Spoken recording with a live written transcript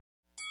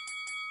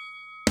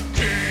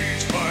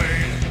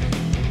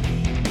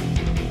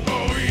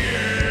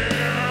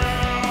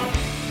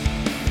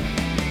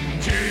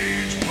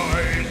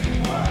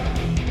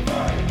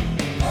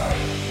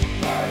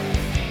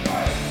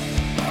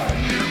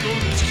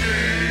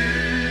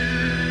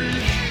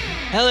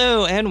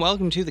Hello and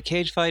welcome to the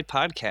Cage Fight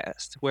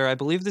Podcast, where I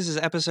believe this is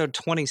episode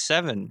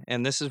 27,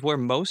 and this is where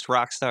most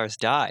rock stars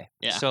die.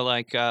 Yeah. So,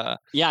 like, Yeah,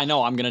 I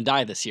know. I'm gonna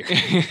die this year.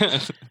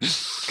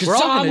 We're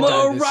all I'm gonna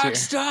die a this rock year.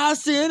 star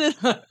in it.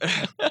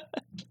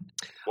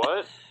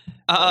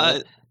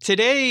 What?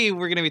 today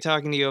we're going to be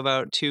talking to you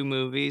about two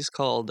movies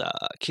called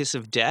Kiss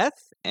of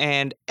Death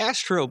and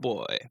Astro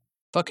Boy.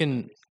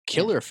 Fucking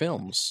killer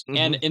films.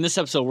 And in this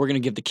episode, we're gonna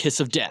give the kiss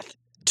of death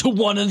to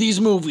one of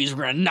these movies.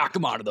 We're gonna knock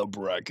them out of the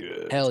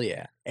bracket. Hell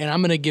yeah. And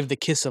I'm gonna give the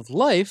kiss of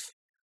life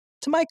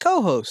to my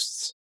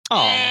co-hosts.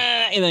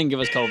 And then give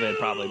us COVID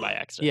probably by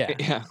accident.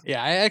 Yeah. Yeah.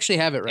 Yeah, I actually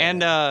have it right And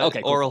now.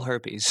 Okay, cool. oral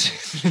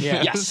herpes.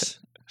 Yeah. Yes.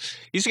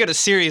 He's got a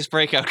serious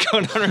breakout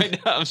going on right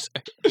now. I'm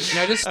sorry. And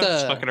I just I'm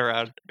just fucking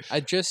around.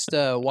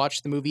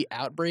 watched the movie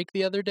Outbreak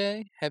the other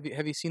day. Have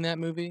you seen that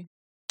movie?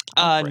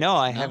 No, I No,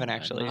 haven't I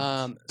actually.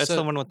 That's That's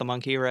the one with the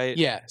monkey, right?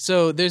 Yeah.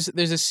 So there's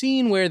a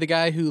scene where the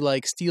guy who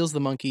like steals the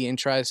monkey and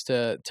tries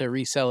to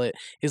resell it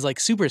is like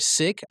super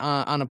sick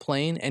on a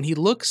plane, and he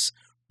looks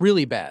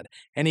really bad.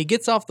 And he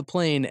gets off the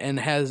plane and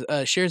has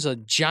shares a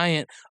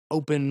giant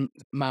open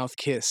mouth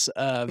kiss,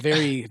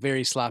 very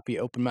very sloppy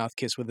open mouth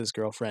kiss with his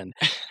girlfriend.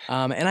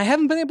 And I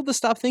haven't been able to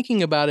stop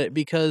thinking about it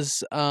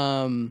because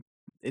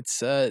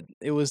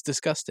it was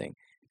disgusting.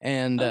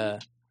 And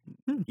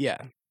yeah,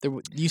 there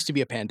used to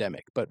be a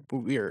pandemic, but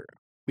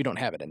we don't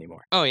have it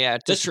anymore. Oh yeah,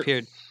 it That's true.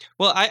 disappeared.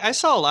 Well, I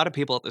saw a lot of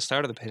people at the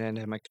start of the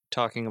pandemic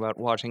talking about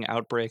watching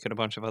Outbreak and a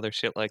bunch of other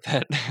shit like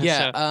that.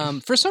 Yeah.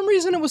 For some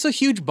reason, it was a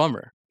huge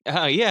bummer.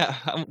 Yeah.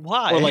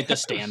 Why? Or like The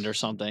Stand or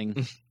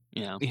something.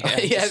 You know. Yeah,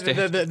 Yeah,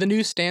 just- the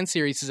new Stan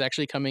series is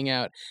actually coming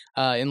out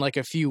in like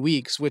a few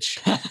weeks, which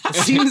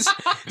seems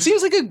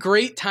like a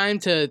great time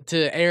to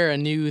air a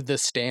new The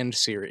Stand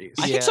series.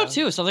 I think so Yeah.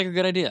 too. Sounds like a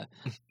good idea.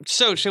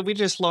 So should we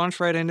just launch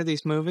right into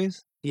these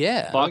movies?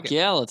 Yeah. Fuck okay.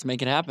 yeah, let's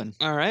make it happen.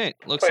 All right.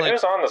 Looks Wait, like.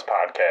 who's on this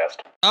podcast?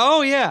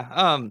 Oh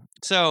yeah.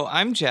 So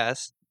I'm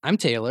Jess, I'm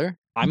Taylor,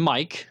 I'm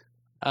Mike.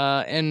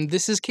 and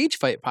this is Cage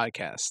Fight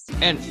Podcast.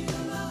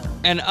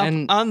 and up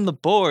And- on the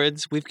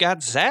boards we've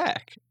got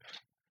Zach.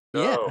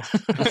 Yeah. Oh.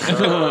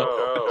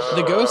 Oh.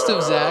 The ghost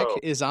of Zach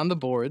is on the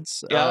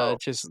boards, Yeah.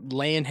 just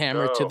laying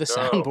hammer to No, the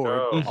no,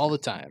 soundboard no. all the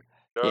time.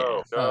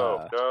 No,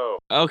 no, no.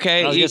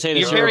 Okay. I was gonna say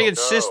this you're is very your-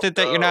 insistent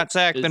that you're No, not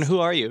Zach. Then Is- who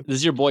are you? This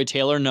is your boy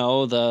Taylor.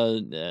 No,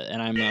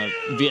 and I'm a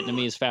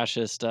Vietnamese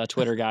fascist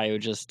Twitter guy who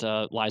just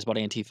lies about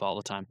Antifa all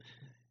the time.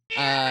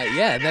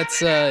 Yeah,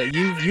 that's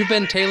you've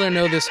been Taylor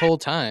No this whole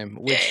time,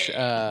 which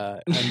I'm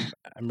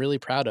really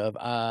proud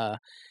of.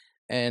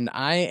 And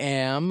I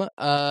am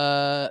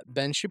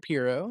Ben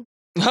Shapiro.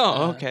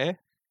 Oh, okay.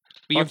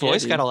 But your fuck yeah,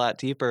 voice got dude. a lot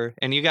deeper,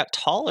 and you got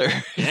taller.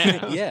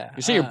 Yeah,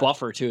 You say you're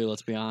buffer too.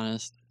 Let's be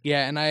honest.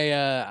 Yeah, and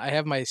I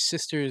have my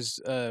sister's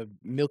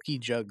milky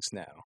jugs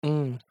now.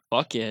 Mm.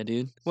 Fuck yeah,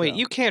 dude. Wait, So-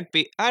 you can't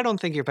be. I don't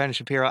think you're Ben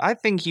Shapiro. I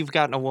think you've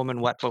gotten a woman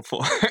wet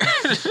before.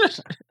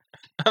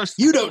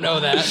 You don't know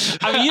that.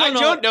 I mean, you don't know-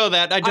 don't know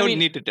that. I don't mean,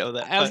 need to know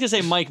that. I was but-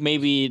 gonna say, Mike.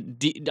 Maybe.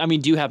 Do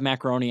you have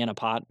macaroni in a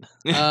pot?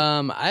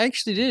 I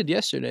actually did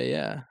yesterday.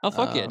 Yeah. Oh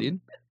fuck yeah, dude.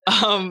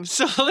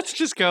 So let's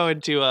just go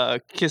into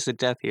Kiss of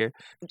Death here.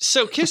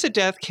 So Kiss of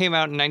Death came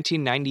out in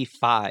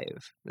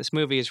 1995. This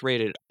movie is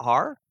rated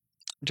R,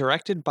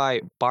 directed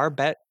by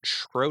Barbet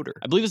Schroeder.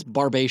 I believe it's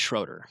Barbet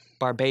Schroeder.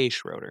 Barbet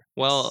Schroeder.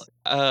 Well,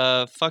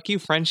 fuck you,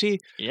 Frenchie.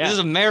 Yeah. This is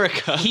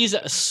America. He's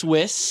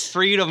Swiss.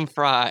 Freedom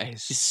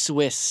fries. He's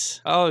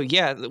Swiss. Oh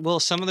yeah, well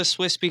some of the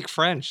Swiss speak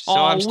French, so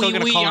I'm still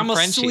gonna call him I'm a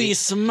Frenchie.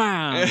 Swiss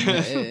man.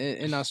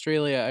 In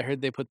Australia, I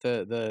heard they put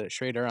the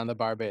Schrader on the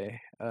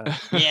Barbie.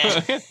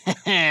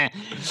 yeah.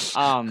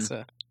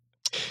 So-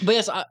 But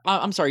yes,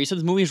 I'm sorry. You said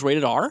this movie is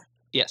rated R.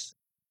 Yes.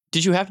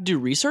 Did you have to do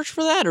research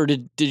for that, or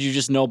did you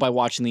just know by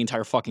watching the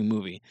entire fucking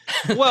movie?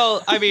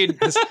 Well, I mean,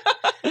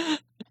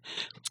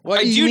 What,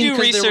 I you do mean 'cause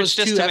there research was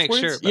just two to F make words?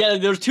 sure. But Yeah,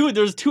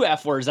 there's two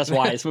F words. That's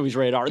why this movie's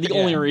rated R. The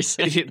only Yeah.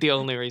 reason. the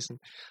only reason.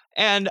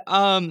 And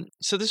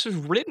so this was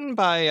written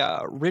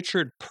by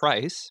Richard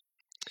Price,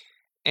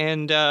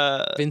 and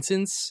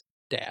Vincent's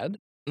dad.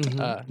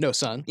 mhm. No,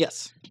 son.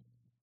 Yes.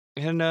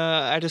 and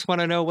I just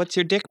want to know what's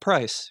your dick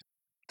price.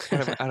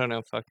 Whatever, I don't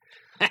know. Fuck.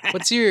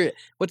 What's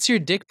your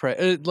dick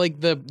price? Like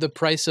the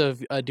price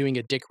of doing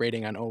a dick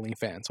rating on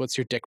OnlyFans. What's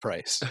your dick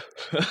price?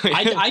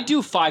 I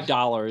do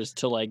 $5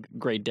 to like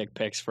grade dick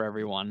pics for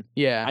everyone.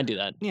 Yeah, I do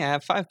that. Yeah,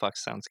 $5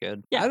 sounds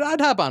good. Yeah.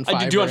 I'd hop on Fiverr.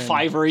 I do on and-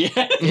 Fiverr.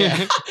 Yeah.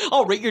 Yeah.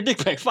 I'll rate your dick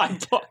pic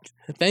 $5.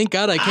 Thank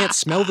God I can't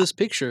smell this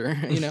picture.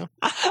 You know.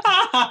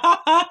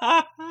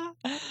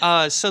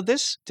 So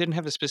this didn't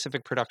have a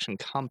specific production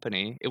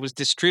company. It was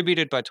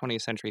distributed by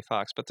 20th Century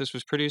Fox, but this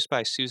was produced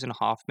by Susan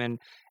Hoffman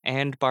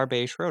and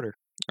Barbet Schroeder,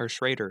 or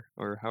Schrader,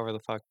 or however the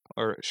fuck,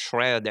 or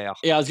Schrader.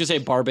 Yeah, I was gonna say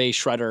Barbet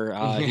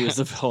Shredder. He was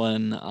the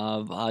villain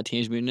of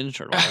Teenage Mutant Ninja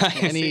Turtles.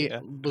 And See he ya.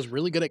 was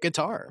really good at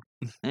guitar.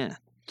 Yeah.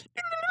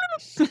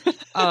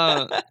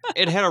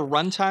 It had a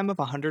runtime of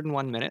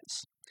 101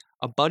 minutes,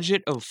 a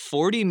budget of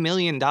 $40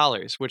 million,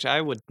 which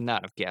I would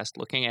not have guessed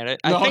looking at it.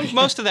 I No. think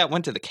most of that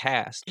went to the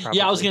cast. Yeah, I was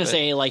probably, gonna but-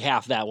 say like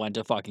half that went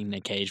to fucking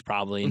Nick Cage,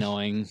 probably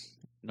knowing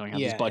knowing how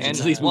these Yeah, budgets and,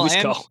 of these well, movies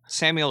and go.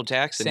 Samuel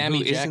Jackson, Sammy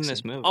who is in Jackson.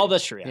 this movie. Oh,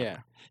 that's true. Yeah.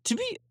 To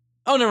be.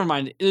 Oh, never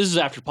mind. This is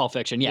after Pulp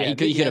Fiction. Yeah, Yeah,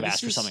 he could have this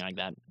asked for is- something like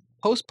that.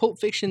 Post Pulp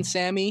Fiction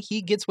Sammy,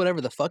 he gets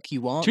whatever the fuck he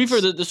wants. To be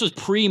fair, this was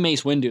pre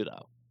Mace Windu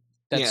though.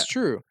 That's Yeah.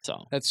 true.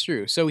 So That's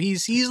true. So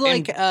he's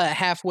like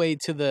halfway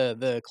to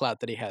the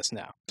clout that he has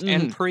now.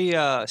 and mhm.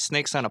 pre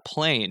Snakes on a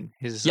Plane.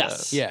 His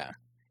Yes. Yeah.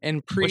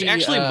 And pre which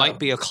actually might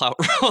be a clout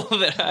role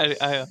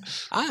that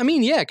I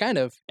mean, yeah, kind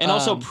of. And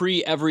also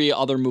pre every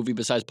other movie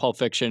besides Pulp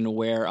Fiction,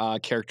 where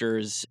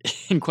characters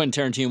in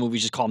Quentin Tarantino movies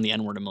just call him the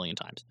N word a million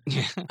times.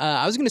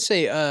 I was gonna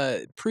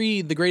say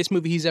pre the greatest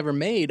movie he's ever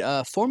made,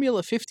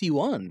 Formula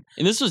 51.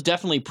 And this was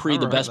definitely pre I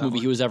the remember best that movie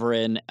one. he was ever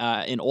in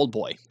Old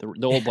Boy,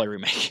 the Old Boy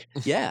remake,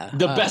 Yeah.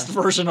 the best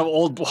version of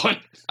Old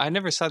Boy. I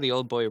never saw the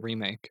Old Boy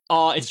remake.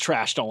 Oh, it's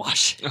trash. Don't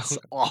watch it. It's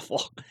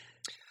awful.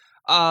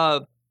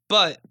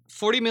 But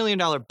 $40 million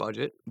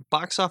budget,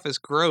 box office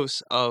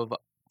gross of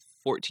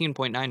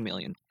 $14.9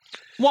 million.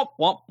 Womp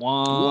womp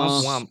Womp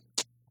womp. womp.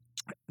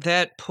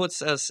 That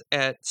puts us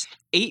at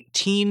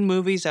 18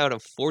 movies out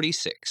of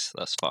 46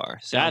 thus far.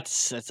 So,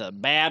 That's a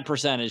bad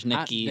percentage,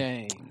 Hot Nicky.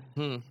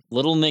 dang.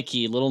 Little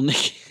Nicky.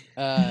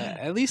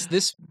 At least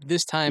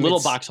this time, Little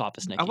it's, box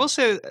office, Nicky. I will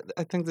say,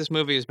 I think this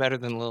movie is better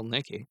than Little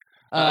Nicky.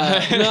 No,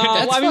 that's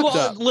I mean, fucked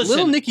well, up. listen,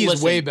 Little Nicky is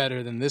listen. way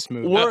better than this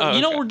movie. We're, Oh,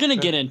 you know, okay. we're gonna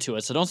get into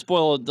it, so don't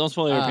spoil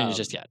your opinions Um,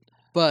 just yet.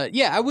 But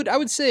yeah, I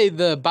would say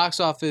the box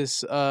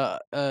office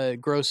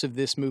gross of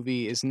this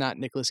movie is not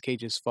Nicolas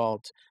Cage's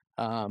fault,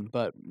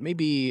 but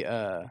maybe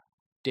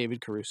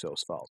David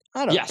Caruso's fault.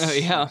 I don't Yes.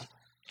 Yeah,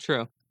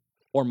 true.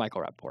 Or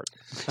Michael Rappaport.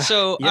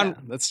 So know. Yeah,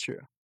 that's true.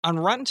 on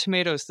Rotten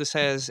Tomatoes, this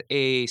has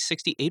a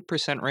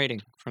 68%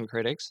 rating from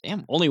critics.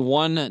 Damn, only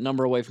one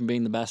number away from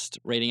being the best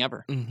rating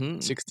ever. Mm-hmm.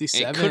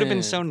 67. It could have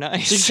been so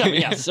nice. 67,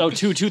 yes. So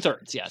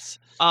two-thirds, yes.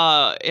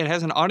 It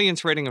has an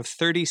audience rating of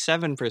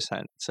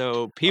 37%.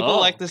 So people Oh.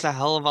 like this a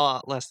hell of a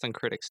lot less than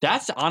critics do.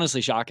 That's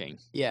honestly shocking.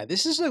 Yeah,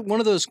 this is like one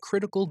of those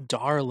critical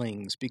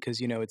darlings because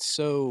it's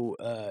so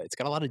it's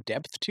got a lot of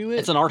depth to it.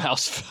 It's an art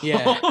house film.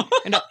 Yeah.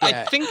 And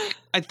Yeah.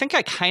 I think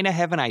I kind of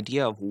have an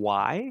idea of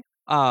why.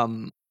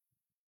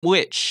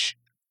 Which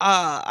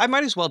I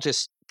might as well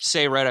just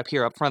say right up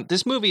here up front.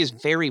 This movie is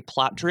very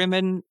plot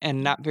driven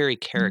and not very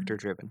character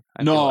driven.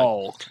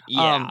 No.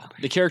 Yeah. Um,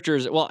 the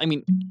characters, well, I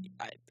mean,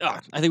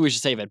 I think we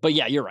should save it. But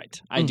yeah, you're right.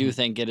 I do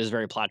think it is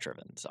very plot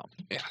driven. So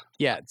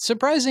Yeah,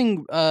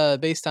 surprising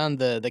based on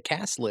the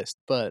cast list,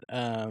 but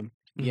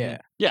yeah.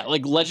 yeah,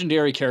 like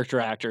legendary character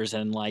actors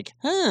and like,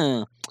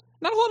 not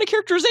a lot of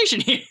characterization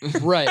here.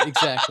 Right,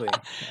 exactly.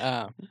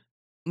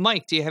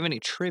 Mike, do you have any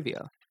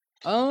trivia?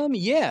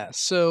 Yeah.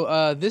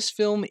 So this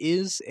film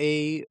is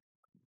a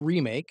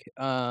remake.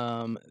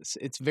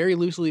 It's very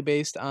loosely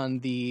based on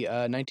the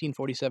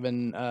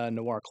 1947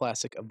 noir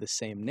classic of the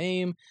same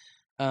name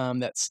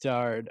that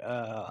starred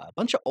a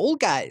bunch of old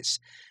guys.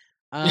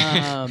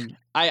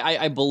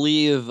 I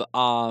believe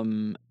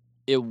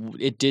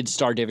it did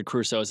star David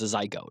Crusoe as a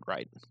zygote,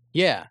 right?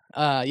 Yeah.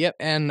 Yep.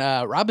 And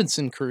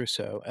Robinson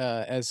Crusoe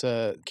as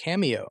a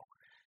cameo.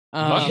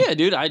 Fuck yeah,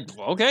 dude.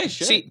 Okay,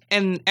 shit. See,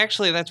 and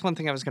actually, that's one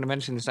thing I was going to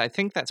mention is I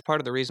think that's part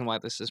of the reason why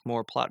this is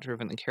more plot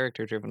driven than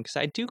character driven because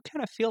I do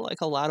kind of feel like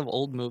a lot of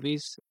old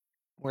movies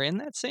were in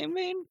that same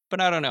vein,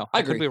 but I don't know.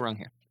 I could agree. be wrong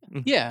here.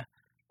 Yeah.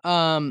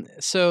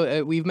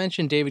 So we've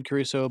mentioned David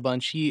Caruso a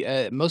bunch. He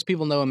most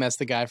people know him as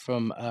the guy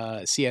from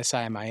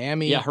CSI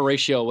Miami. Yeah,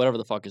 Horatio, whatever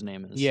the fuck his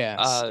name is.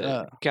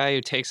 Yeah. Guy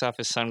who takes off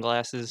his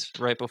sunglasses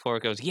right before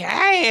it goes,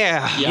 yeah!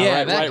 Yeah,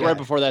 Yeah, that guy. right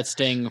before that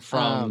sting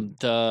from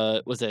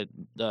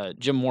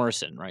Jim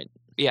Morrison, right?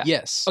 Yeah.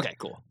 Yes. Okay,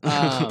 cool.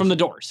 Um, From The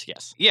Doors,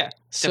 yes. Yeah.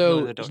 So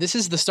Definitely the Doors. this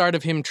is the start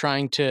of him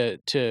trying to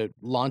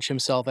launch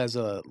himself as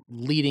a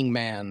leading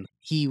man.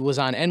 He was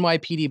on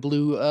NYPD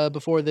Blue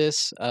before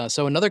this,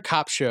 so another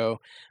cop show.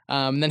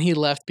 Then he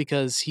left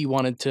because he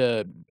wanted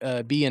to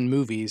be in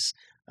movies.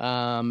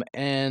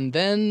 And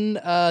then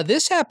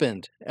this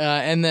happened,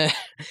 and then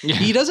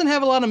he doesn't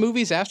have a lot of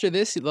movies after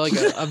this. Like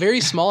a very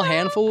small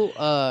handful.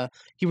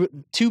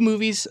 Two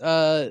movies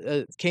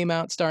came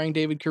out starring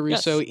David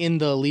Caruso Yes. in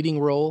the leading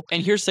role.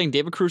 And here's the thing,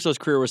 David Caruso's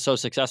career was so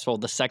successful,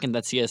 the second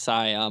that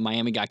CSI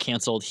Miami got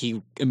canceled,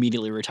 he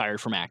immediately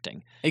retired from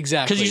acting.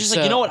 Exactly. Because he's just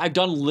like, you know what, I've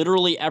done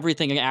literally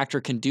everything an actor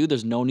can do.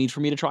 There's no need for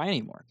me to try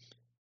anymore.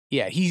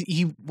 Yeah,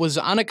 he was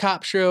on a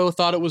cop show,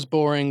 thought it was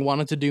boring,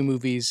 wanted to do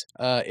movies.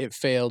 It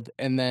failed,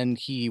 and then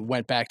he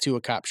went back to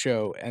a cop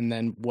show, and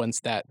then once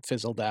that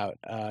fizzled out,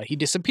 he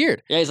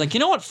disappeared. Yeah, he's like, you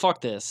know what,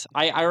 fuck this.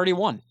 I already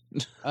won.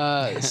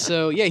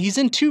 So yeah, he's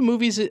in two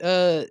movies in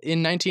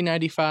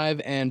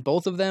 1995, and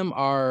both of them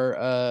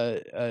are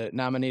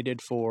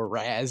nominated for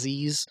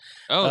Razzies.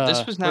 Oh, this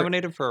uh, was for-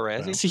 nominated for a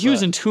Razzie? So he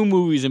was in two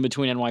movies in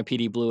between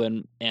NYPD Blue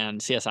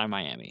and CSI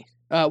Miami.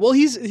 Well,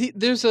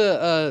 there's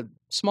a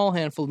small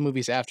handful of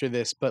movies after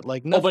this, but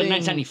like nothing. Oh, but in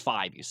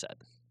 1995, you said.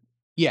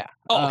 Yeah.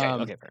 Oh, okay,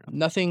 okay, fair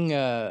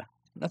enough.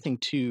 Nothing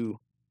too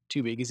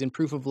big. He's in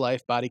Proof of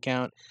Life, Body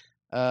Count,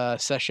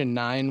 Session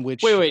 9,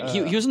 which Wait,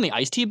 he was in the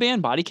Ice-T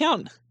band, Body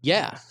Count?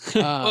 yeah.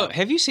 Oh,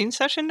 have you seen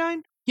Session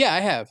 9? Yeah, I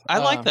have. I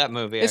like that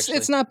movie. It's Actually,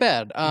 it's not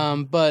bad.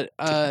 But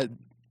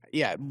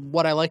yeah,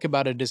 what I like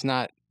about it is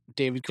not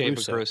David David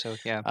Caruso. Caruso.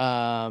 Yeah.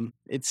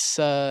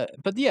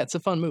 But yeah, it's a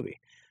fun movie.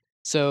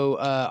 So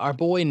our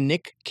boy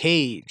Nick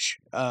Cage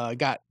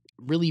got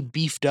really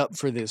beefed up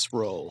for this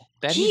role.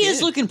 That He is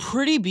did. looking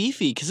pretty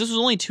beefy because this was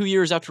only 2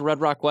 years after Red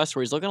Rock West,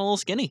 where he's looking a little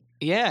skinny.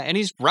 Yeah, and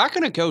he's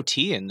rocking a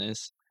goatee in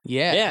this.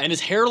 Yeah. Yeah, and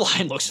his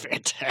hairline looks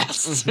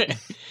fantastic.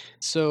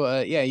 So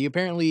yeah, he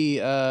apparently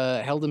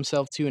held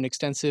himself to an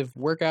extensive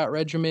workout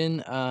regimen.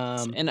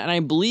 And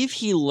I believe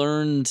he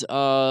learned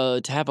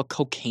to have a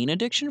cocaine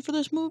addiction for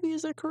this movie.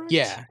 Is that correct?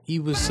 Yeah, he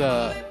was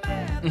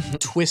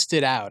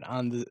twisted out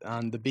on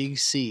the Big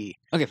C.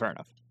 Okay, fair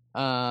enough.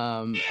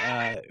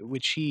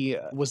 Which he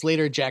was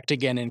later jacked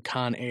again in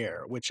Con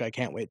Air, which I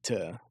can't wait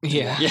to.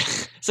 Yeah. Yeah,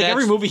 it's like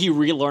every movie he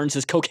relearns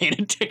his cocaine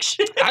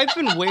addiction.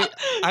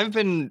 I've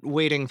been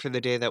waiting for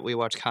the day that we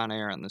watch Con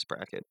Air on this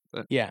bracket.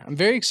 But Yeah, I'm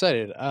very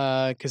excited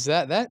because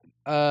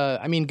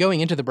I mean,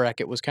 going into the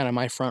bracket was kind of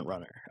my front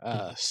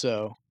runner.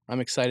 So I'm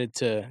excited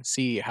to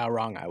see how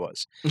wrong I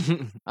was.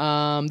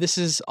 This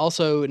is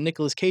also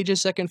Nicolas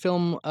Cage's second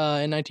film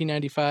in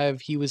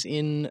 1995. He was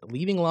in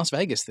Leaving Las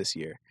Vegas this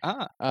year.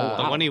 the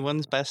wow. one he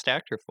wins Best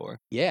Actor for.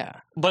 Yeah.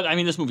 But I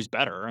mean, this movie's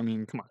better. I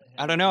mean, come on.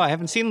 I don't know. I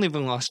haven't seen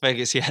Leaving Las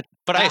Vegas yet,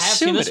 but I have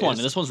assume seen this it one. is.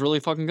 And this one's really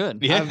fucking good.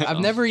 Yeah. I've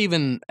never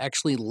even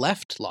actually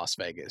left Las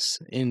Vegas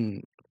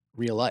in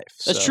real life.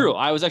 That's so, true.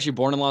 I was actually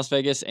born in Las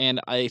Vegas, and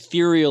I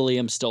ethereally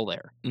am still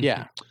there.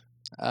 Yeah.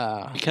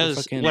 Because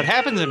fucking- what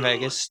happens in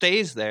Vegas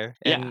stays there.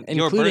 Yeah, and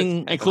your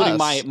including- birth-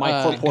 Including Us,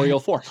 my corporeal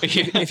form.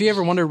 if you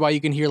ever wondered why you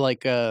can hear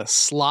like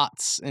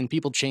slots and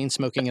people chain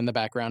smoking in the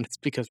background, it's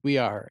because we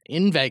are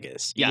in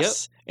Vegas.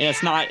 Yes. And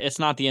it's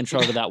not the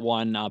intro to that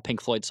one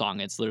Pink Floyd song.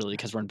 It's literally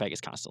because we're in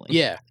Vegas constantly.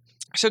 Yeah.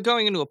 So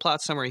going into a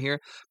plot summary here,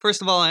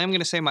 first of all, I am going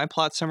to say my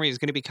plot summary is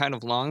going to be kind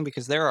of long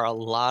because there are a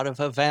lot of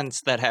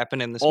events that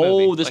happen in this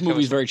movie. Oh, this like I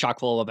movie's was- very chock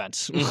full of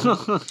events. So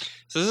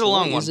this is a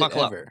long Boy, one. is it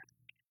Buckle up. ever.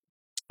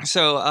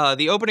 So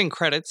the opening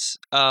credits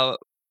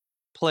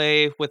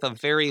play with a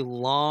very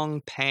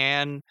long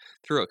pan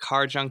through a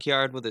car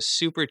junkyard with a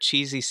super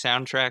cheesy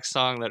soundtrack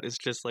song that is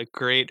just like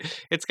great.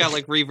 It's got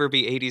like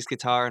reverby 80s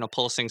guitar and a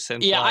pulsing synth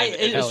Yeah, line.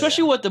 Hell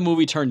especially what the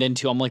movie turned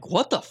into. I'm like,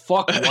 what the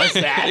fuck was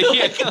that?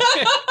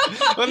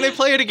 Yeah. When they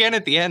play it again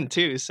at the end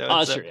too. So Oh,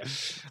 it's, sure, yeah.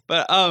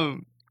 But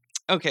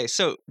okay,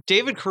 so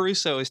David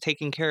Caruso is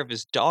taking care of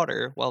his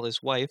daughter while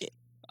his wife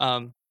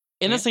And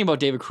this thing about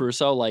David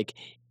Caruso, like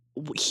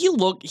he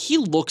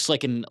looks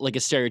like a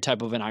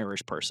stereotype of an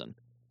Irish person.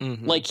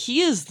 mhm. Like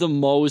he is the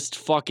most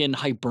fucking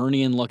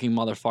Hibernian looking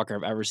motherfucker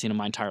I've ever seen in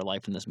my entire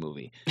life in this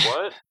movie.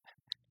 What?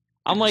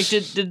 I'm like,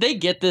 did they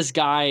get this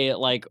guy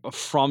like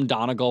from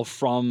Donegal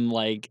from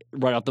like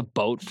right off the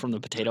boat from the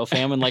potato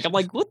famine? Like I'm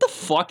like, what the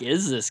fuck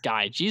is this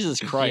guy?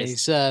 Jesus Yeah,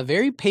 Christ. he's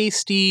very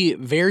pasty,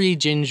 very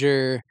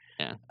ginger.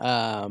 Yeah.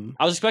 Um,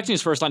 I was expecting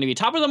his first line to be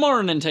top of the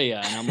morning to you,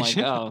 and I'm like,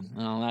 oh,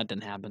 no, that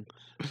didn't happen.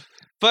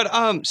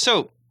 But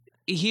so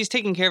he's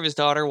taking care of his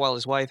daughter while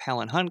his wife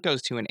Helen Hunt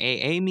goes to an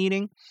AA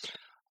meeting.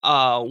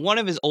 One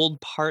of his old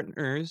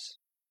partners,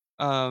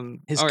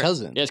 his or-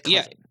 cousin, Yeah, it's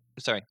Yeah.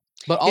 cousin.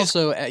 but his-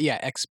 also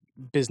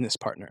ex-business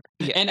partner.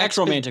 yeah, And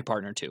ex-romantic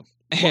partner too.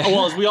 Yeah.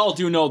 Well, as we all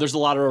do know, there's a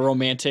lot of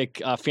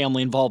romantic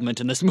family involvement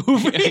in this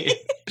movie.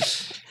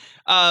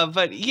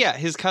 But yeah,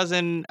 his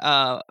cousin,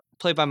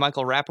 played by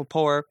Michael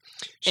Rappaport.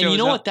 And you shows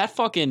know up- what? That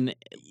fucking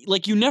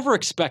like you never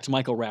expect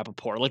Michael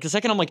Rappaport. Like the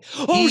second I'm like,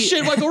 oh He-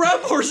 shit, Michael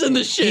Rappaport's in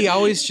this shit. He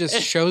always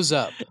just shows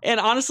up. And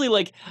honestly,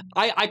 like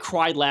I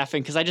cried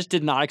laughing because I just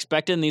did not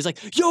expect it. And he's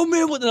like, "Yo,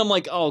 man!" What? And I'm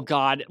like, "Oh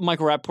God,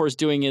 Michael Rappaport's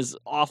doing his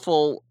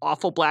awful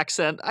black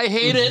scent. I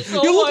hate it.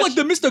 So You look much."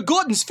 like the Mr.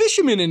 Gordon's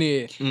fisherman in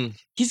here.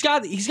 He's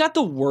got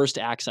the worst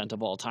accent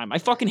of all time. I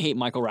fucking hate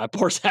Michael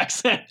Rappaport's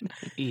accent.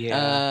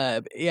 Yeah.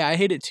 Yeah, I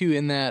hate it too.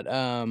 In that,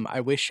 I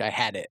wish I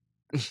had it.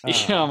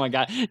 Oh my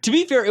God. To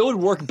be fair, it would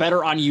work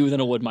better on you than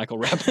it would Michael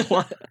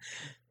Rappaport.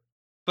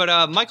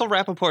 But Michael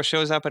Rappaport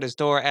shows up at his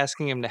door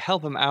asking him to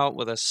help him out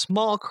with a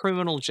small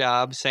criminal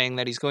job, saying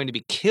that he's going to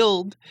be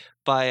killed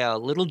by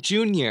Little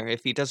Junior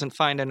if he doesn't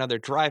find another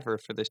driver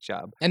for this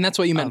job. And that's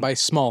what you meant by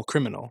small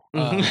criminal.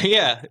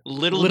 Yeah,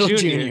 Little Little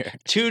Junior. Junior.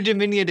 Two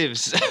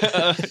diminutives.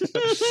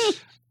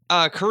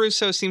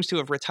 Caruso seems to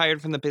have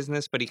retired from the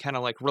business, but he kind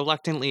of like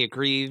reluctantly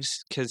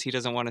agrees because he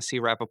doesn't want to see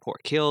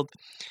Rappaport killed.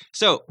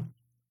 So,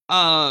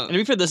 And to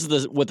be fair, this is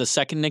the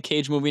second Nick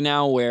Cage movie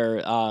now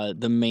where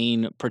the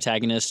main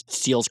protagonist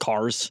steals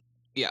cars.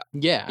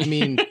 Yeah, I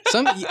mean,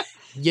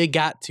 you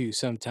got to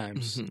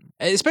sometimes, mhm.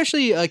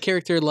 especially a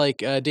character like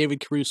David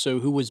Caruso,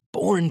 who was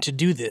born to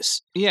do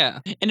this. Yeah.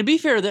 And to be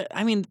fair,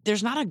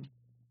 there's not a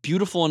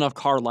beautiful enough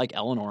car like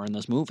Eleanor in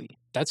this movie.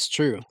 That's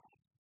true.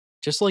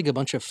 Just like a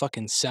bunch of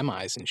fucking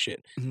semis and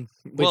shit.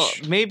 Well,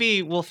 Which-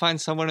 maybe we'll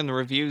find someone in the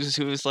reviews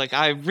who is like,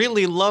 I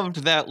really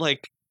loved that,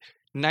 like,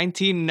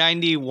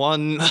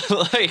 1991, like,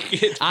 I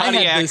had the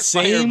Pontiac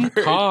same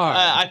Firebird. car.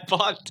 I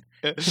bought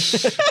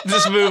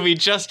this movie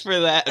just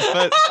for that.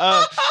 But,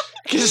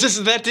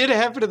 because that did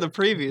happen in the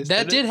previous.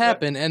 That didn't did it?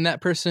 happen, and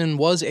that person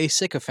was a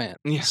sycophant.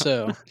 Yeah.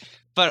 So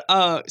But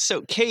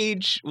so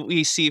Cage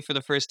we see for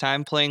the first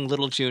time playing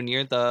Little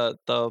Junior,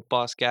 the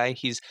boss guy.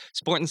 He's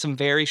sporting some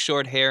very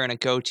short hair and a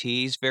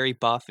goatee. He's very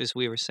buff, as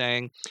we were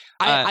saying.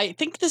 I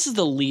think this is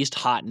the least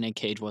hot Nick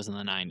Cage was in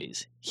the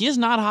 90s. He is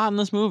not hot in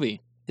this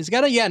movie. He's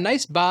got a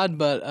nice bod,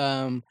 but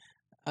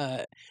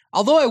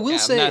although I will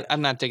say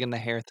I'm not digging the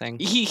hair thing.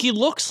 He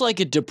looks like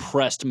a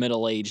depressed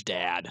middle-aged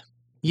dad.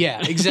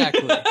 yeah,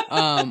 exactly.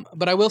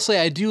 But I will say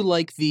I do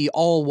like the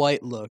all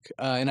white look,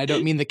 and I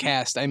don't mean the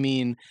cast. I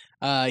mean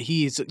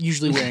he's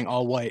usually wearing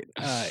all white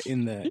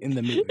in the movie.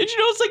 And you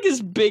know, it's like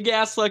his big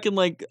ass fucking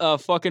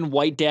fucking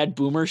white dad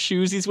boomer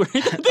shoes he's wearing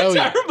the Oh,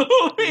 entire yeah.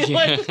 movie. Yeah.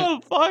 Like, what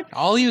the fuck?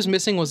 All he was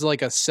missing was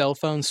like a cell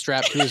phone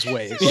strapped to his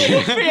waist. Like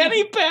a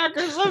fanny pack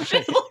or some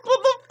shit. Like,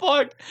 what the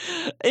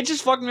fuck? It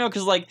just fucked me up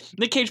because like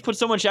Nick Cage put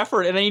so much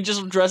effort and then he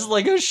just dresses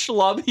like a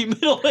schlubby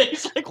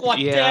middle-aged like white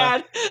Yeah.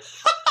 dad.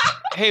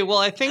 Hey, well,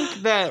 I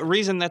think the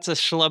reason that's a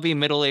schlubby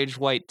middle-aged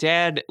white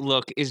dad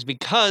look is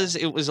because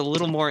it was a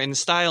little more in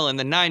style in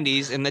the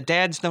 90s, and the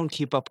dads don't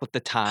keep up with the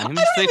times.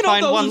 I don't They even know if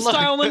find that one was in look.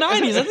 style in the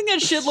 90s. I think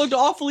that shit looked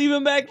awful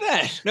even back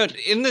then. No,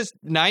 in the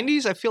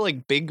 90s, I feel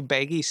like big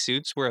baggy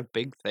suits were a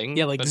big thing.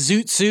 Yeah, like but-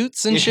 zoot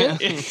suits and Yeah.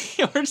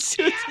 shit. Or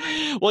suits.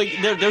 Well,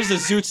 there's a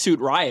zoot suit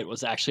riot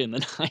was actually in the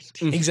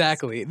 90s.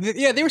 Exactly.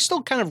 Yeah, they were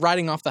still kind of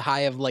riding off the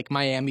high of like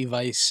Miami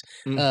Vice,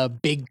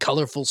 big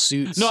colorful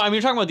suits. No, I mean,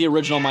 you're talking about the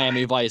original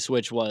Miami Vice,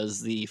 which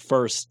was the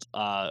first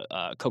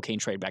cocaine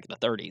trade back in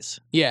the 30s.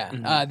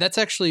 Yeah, that's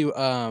actually,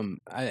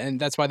 and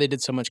that's why they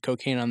did so much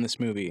cocaine on this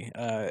movie.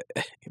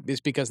 Is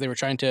because they were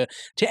trying to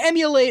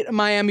emulate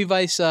Miami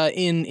Vice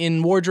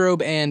in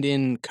wardrobe and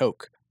in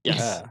coke.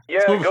 Yes.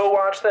 Yeah, go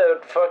watch that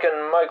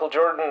fucking Michael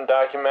Jordan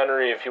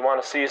documentary if you want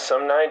to see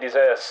some 90s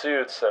ass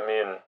suits. I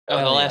mean, Oh,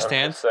 The yeah. Last I'm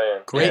Dance? just saying.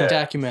 Great Yeah.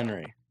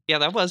 documentary. Yeah,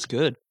 that was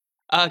good.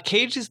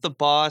 Cage is the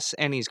boss,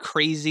 and he's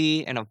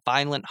crazy and a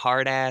violent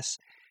hard ass.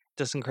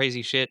 Does some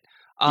crazy shit.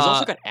 He's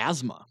also got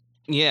asthma.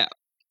 Yeah.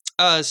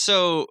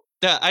 So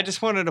I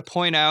just wanted to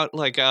point out,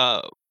 like,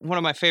 one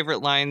of my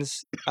favorite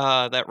lines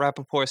that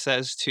Rappaport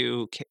says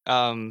to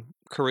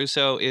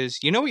Caruso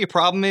is, "You know what your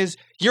problem is?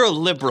 You're a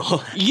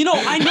liberal." You know,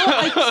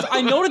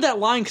 I noted that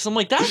line because I'm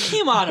like, that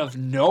came out of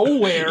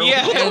nowhere.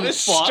 Yeah, What the it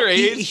was fuck?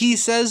 straight. He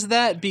says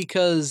that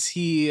because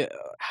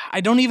I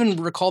don't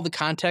even recall the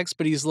context,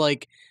 but he's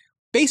like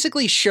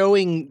basically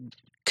showing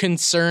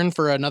concern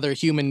for another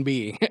human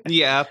being.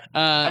 Yeah.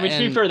 I mean,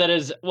 to be fair,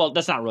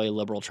 that's not really a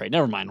liberal trait.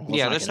 Never mind. Let's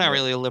Yeah, that's get not into it.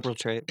 really a liberal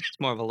trait. It's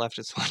more of a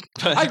leftist one.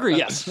 But, I agree,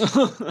 yes.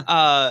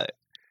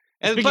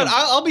 But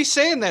I'll be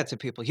saying that to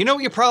people. You know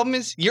what your problem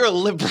is? You're a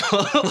liberal.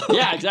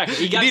 Yeah, exactly.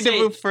 You You gotta need say-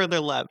 to move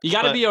further left. You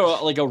got to but- be a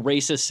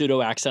racist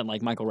pseudo accent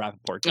like Michael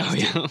Rappaport does. Oh,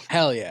 yeah.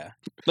 Hell yeah.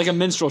 Like a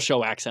minstrel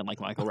show accent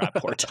like Michael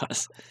Rappaport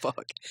does.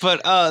 Fuck.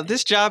 But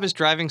this job is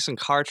driving some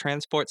car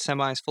transport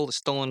semis full of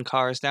stolen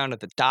cars down to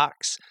the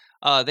docks.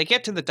 They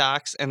get to the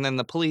docks, and then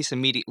the police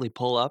immediately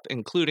pull up,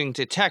 including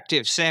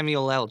Detective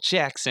Samuel L.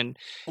 Jackson.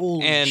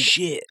 Holy And-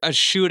 shit. A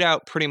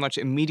shootout pretty much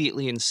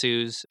immediately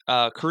ensues.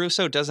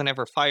 Caruso doesn't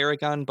ever fire a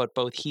gun, but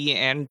both he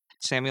and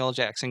Samuel L.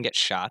 Jackson get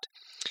shot.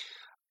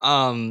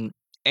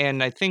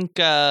 And I think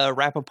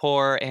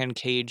Rappaport and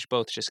Cage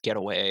both just get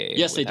away.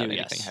 Yes, they without do,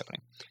 anything yes.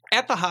 happening.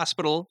 At the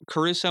hospital,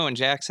 Caruso and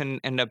Jackson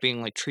end up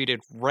being like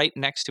treated right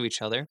next to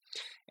each other.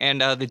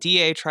 And the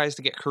DA tries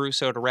to get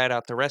Caruso to rat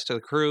out the rest of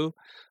the crew,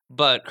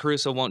 but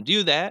Caruso won't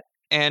do that.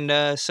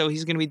 And so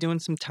he's going to be doing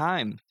some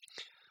time.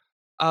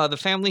 The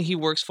family he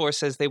works for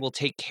says they will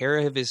take care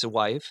of his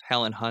wife,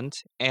 Helen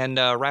Hunt, and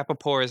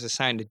Rappaport is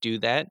assigned to do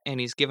that, and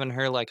he's given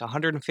her like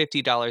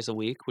 $150 a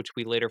week, which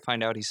we later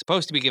find out he's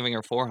supposed to be giving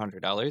her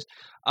 $400.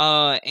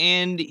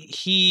 And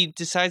he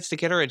decides to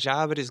get her a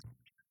job at his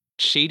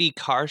shady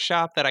car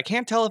shop that I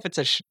can't tell if it's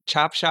a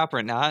chop shop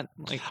or not.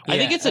 Like, I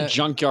think Yeah, it's a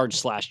junkyard /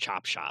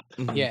 chop shop.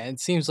 mhm. Yeah, it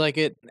seems like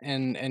it,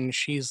 and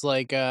she's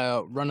like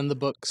running the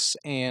books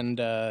and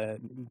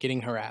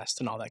getting harassed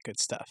and all that good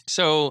stuff.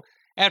 So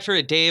after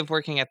a day of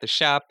working at the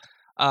shop,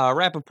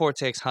 Rappaport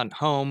takes Hunt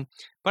home.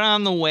 But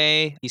on the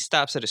way, he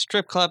stops at a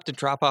strip club to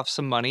drop off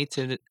some money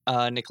to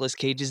Nicolas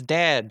Cage's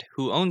dad,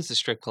 who owns the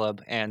strip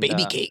club and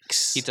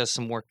Cakes. he does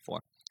some work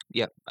for.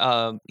 Yep.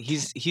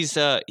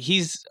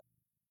 He's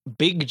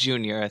Big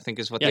Junior, I think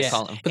is what they Yes.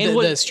 call him. But And the,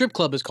 what- the strip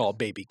club is called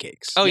Baby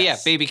Cakes. Oh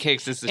Yes. yeah, Baby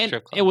Cakes is the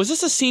strip club. And was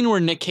this a scene where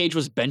Nick Cage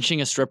was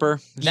benching a stripper?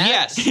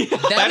 Yes,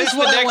 that is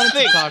what I wanted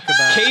to talk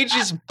about. Cage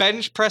is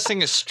bench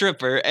pressing a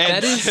stripper,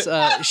 and That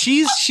is,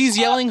 she's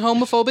yelling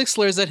homophobic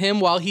slurs at him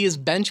while he is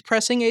bench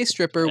pressing a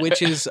stripper,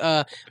 which is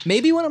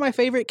maybe one of my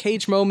favorite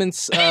Cage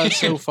moments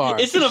so far.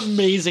 It's an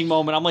amazing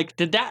moment. I'm like,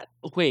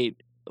 wait,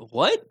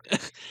 what?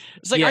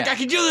 It's like, Yeah. I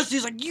can do this.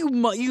 He's like,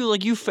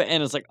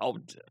 and it's like, oh,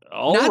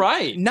 all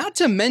right. Not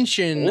to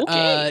mention,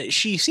 Okay.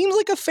 she seems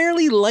like a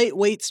fairly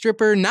lightweight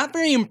stripper. Not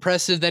very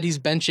impressive that he's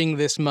benching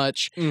this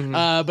much,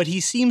 Mhm. but he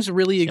seems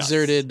really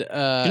exerted.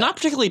 You're not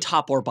particularly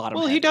top or bottom.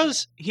 Well, heavy.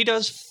 he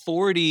does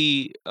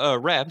 40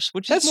 reps,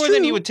 which That's is more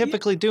than you true, would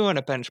typically do on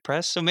a bench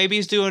press. So maybe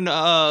he's doing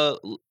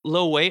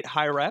low weight,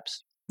 high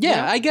reps.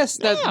 Yeah, I guess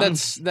Yeah.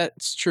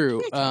 that's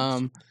true.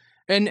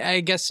 And I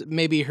guess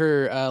maybe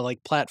her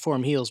like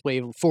platform heels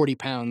weigh 40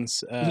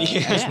 pounds as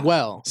Yeah.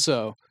 well.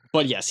 So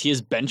But yes, he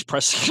is bench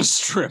pressing a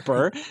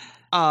stripper.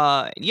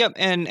 Yep,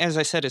 and as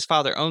I said, his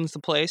father owns the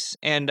place,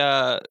 and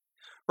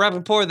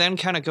Rappaport then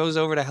kind of goes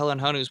over to Helen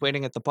Hunt, who's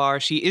waiting at the bar.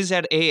 She is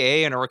at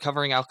AA and a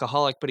recovering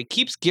alcoholic, but he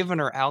keeps giving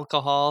her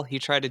alcohol. He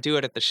tried to do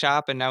it at the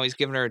shop, and now he's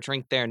giving her a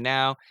drink there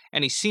now,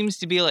 and he seems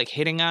to be like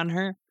hitting on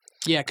her.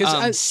 yeah, because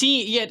I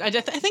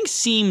think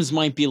seems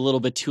might be a little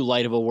bit too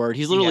light of a word.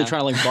 He's literally Yeah.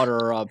 trying to like butter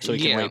her up so he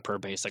can Yeah. rape her,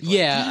 basically.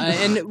 yeah,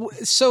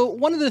 so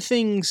one of the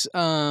things,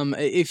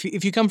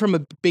 if you come from a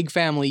big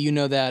family, you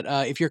know that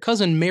if your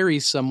cousin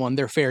marries someone,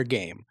 they're fair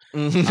game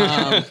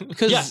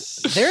because Yes.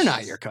 they're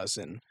not your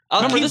cousin.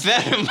 I'll Remember keep this-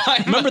 that in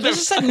mind. Remember, this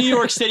is set in New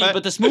York City, But-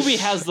 but this movie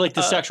has like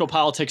the sexual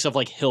politics of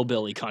like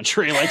hillbilly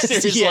country. Like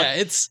seriously. Yeah,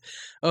 it's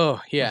so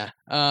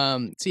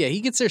yeah, he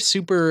gets her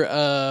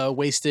super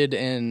wasted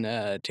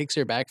and takes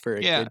her back for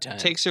a Yeah, good time.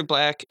 takes her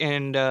back,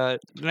 and the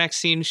next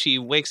scene, she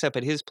wakes up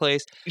at his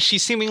place. She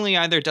seemingly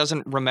either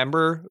doesn't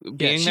remember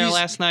being there she's-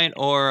 last night,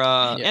 or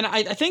And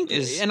I think,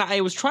 and I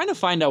was trying to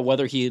find out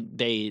whether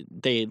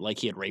they like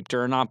he had raped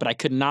her or not, but I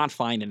could not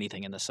find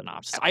anything in the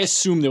synopsis. I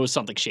assumed there was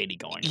something shady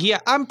going on. yeah,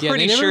 I'm Yeah, they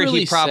pretty never sure really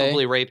he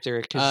probably raped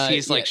her because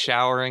she's yeah. like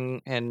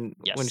showering, and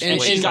Yes, when she and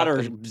wakes she's got up her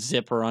and-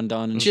 zipper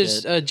undone and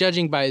Just shit,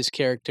 judging by his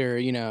character,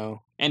 you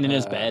know. and in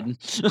his uh, bed.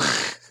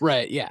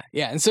 Right, yeah.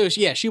 And so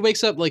she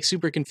wakes up like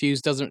super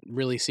confused, doesn't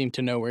really seem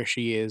to know where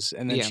she is,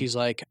 and then Yeah. she's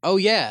like, "Oh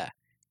yeah,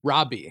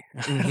 Robbie."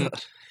 Mhm.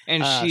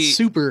 and she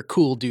super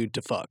cool dude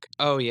to fuck.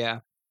 Oh yeah.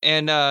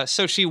 And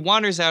so she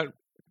wanders out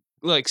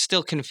like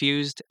still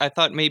confused. I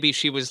thought maybe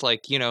she was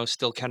like,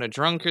 still kind of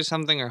drunk or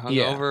something or hungover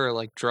Yeah. or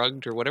like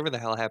drugged or whatever the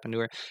hell happened to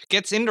her.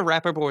 Gets into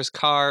Rappaport's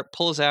car,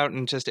 pulls out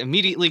and just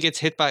immediately gets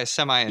hit by a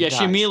semi and Yeah, dies.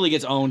 she immediately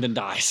gets owned and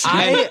dies.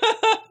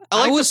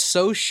 I was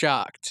so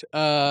shocked.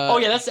 oh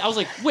yeah, I was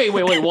like, wait,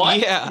 what?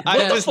 Yeah, What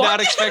I the was fuck?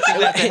 not expecting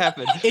that to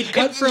happen. It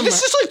cut And from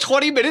this is like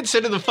 20 minutes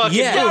into the fucking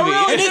yeah, movie.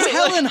 and it's Like-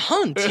 Helen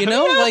Hunt, you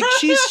know, like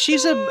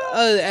she's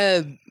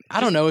a I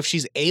don't know if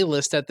she's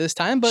A-list at this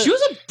time, but She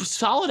was a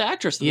solid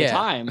actress at Yeah. the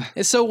time.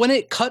 and so when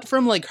it cut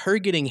from like her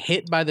getting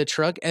hit by the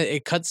truck, and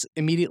it cuts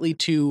immediately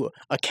to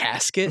a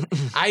casket.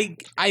 I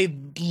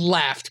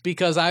laughed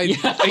because I Yeah.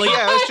 Like,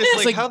 yeah, I was just It's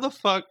like, like- how the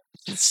fuck?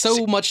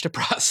 so much to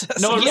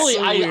process. No, It's really,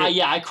 so weird.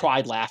 I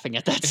cried laughing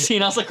at that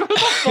scene. I was like, what the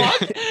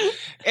fuck?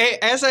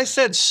 As I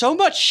said, so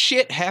much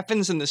shit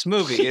happens in this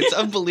movie. It's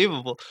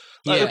unbelievable.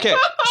 Yeah. Okay,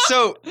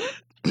 so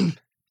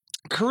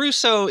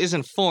Caruso is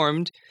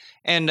informed,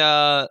 and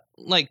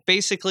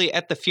basically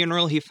at the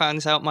funeral, he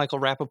finds out Michael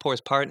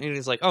Rappaport's part, and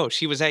he's like, "Oh,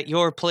 she was at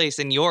your place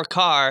in your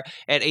car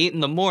at 8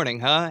 a.m,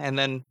 huh?" And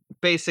then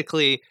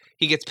basically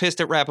he gets pissed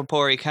at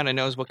Rappaport. He kind of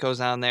knows what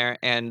goes on there,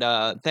 and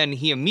then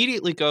he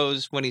immediately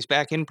goes, when he's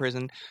back in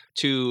prison,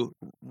 to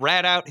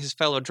rat out his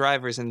fellow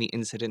drivers in the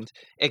incident,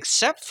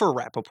 except for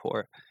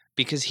Rappaport,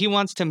 because he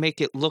wants to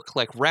make it look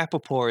like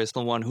Rappaport is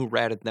the one who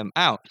ratted them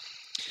out.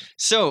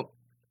 So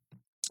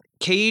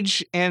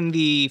Cage and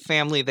the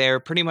family there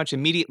pretty much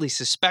immediately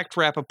suspect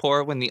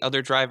Rappaport when the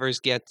other drivers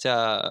get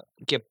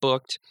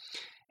booked.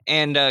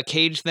 And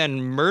Cage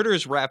then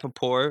murders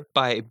Rappaport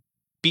by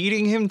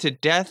beating him to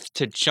death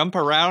to jump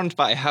around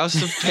by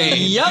House of Pain.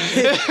 Yep.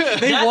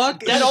 They that, walk-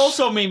 that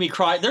also made me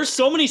cry. There's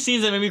so many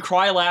scenes that made me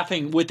cry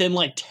laughing within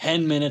like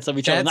 10 minutes of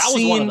each other. That That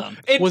was one of scene them.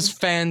 It- was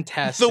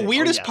fantastic. The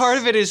weirdest yes. part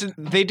of it is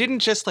they didn't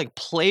just like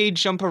play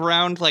jump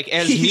around like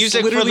as He's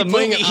music for literally the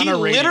playing movie. it on He a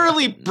radio.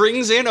 literally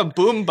brings in a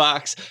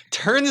boombox,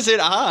 turns it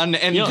on,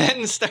 and You know,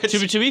 then starts.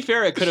 To be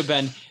fair, it could have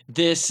been,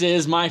 "This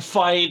is my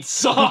fight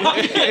song."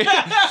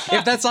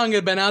 If that song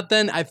had been out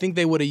then, I think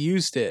they would have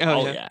used it.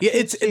 Oh, Oh, yeah. yeah. Yeah,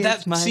 it's This that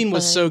is my scene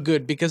was so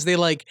good because they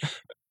like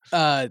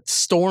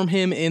storm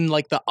him in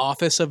like the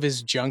office of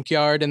his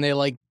junkyard, and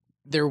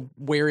they're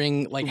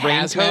wearing like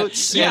hazmat.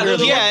 Raincoats. Yeah, they're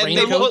yeah, like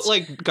they put raincoats.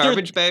 like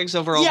garbage bags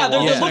over all yeah, the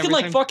walls. they're and looking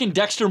like everything. fucking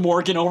Dexter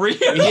Morgan over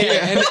here.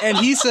 Yeah, and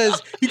he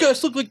says, "You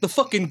guys look like the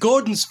fucking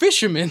Gordon's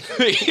fishermen,"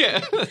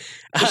 yeah.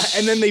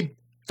 and then they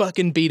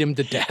fucking beat him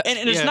to death.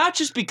 And it's Yeah. not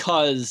just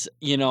because,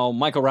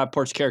 Michael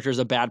Rappaport's character is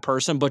a bad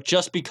person, but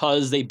just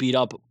because they beat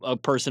up a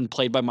person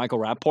played by Michael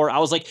Rappaport, I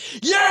was like,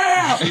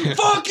 yeah!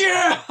 Fuck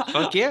yeah!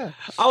 Fuck yeah.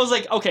 I was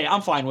like, okay,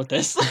 I'm fine with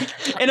this.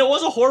 And it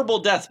was a horrible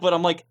death, but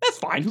I'm like, that's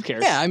fine. Who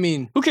cares? Yeah, I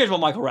mean, Who cares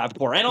about Michael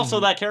Rappaport? And also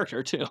that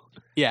character, too.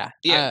 yeah,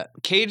 Yeah.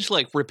 Cage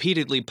like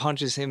repeatedly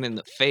punches him in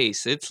the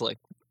face. It's like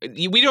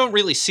we don't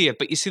really see it,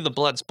 but you see the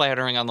blood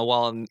splattering on the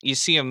wall, and you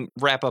see him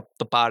wrap up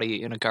the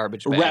body in a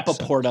garbage bag.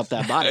 Rappaport up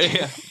that body.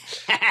 Yeah.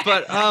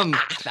 But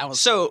that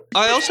was so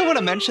I also want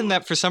to mention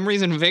that for some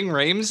reason Ving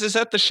Rhames is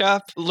at the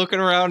shop looking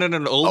around in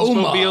an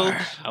Oldsmobile.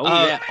 Omar. Oh,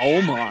 Uh, yeah.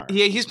 Omar.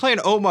 Yeah, he's playing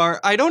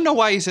Omar. I don't know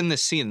why he's in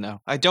this scene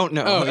though. I don't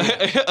know. Oh,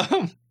 yeah.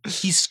 Um,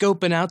 He's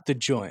scoping out the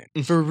joint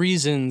for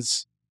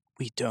reasons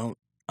we don't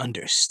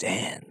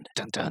understand.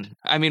 dun dun.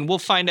 I mean, we'll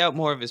find out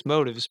more of his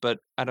motives, but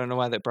I don't know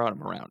why they brought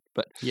him around.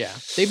 But Yeah,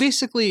 they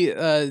basically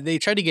they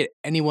tried to get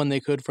anyone they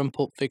could from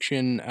Pulp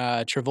Fiction.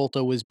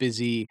 Travolta was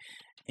busy,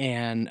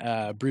 and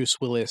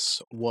Bruce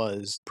Willis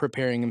was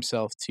preparing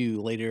himself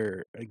to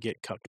later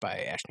get cucked by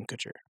Ashton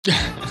Kutcher.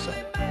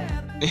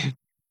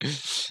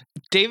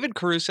 David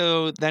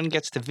Caruso then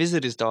gets to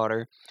visit his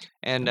daughter,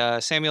 and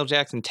Samuel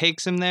Jackson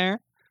takes him there,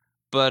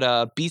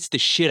 but beats the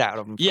shit out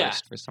of him Yeah.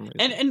 first for some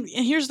reason. And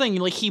here's the thing,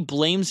 like he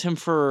blames him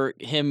for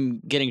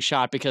him getting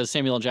shot because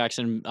Samuel L.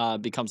 Jackson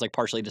becomes like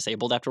partially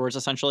disabled afterwards,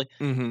 essentially.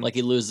 Mhm. Like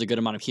he loses a good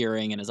amount of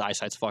hearing and his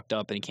eyesight's fucked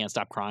up and he can't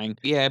stop crying.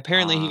 Yeah,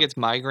 apparently he Uh, gets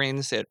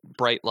migraines at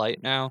bright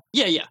light now.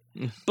 Yeah.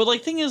 Mm. But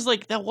like thing is,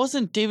 like that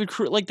wasn't David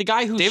Caruso. Like the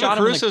guy who David shot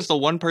him. Caruso is the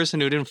one person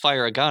who didn't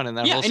fire a gun in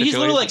that Yeah, whole and he's situation.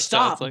 literally like so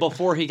it's stopped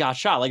before he got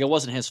shot. Like it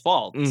wasn't his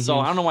fault. So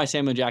Mhm. I don't know why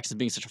Samuel Jackson's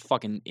being such a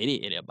fucking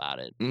idiot about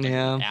it. Like,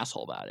 Yeah. an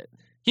asshole about it.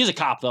 He's a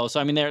cop though, so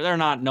I mean they're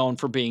not known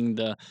for being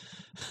the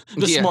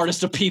Yeah.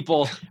 smartest of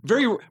people.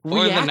 Very the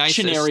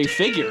reactionary nicest.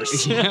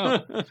 figures.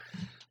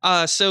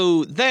 Yeah.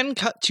 So then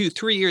cut to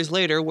 3 years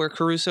later, where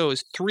Caruso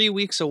is 3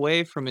 weeks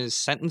away from his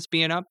sentence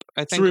being up.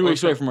 I think 3 or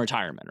weeks away so- from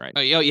retirement, right? Oh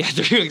yeah,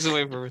 3 weeks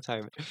away from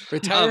retirement.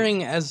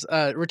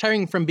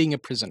 Retiring from being a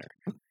prisoner.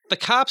 The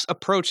cops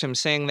approach him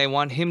saying they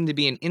want him to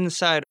be an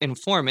inside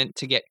informant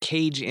to get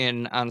Cage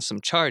in on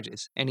some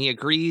charges. And he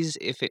agrees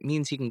if it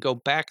means he can go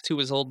back to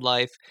his old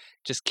life,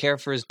 just care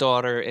for his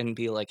daughter and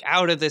be like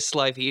out of this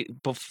life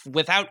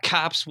without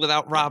cops,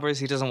 without robbers.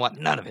 He doesn't want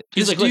none of it.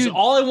 He's This like, listen, dude-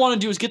 all I want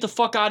to do is get the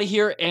fuck out of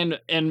here and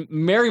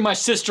marry my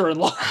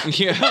sister-in-law.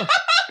 Yeah.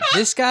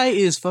 This guy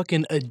is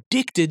fucking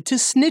addicted to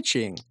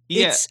snitching.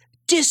 Yeah. It's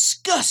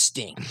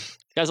disgusting.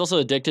 Guy's also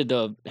addicted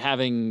to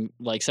having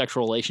like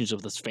sexual relations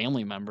with his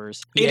family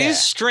members. It Yeah. is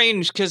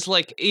strange because,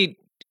 like, it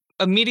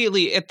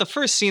immediately at the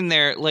first scene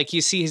there, like,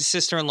 you see his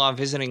sister-in-law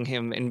visiting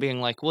him and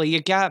being like, "Well, you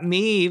got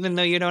me, even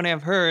though you don't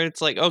have her." It's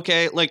like,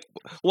 okay, like,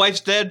 wife's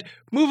dead.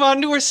 Move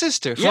on to her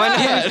sister. Why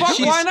Yeah, not? fuck,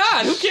 why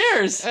not? Who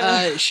cares?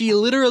 She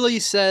literally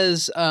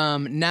says,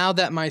 now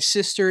that my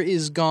sister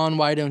is gone,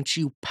 why don't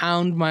you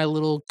pound my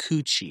little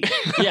coochie?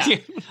 Yeah.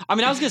 I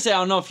mean, I was going to say, I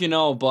don't know if you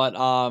know, but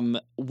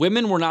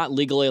women were not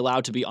legally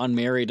allowed to be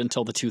unmarried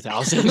until the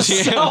 2000s.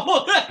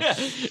 So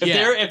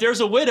if there's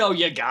a widow,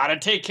 you got to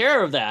take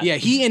care of that. Yeah,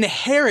 he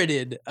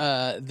inherited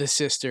the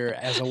sister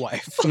as a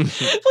wife.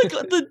 Like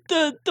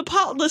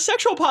the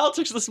sexual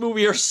politics of this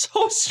movie are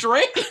so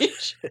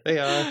strange. They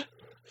are.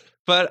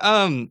 But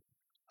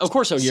Of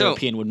course, a So-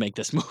 European would make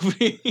this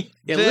movie.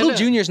 Yeah, Then, Little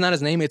Junior's not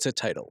his name; it's a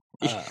title.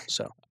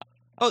 So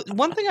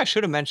one thing I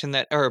should have mentioned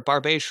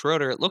Barbet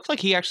Schroeder, it looked like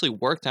he actually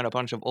worked on a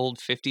bunch of old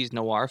 50s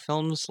noir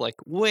films, like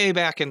way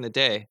back in the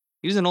day.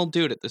 He was an old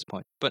dude at this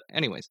point. But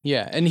anyways,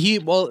 yeah, and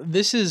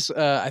this is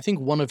I think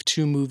one of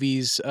two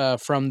movies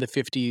from the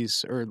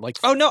 50s or like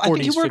oh no, I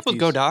think he 40s, worked with 50s.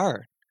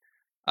 Godard.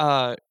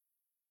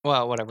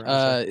 Well, whatever. I'm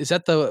sorry. Is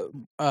that the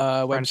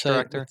French website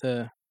director? with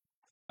the?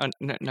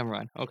 Never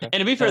mind. Okay.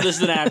 And to be fair, this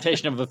is an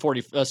adaptation of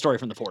a story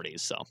from the 40s.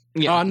 So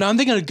Yeah. Oh no, I'm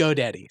thinking of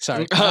GoDaddy.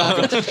 Sorry.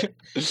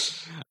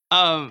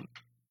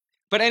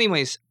 But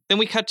anyways, then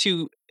we cut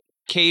to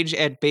Cage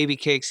at Baby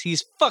Cakes.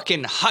 He's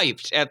fucking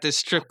hyped at this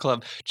strip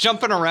club,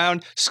 jumping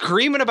around,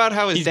 screaming about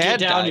how his he's dad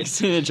get down, died.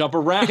 he's gonna jump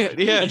around,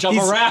 Yeah, jump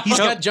around. He's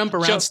got jump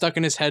around jump- stuck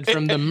in his head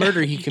from the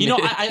murder he committed.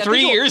 You know, I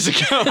 3 think years ago.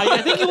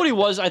 I think what he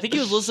was. I think he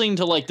was listening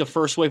to like the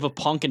first wave of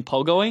punk and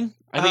pogoing.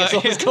 I think that's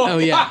what was going Oh,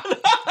 yeah.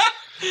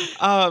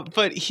 on.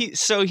 But he's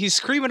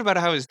screaming about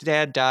how his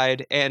dad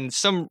died, and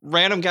some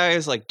random guy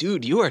is like,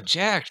 "Dude, you are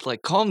jacked.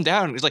 Like, calm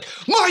down." He's like,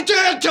 "My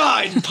dad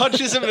died!" and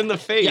punches him in the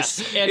face.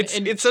 Yes,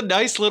 and- it's a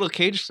nice little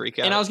Cage freak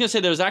out. And I was gonna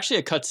say there was actually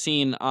a cut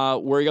scene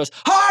where he goes,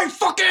 "Hi,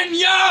 fucking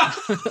yeah!"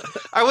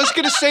 I was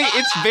gonna say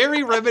it's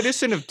very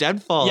reminiscent of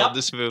Deadfall Yep. in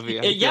this movie.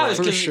 I Yeah, feel it's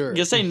like. For 'cause sure.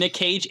 You say Nick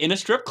Cage in a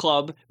strip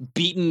club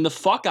beating the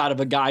fuck out of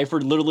a guy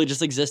for literally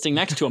just existing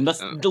next to him.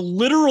 That's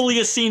literally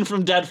a scene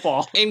from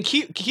Deadfall. And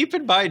keep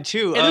in mind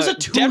too, And there's a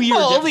 2-year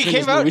Deadfall only difference in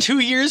came this out movie. 2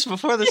 years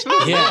before this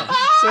movie. Yeah.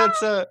 So it's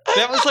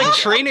that was like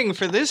training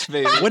for this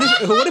baby. What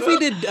if we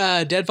did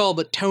Deadfall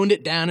but toned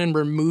it down and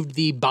removed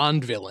the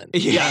Bond villain?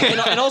 Yeah,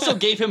 and also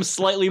gave him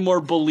slightly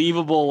more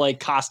believable like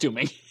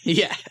costuming.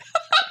 Yeah.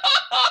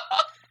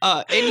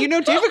 And you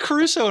know, David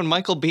Caruso and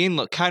Michael Biehn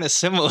look kind of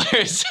similar.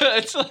 So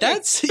it's like,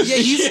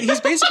 He's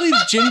basically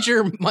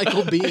ginger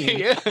Michael Biehn.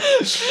 yeah,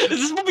 Is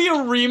this movie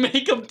a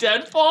remake of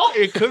Deadfall?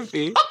 it could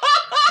be,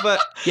 but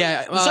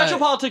Yeah. The sexual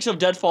politics of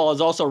Deadfall is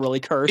also really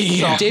cursed.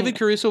 Yeah. So. David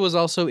Caruso was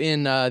also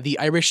in the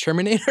Irish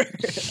Terminator.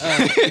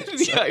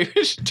 the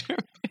Irish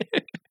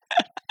Terminator.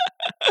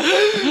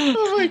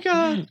 Oh my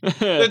god!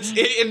 That's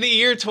in the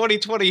year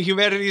 2020.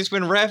 Humanity has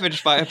been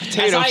ravaged by a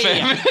potato Yes,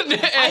 famine.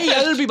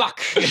 I'll be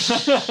back.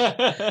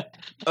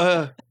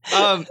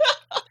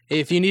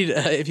 If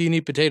you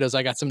need potatoes,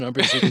 I got some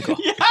numbers you can call.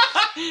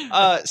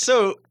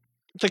 So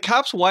the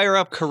cops wire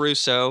up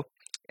Caruso,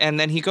 and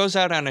then he goes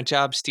out on a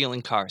job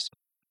stealing cars.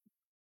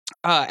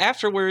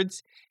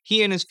 Afterwards,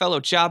 he and his fellow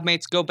job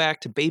mates go back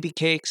to Baby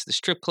Cakes, the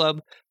strip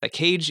club that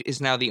Cage is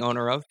now the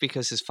owner of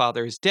because his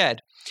father is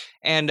dead.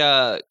 And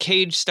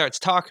Cage starts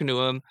talking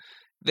to him.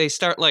 They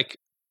start like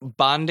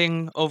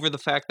bonding over the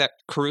fact that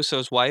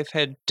Caruso's wife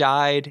had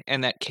died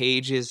and that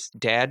Cage's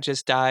dad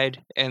just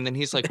died. And then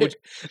he's like,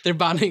 they're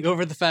bonding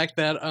over the fact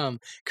that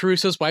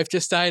Caruso's wife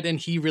just died and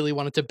he really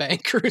wanted to bang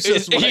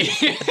Caruso's wife.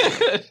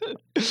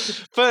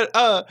 But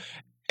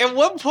at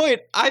one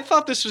point, I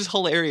thought this was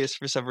hilarious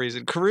for some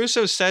reason.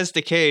 Caruso says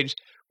to Cage,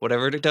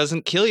 whatever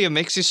doesn't kill you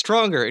makes you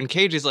stronger. And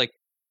Cage is like,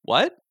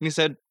 what? And he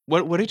said,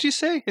 what did you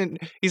say? And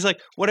he's like,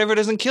 whatever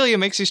doesn't kill you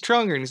makes you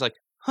stronger. And he's like,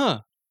 huh.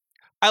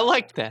 I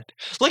like that.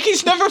 Like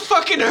he's never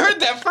fucking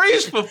heard that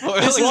phrase before.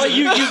 Well,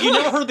 you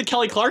never heard the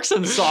Kelly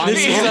Clarkson song.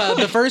 This is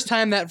the first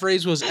time that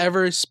phrase was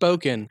ever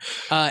spoken.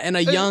 And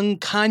a young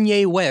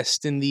Kanye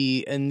West in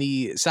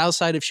the South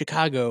Side of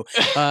Chicago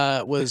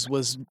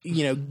was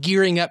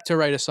gearing up to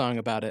write a song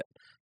about it.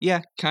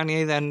 Yeah,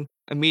 Kanye then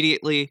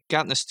immediately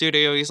got in the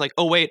studio. He's like,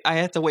 oh, wait, I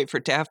have to wait for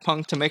Daft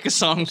Punk to make a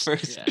song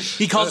first. Yeah.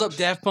 He calls up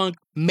Daft Punk,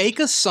 make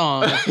a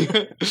song.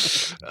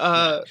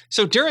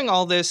 So during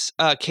all this,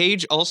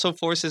 Cage also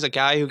forces a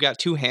guy who got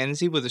too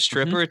handsy with a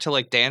stripper to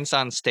like dance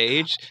on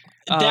stage.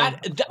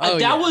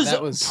 That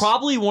was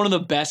probably one of the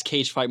best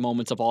cage fight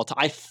moments of all time.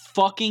 I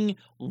fucking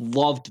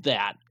loved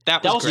that.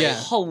 That was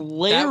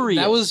hilarious.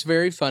 That was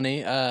very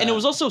funny. And it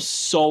was also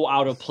so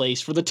out of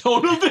place for the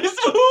tone of this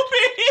movie.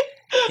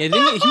 He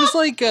was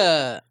like,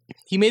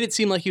 he made it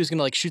seem like he was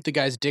gonna like shoot the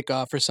guy's dick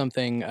off or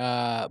something.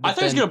 I thought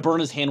he was gonna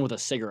burn his hand with a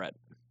cigarette.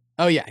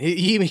 Oh yeah,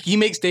 he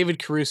makes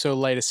David Caruso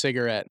light a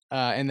cigarette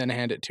and then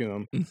hand it to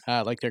him,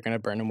 like they're gonna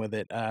burn him with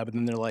it. But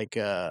then they're like,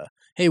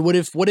 "Hey, what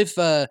if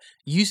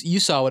you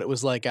saw what it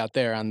was like out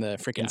there on the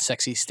freaking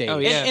sexy stage?" Oh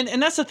yeah,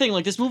 and that's the thing.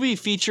 Like this movie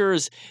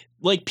features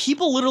like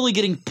people literally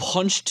getting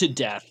punched to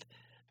death,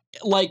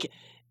 like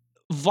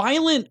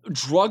violent,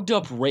 drugged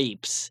up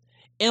rapes.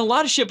 And a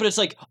lot of shit, but it's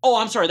like, oh,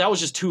 I'm sorry, that was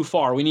just too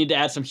far. We need to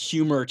add some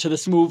humor to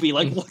this movie.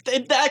 Like,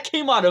 that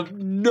came out of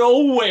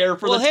nowhere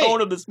for the tone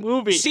of this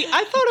movie. See,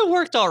 I thought it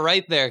worked all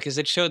right there because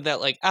it showed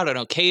that, like, I don't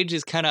know, Cage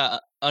is kind of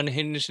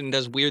unhinged and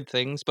does weird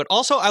things. But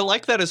also, I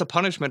like that as a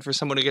punishment for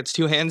someone who gets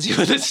too handsy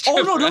with his stripper.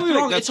 Oh, no, don't get me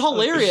wrong. It's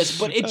hilarious,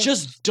 but it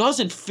just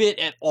doesn't fit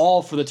at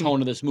all for the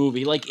tone of this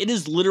movie. Like, it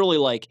is literally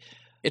like...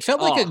 It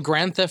felt like a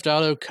Grand Theft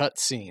Auto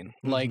cutscene,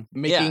 like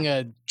making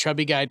a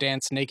chubby guy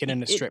dance naked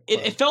in a strip club.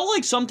 It felt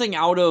like something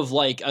out of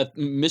like a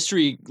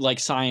mystery,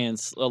 like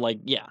science,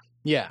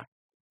 yeah,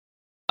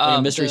 a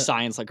mystery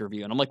science like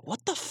review, and I'm like,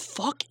 what the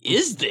fuck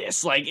is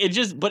this? Like, it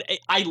just. But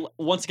I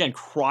once again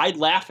cried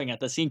laughing at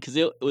the scene because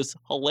it was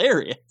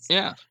hilarious.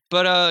 Yeah,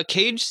 but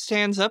Cage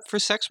stands up for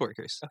sex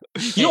workers.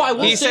 You know, I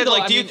will he say said, though,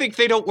 like, do you think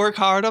they don't work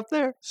hard up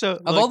there? So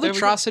of all the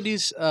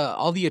atrocities,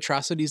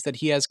 that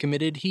he has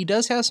committed, he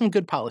does have some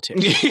good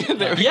politics.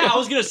 I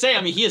was gonna say,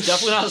 I mean, he is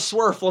definitely not a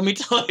swerve. Let me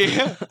tell you.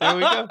 Yeah, there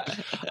we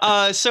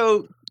go.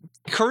 So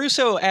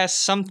Caruso asks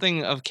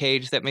something of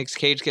Cage that makes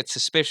Cage get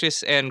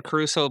suspicious, and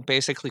Caruso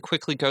basically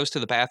quickly goes to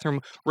the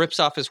bathroom, rips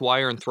off his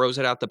wire, and throws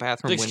it out the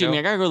bathroom window. Excuse me,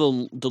 I gotta go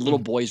to the little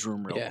boy's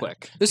room real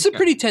quick. This is a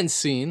pretty tense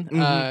scene.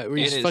 Where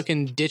he's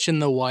fucking ditching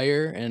the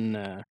wire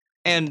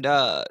and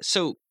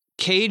so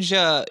Cage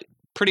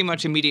pretty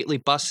much immediately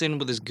busts in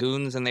with his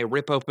goons, and they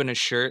rip open his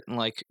shirt and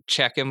like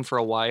check him for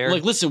a wire.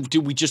 Like, listen,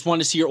 dude, we just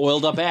want to see your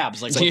oiled up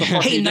abs. Like, what the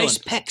fuck are you nice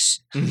doing? pecs.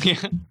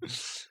 Yeah.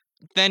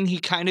 Then he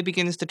kind of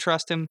begins to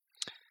trust him.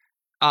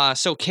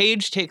 So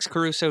Cage takes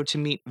Caruso to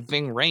meet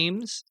Ving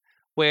Rhames,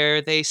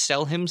 where they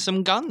sell him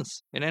some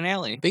guns in an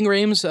alley. Ving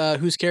Rhames,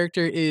 whose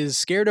character is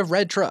scared of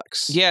red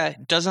trucks. Yeah,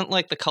 doesn't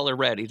like the color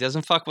red. He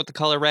doesn't fuck with the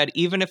color red.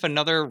 Even if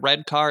another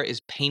red car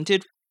is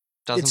painted,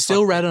 it's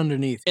still red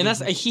underneath. And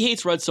he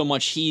hates red so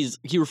much, he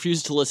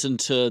refuses to listen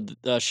to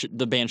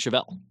the band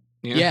Chevelle.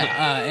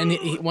 Yeah,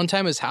 and one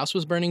time his house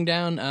was burning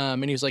down,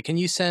 and he was like, "Can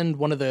you send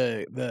one of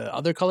the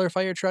other color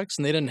fire trucks?"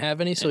 And they didn't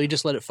have any, so he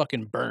just let it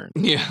fucking burn.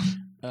 Yeah.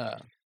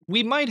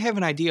 We might have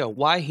an idea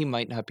why he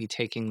might not be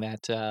taking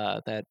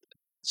that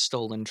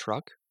stolen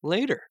truck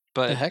later.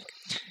 But the heck?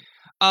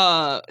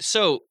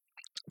 So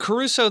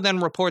Caruso then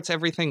reports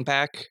everything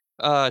back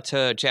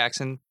to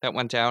Jackson that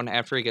went down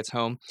after he gets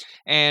home,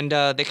 and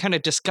they kind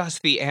of discuss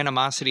the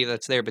animosity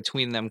that's there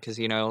between them because,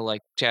 you know,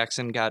 like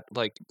Jackson got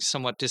like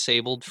somewhat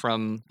disabled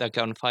from that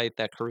gunfight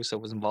that Caruso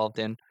was involved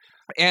in,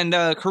 and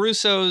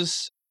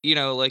Caruso's, you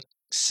know, like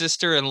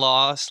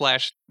sister-in-law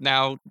 /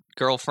 now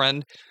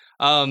girlfriend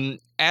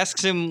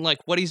asks him like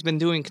what he's been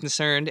doing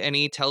concerned, and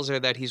he tells her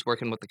that he's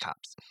working with the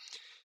cops.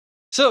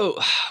 So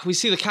we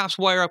see the cops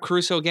wire up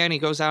Caruso again. He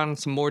goes out on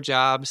some more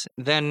jobs,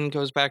 then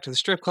goes back to the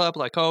strip club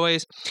like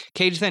always.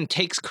 Cage then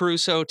takes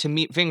Caruso to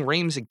meet Ving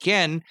Rhames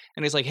again,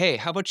 and he's like, hey,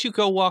 how about you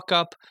go walk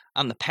up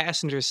on the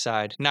passenger's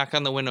side, knock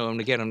on the window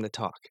and get him to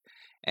talk.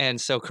 And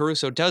so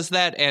Caruso does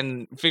that,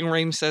 and Ving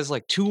Rhames says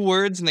like 2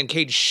 words, and then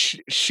Cage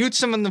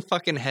shoots him in the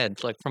fucking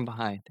head, like from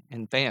behind,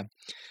 and bam.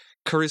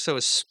 Caruso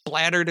is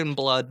splattered in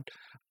blood,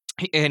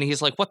 and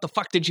he's like, what the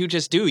fuck did you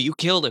just do? You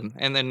killed him.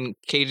 And then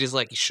Cage is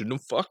like, you shouldn't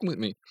have fucked with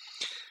me.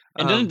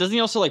 And doesn't he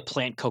also like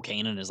plant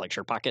cocaine in his like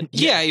shirt pocket?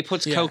 Yeah, he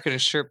puts coke in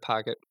his shirt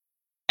pocket.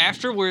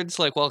 Afterwards,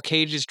 like while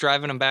Cage is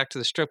driving him back to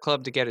the strip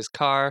club to get his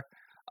car,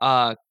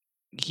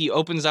 he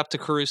opens up to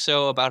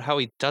Caruso about how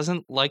he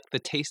doesn't like the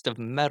taste of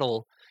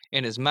metal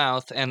in his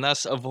mouth and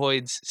thus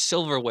avoids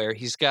silverware.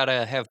 He's got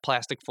to have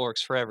plastic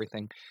forks for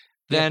everything.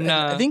 Then and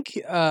I think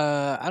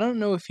I don't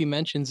know if he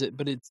mentions it,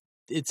 but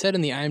it said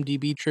in the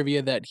IMDb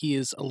trivia that he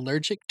is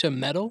allergic to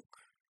metal.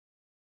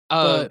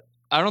 But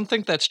I don't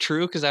think that's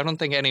true because I don't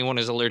think anyone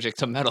is allergic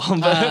to metal.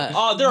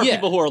 But There are yeah.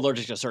 people who are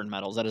allergic to certain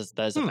metals. That is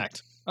a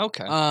fact.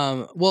 okay.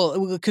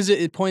 Well, because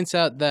it points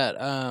out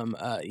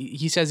that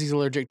he says he's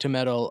allergic to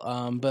metal,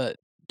 but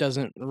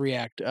doesn't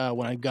react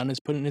when a gun is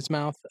put in his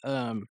mouth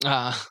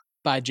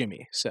by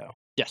Jimmy. So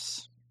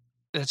Yes.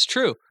 That's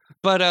true.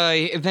 But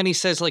then he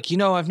says, like,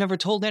 I've never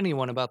told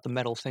anyone about the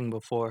metal thing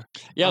before.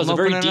 Yeah, it was I'm a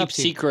very opening it deep up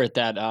to you. secret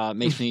that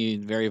makes me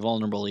very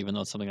vulnerable, even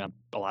though it's something that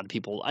a lot of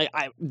people.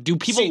 Do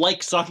people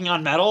like sucking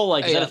on metal?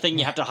 Like, is that a thing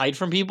you have to hide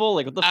from people?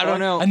 Like, what the fuck? I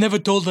don't know. I never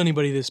told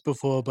anybody this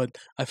before, but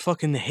I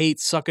fucking hate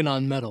sucking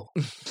on metal.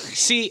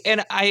 See,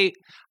 and I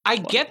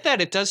get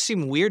that it does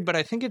seem weird, but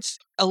I think it's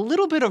a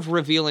little bit of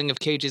revealing of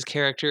Cage's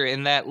character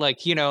in that, like,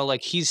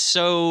 he's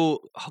so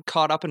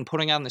caught up in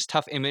putting on this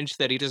tough image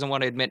that he doesn't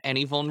want to admit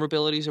any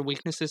vulnerabilities or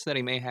weaknesses that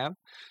he may have.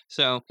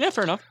 So, Yeah,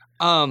 fair enough.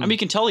 I mean, you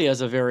can tell he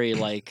has a very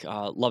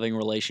loving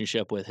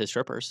relationship with his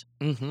strippers.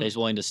 mhm, That he's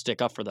willing to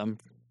stick up for them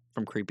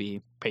from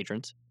creepy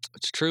patrons.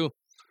 it's true.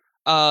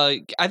 I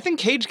think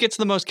Cage gets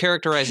the most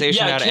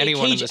characterization out of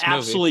anyone Cage in this movie.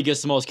 absolutely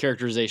gets the most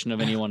characterization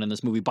of anyone in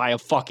this movie by a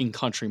fucking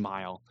country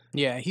mile.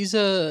 Yeah, he's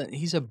a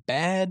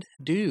bad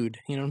dude.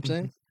 You know what I'm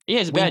saying? Yeah,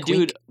 he's a Wink, bad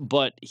dude,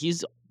 but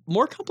he's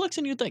more complex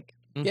than you'd think.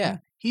 Mhm. Yeah,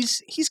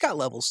 he's got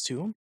levels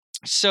to him.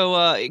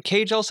 So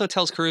Cage also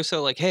tells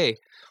Caruso, like, hey,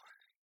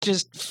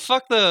 just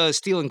fuck the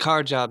stealing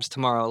car jobs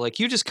tomorrow. Like,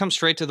 you just come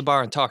straight to the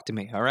bar and talk to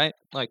me, all right?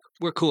 Like,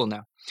 we're cool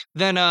now.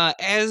 Then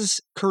as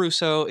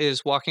Caruso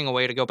is walking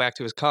away to go back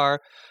to his car,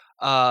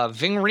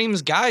 Ving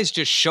Rhames' guys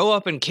just show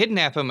up and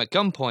kidnap him at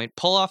gunpoint,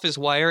 pull off his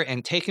wire,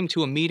 and take him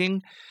to a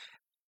meeting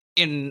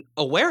in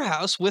a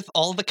warehouse with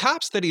all the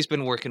cops that he's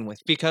been working with,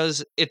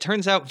 because it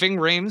turns out Ving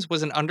Rhames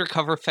was an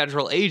undercover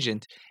federal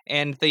agent,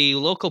 and the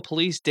local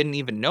police didn't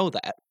even know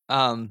that.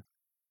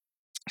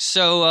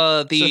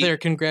 So they're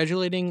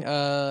congratulating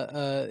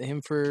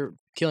him for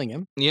killing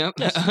him. Yep.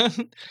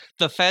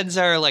 The feds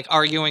are like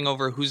arguing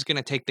over who's going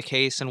to take the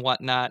case and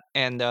whatnot,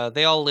 and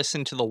they all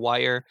listen to the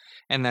wire,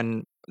 and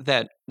then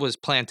that was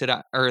planted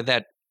on, or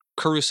that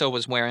Caruso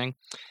was wearing,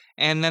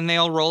 and then they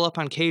all roll up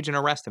on Cage and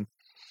arrest him.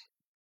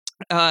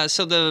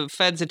 So the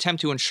feds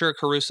attempt to ensure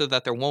Caruso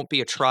that there won't be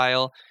a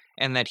trial,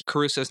 and that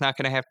Caruso is not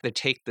going to have to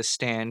take the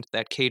stand.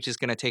 That Cage is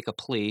going to take a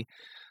plea.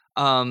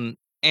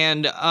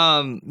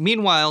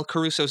 Meanwhile,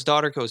 Caruso's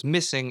daughter goes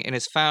missing and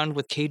is found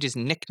with Cage's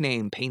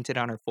nickname painted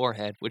on her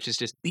forehead, which is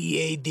just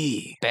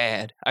BAD.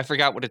 bad. I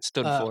forgot what it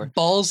stood for.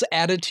 Balls,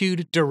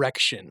 attitude,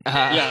 direction.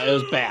 Yeah, it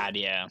was bad.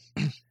 Yeah,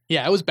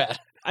 Yeah, it was bad.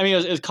 I mean,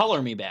 it was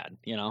color me bad.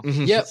 You know,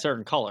 Yep.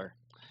 certain color.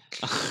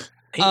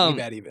 Hate me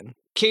bad even.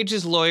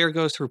 Cage's lawyer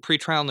goes through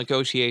pretrial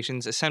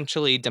negotiations,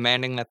 essentially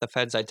demanding that the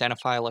feds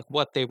identify like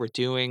what they were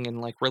doing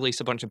and like release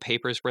a bunch of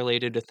papers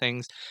related to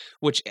things,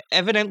 which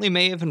evidently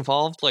may have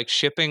involved like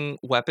shipping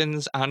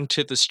weapons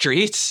onto the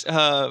streets.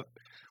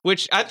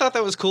 Which I thought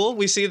that was cool.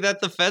 We see that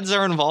the feds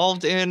are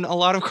involved in a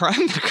lot of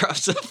crime that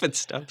crops up and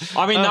stuff.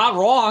 I mean, not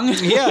wrong.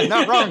 Yeah,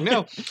 not wrong.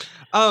 No.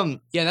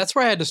 Yeah, that's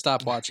where I had to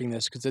stop watching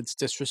this because it's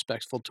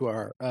disrespectful to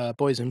our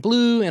boys in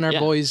blue and our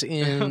Yeah. boys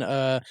in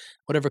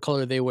whatever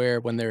color they wear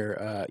when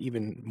they're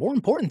even more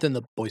important than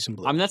the boys in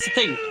blue. I mean, that's the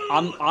thing.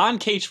 On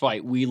Cage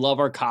Fight, we love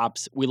our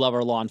cops. We love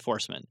our law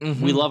enforcement. We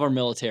Mhm. love our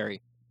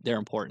military. They're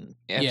important.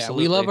 Yeah,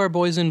 we love our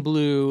boys in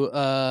blue.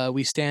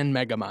 We stand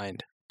Megamind.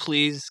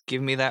 Please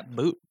give me that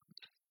boot.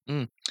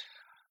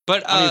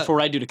 But I mean, for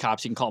what I do to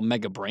cops, you can call them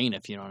Mega Brain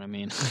if you know what I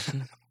mean.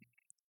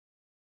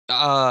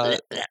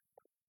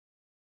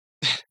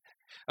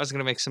 I was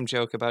gonna make some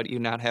joke about you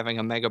not having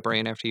a mega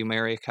brain after you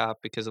marry a cop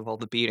because of all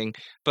the beating,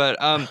 but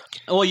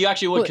Well, you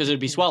actually would Well, because it'd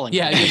be swelling.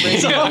 Yeah, your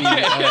brain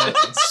would be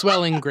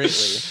swelling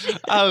greatly.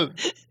 but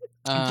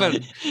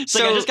It's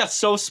like I just got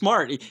so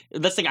smart.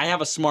 That's the thing. I have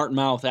a smart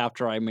mouth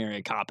after I marry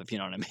a cop, if you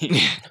know what I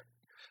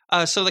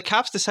mean. so the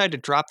cops decide to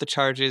drop the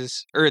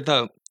charges, or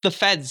the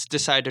feds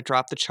decide to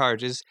drop the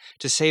charges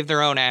to save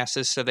their own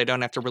asses, so they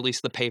don't have to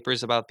release the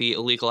papers about the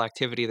illegal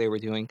activity they were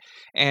doing.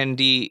 And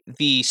the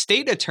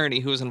state attorney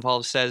who was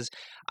involved says,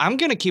 "I'm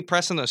going to keep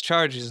pressing those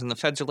charges." And the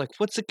feds are like,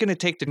 "What's it going to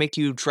take to make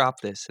you drop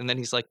this?" And then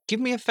he's like,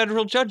 "Give me a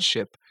federal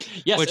judgeship."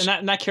 Yes, Which-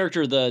 and that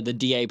character, the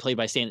DA played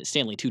by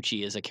Stanley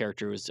Tucci, is a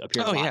character who's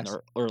appeared Oh, a lot in yes.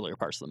 the earlier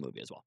parts of the movie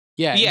as well.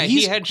 Yeah, Yeah,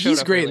 he's, he had showed he's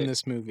up great earlier. in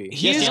this movie.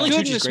 He Yeah, is Stanley good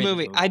in Tucci's this great in this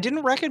movie. movie. I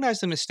didn't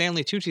recognize him as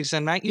Stanley Tucci because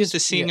I'm not used to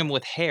seeing him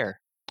with hair.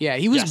 Yeah,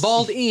 he was Yes.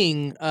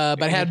 balding, but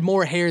had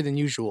more hair than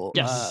usual.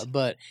 Yes.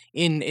 But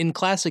in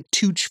classic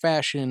Tooch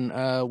fashion,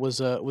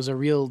 was a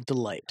real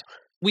delight.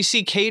 We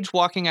see Cage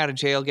walking out of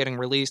jail getting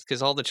released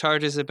because all the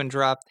charges have been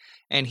dropped,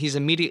 and he's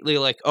immediately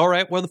like, "All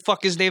right, where the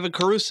fuck is David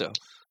Caruso?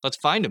 Let's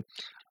find him."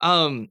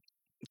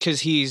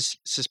 Because he's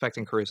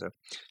suspecting Caruso.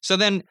 So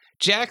then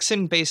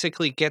Jackson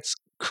basically gets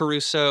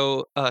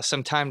Caruso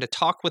some time to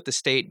talk with the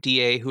state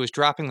DA who is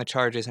dropping the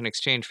charges in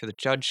exchange for the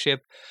judgeship.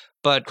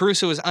 But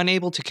Caruso is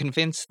unable to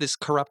convince this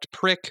corrupt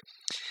prick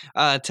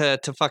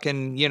to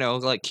fucking,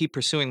 like keep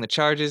pursuing the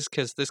charges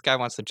because this guy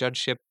wants the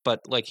judgeship. But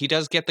like he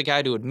does get the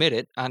guy to admit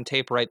it on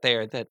tape right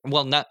there that,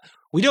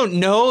 we don't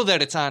know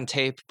that it's on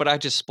tape, but I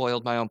just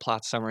spoiled my own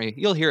plot summary.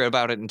 You'll hear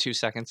about it in 2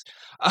 seconds.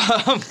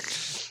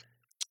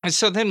 And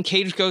so then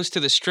Cage goes to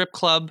the strip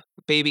club,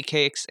 Baby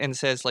Cakes, and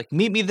says, like,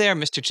 meet me there,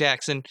 Mr.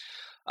 Jackson.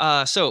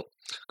 So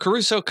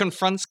Caruso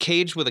confronts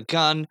Cage with a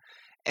gun,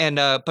 and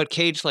but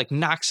Cage, like,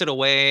 knocks it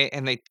away,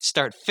 and they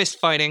start fist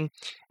fighting.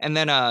 And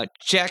then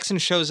Jackson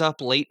shows up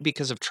late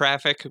because of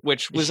traffic,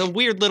 which was a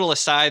weird little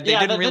aside. They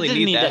didn't really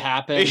need that to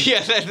happen.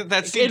 Yeah,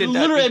 that scene It did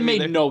not literally need to be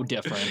made there. no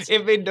difference.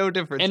 It made no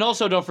difference. And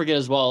also, don't forget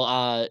as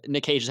well,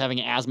 Nick Cage is having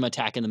an asthma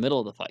attack in the middle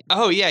of the fight.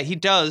 Oh, yeah, he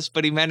does,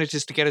 but he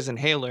manages to get his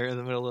inhaler in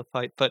the middle of the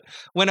fight. But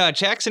when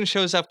Jackson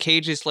shows up,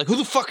 Cage is like, who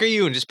the fuck are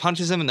you? And just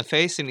punches him in the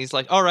face. And he's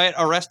like, all right,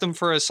 arrest him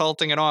for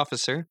assaulting an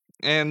officer.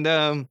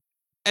 And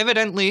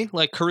evidently,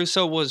 like,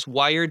 Caruso was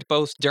wired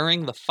both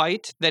during the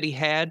fight that he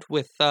had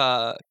with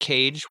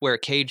Cage, where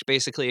Cage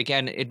basically,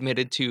 again,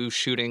 admitted to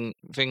shooting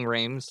Ving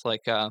Rhames,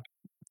 like,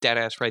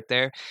 deadass right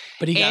there.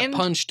 But he got And-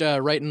 punched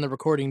right in the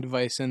recording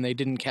device, and they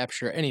didn't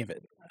capture any of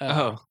it.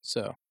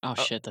 So Oh,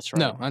 shit, that's right.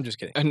 no, I'm just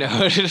kidding. No.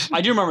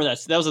 I do remember that.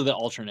 That was the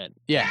alternate.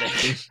 Yeah.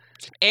 thing.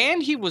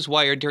 And he was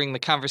wired during the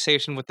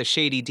conversation with the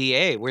shady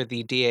DA, where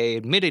the DA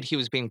admitted he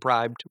was being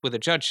bribed with a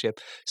judgeship.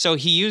 So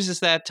he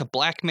uses that to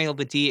blackmail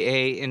the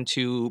DA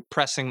into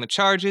pressing the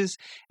charges.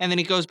 And then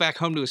he goes back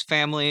home to his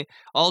family,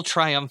 all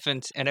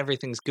triumphant, and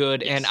everything's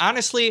good. And Yes.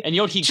 honestly, And you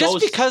know what? He just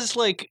goes. because,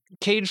 like,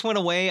 Cage went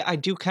away, I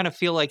do kind of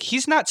feel like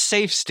he's not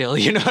safe still.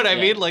 You know what I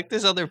Yeah. mean? Like,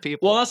 there's other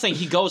people. Well, I'm not saying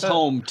he goes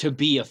home to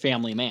be a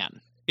family man.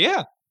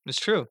 Yeah, it's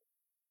true.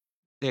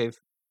 Dave.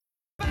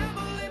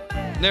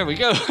 There we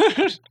go.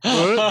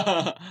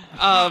 But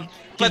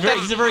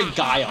He's a very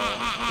guile.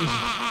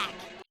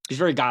 He's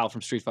very guile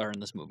from Street Fighter in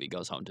this movie.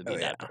 Goes home to be Oh,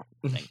 yeah.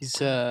 that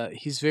thing.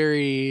 He's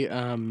very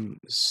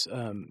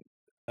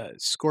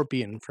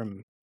Scorpion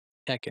from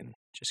Tekken.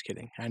 Just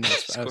kidding. I know.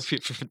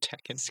 Scorpion from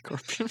Tekken.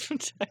 Scorpion from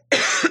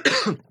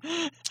Tekken.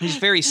 He's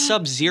very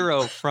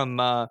Sub-Zero from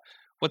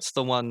what's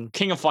the one?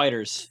 King of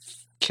Fighters.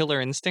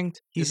 Killer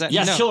Instinct? Is that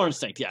Yes, no. Killer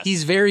Instinct. Yes.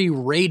 He's very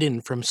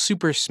Raiden from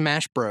Super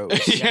Smash Bros.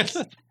 Yes.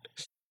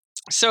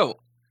 So,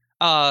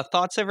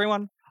 thoughts,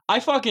 everyone? I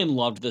fucking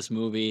loved this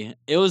movie.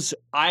 It was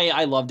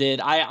I loved it.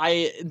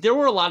 I there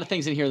were a lot of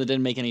things in here that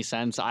didn't make any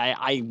sense.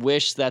 I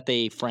wish that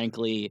they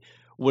frankly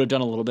would have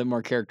done a little bit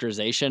more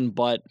characterization,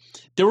 but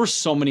there were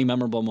so many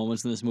memorable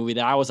moments in this movie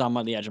that I was on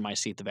the edge of my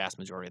seat the vast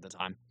majority of the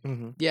time.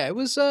 Mm-hmm. Yeah, it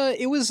was.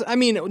 I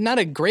mean, not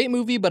a great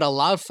movie, but a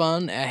lot of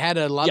fun. It had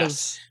a lot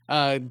Yes.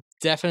 of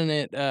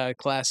definite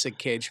classic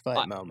Cage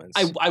fight moments.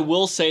 I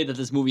will say that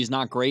this movie is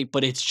not great,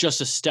 but it's just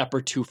a step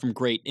or two from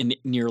great in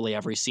nearly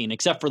every scene,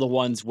 except for the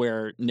ones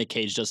where Nick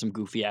Cage does some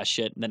goofy ass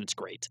shit, and then it's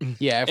great.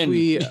 yeah, if And-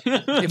 we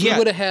Yeah.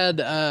 would have had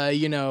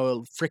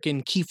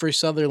freaking Kiefer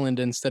Sutherland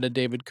instead of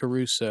David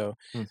Caruso,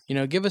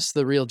 give us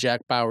the real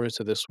Jack Bowers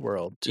of this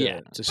world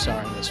to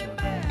star in this one.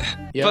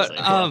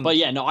 Yeah, But,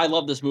 yeah, no, I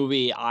love this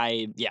movie.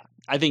 I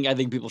think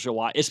people should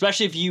watch,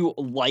 especially if you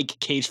like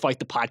Cage Fight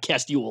the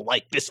podcast. You will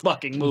like this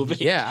fucking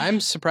movie. yeah, I'm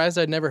surprised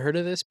I'd never heard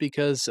of this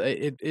because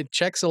it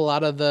checks a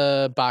lot of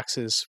the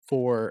boxes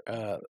for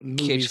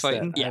movies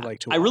fighting? that Yeah, I like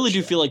to I watch. really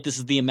do feel like this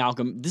is the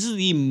amalgam. This is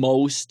the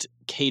most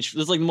Cage.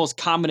 This is like the most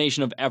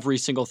combination of every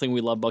single thing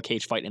we love about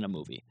Cage Fight in a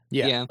movie.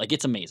 Yeah. Like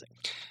it's amazing.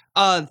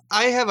 I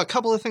have a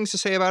couple of things to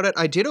say about it.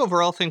 I did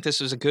overall think this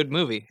was a good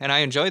movie, and I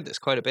enjoyed this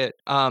quite a bit.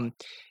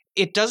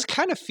 It does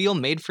kind of feel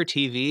made for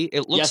TV.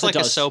 It looks Yes, it like a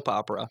does. soap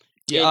opera.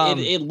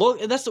 It look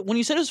that's when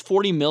you said it was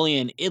 $40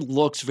 million. It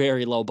looks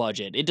very low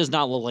budget. It does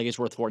not look like it's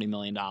worth $40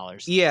 million.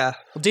 Yeah.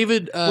 Well,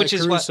 David Which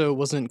is what- Caruso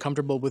wasn't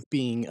comfortable with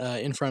being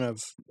in front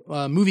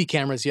of movie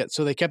cameras yet,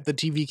 so they kept the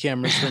TV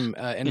cameras from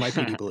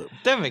NYPD Blue.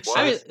 That makes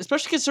I mean, sense.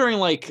 especially considering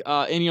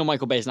and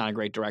Michael Bay is not a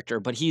great director,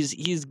 but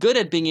he's good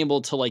at being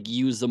able to like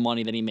use the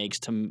money that he makes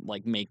to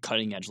like make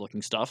cutting edge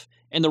looking stuff.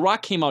 And The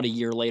Rock came out a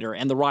year later,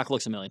 and The Rock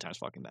looks a million times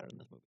fucking better than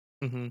this movie.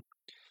 Mm-hmm.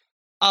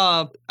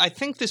 I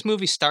think this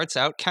movie starts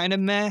out kind of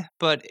meh,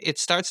 but it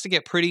starts to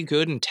get pretty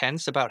good and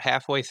tense about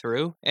halfway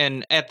through.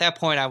 And at that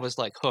point, I was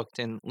like hooked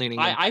and leaning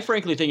in. I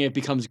frankly think it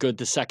becomes good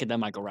the second that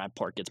Michael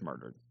Rappaport gets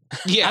murdered.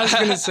 Yeah, I was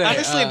gonna say,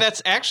 honestly,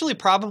 that's actually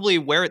probably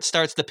where it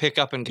starts to pick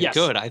up and get Yes,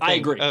 good. I think. I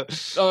agree. But,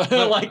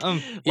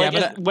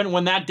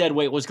 when that dead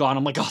weight was gone,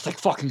 I'm like, oh, thank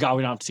fucking God,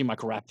 we don't have to see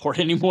Michael Rappaport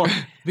anymore.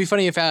 It'd be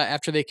funny if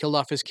after they killed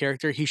off his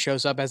character, he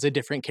shows up as a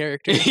different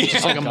character,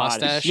 just like a God.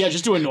 mustache. Yeah,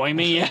 just to annoy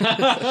me.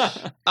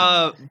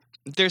 Yeah.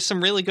 there's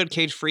some really good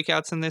Cage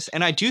freakouts in this,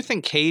 and I do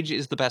think Cage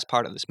is the best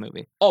part of this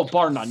movie. Oh,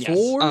 bar none, yes.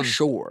 For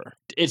sure.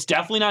 It's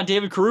definitely not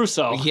David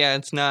Caruso. Yeah,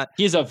 it's not.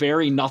 He's a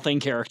very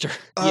nothing character.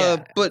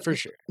 But for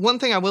sure. one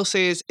thing I will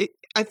say is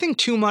I think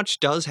too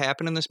much does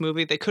happen in this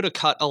movie. They could have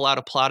cut a lot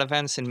of plot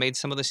events and made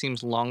some of the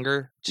scenes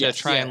longer to Yes,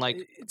 try Yeah, and like.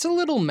 it's a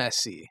little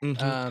messy.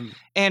 Mhm.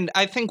 And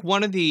I think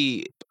one of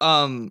the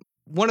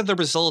one of the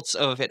results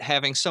of it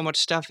having so much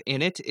stuff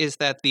in it is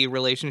that the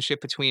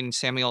relationship between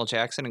Samuel L.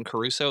 Jackson and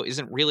Caruso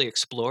isn't really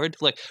explored.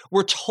 Like,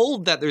 we're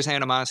told that there's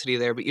animosity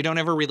there, but you don't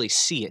ever really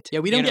see it. Yeah,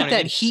 we You don't know get what I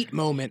that mean? heat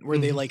moment where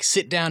they Mhm. like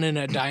sit down in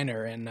a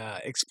diner and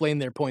explain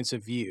their points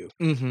of view,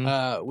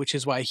 which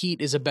is why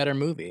Heat is a better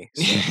movie.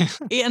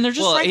 So. Yeah, and they're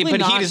just well, frankly but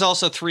not. Heat is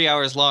also 3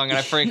 hours long, and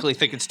I frankly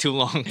think it's too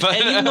long. But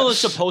And even though it's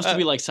supposed to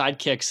be like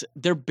sidekicks,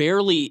 they're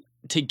barely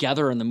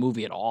together in the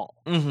movie at all.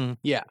 Mhm.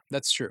 Yeah,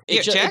 that's true.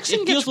 Yeah,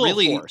 Jackson it gets feels a little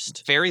really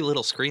forced. very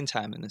little screen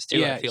time in this too.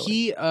 Yeah, I feel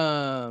he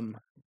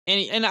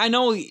And I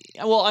know,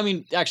 well, I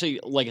mean, actually,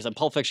 like I said,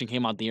 Pulp Fiction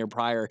came out the year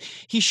prior.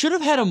 He should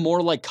have had a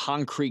more like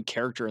concrete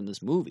character in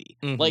this movie.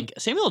 Mhm. Like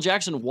Samuel L.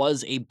 Jackson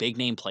was a big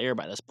name player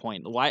by this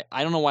point. Why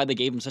I don't know why they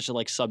gave him such a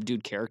like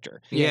subdued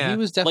character. he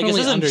was Like definitely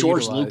this isn't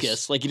George underutilized.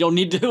 Lucas. Like you don't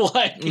need to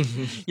like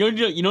Mhm.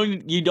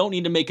 you don't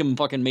need to make him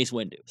fucking Mace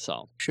Windu.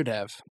 So Should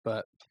have,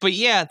 but But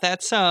yeah,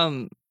 that's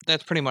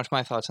pretty much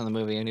my thoughts on the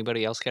movie.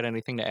 Anybody else got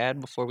anything to add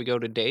before we go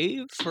to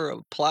Dave for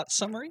a plot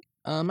summary?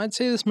 I'd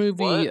say this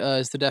movie What?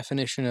 is the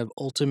definition of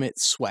ultimate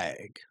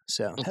swag.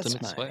 So that's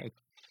Ultimate my swag.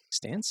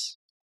 stance.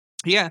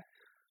 Yeah.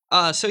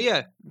 So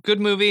yeah, good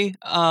movie.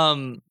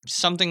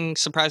 Something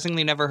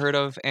surprisingly never heard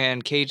of,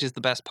 and Cage is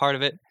the best part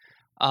of it.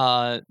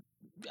 I'd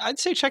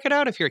say check it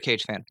out if you're a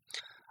Cage fan.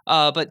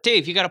 But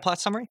Dave, you got a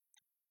plot summary?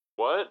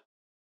 What?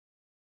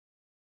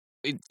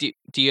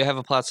 Do you have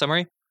a plot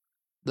summary?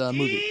 The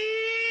movie.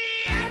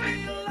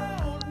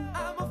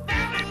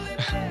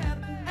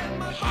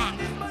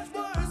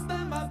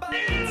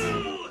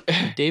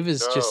 Dave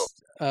is No.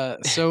 just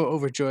so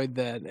overjoyed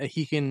that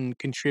he can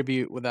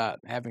contribute without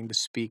having to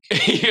speak.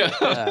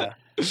 Yeah.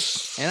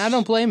 And I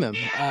don't blame him.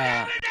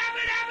 I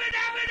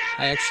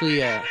actually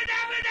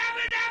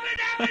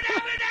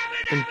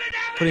been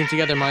putting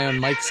together my own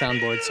mic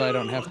soundboard so I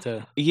don't have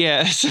to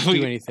Yeah. So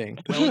do anything.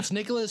 Well, it's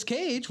Nicolas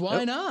Cage.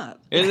 Why not?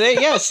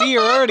 yeah. See,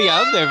 you're already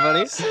out there,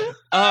 buddy.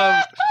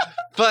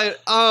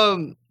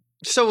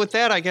 So with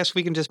that, I guess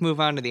we can just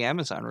move on to the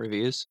Amazon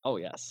reviews. oh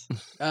yes.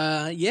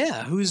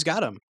 Yeah, who's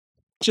got him?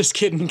 Just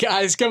kidding,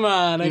 guys. Come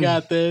on, I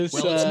got this.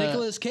 Well, it's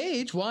Nicolas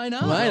Cage. Why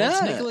not? why Well,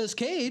 it's not? Nicolas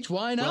Cage.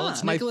 Why not? Well,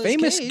 it's my Nicolas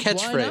famous Cage, why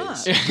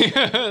catchphrase.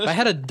 not? If I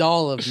had a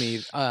doll of me,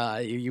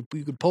 you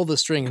could pull the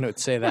string and it would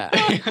say that.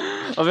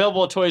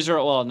 Available at Toys R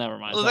Us. Well, never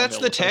mind. Well, that's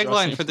the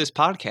tagline for this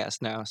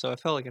podcast now, so I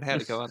felt like it had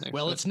to go on there.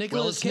 Well, So- it's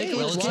Nicolas Cage.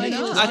 Nicolas Why Cage.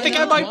 not? I think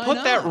Why I might not? put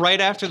Why that not?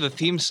 right after the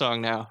theme song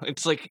now.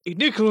 It's like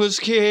Nicolas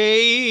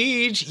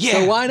Cage.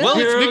 Yeah. why not? Well,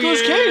 it's Hell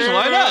Nicolas Cage.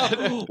 Why yeah.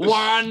 not?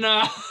 Why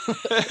not?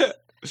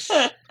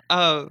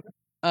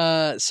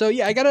 So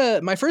yeah, I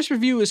got my first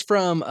review is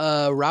from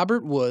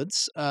Robert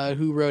Woods,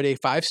 who wrote a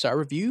 5-star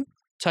review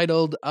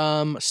titled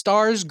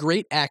 "Stars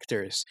Great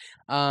Actors,"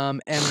 and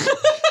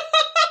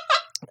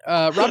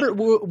Robert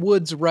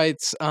Woods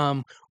writes,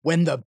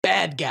 "When the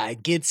bad guy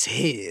gets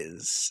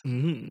his."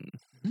 Mm.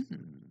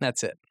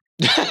 That's it.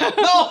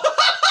 No.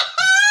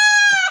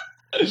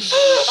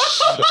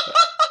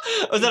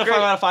 Was that a 5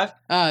 out of 5?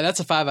 That's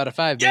a 5 out of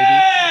 5, baby.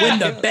 Yeah! When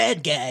the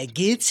bad guy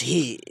gets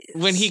his.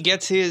 When he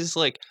gets his,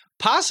 like,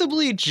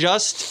 possibly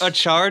just a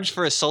charge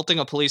for assaulting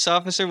a police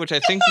officer, which I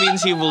think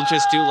means he will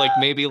just do, like,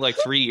 maybe, like,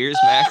 3 years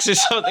max or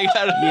something.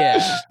 I don't know.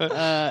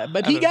 Yeah.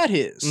 But he got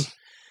his.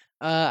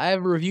 I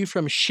have a review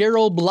from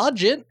Cheryl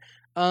Blodgett,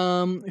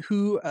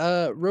 who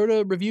wrote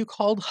a review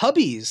called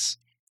Hubbies.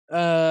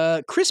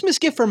 Christmas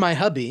gift for my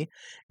hubby.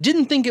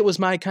 Didn't think it was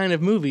my kind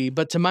of movie,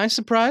 but to my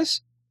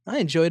surprise, I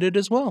enjoyed it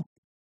as well.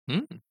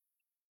 Hmm.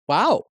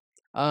 Wow.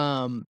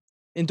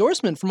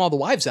 Endorsement from all the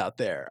wives out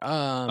there.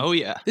 Oh,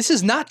 yeah. This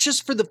is not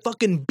just for the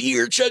fucking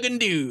beer chugging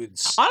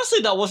dudes. Honestly,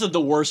 that wasn't the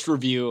worst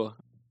review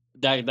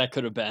that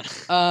could have been.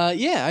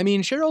 Yeah, I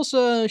mean,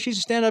 Cheryl's she's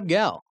a stand-up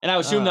gal. And I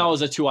assume that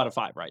was a 2 out of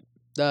 5, right?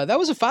 That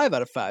was a 5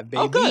 out of 5,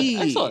 baby. Oh, good.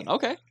 Excellent.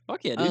 Okay.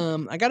 Fuck yeah,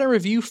 dude. I got a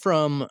review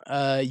from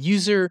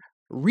user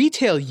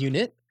Retail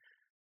Unit,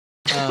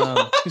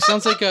 who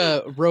sounds like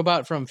a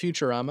robot from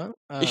Futurama.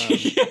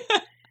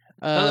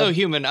 Hello,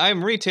 human.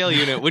 I'm Retail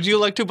Unit. Would you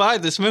like to buy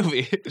this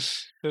movie?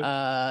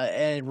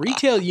 And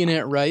Retail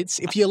Unit writes,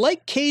 if you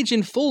like Cage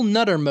in full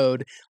nutter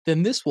mode,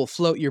 then this will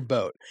float your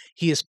boat.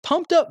 He is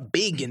pumped up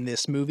big in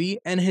this movie,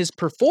 and his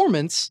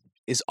performance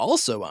is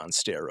also on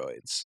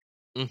steroids.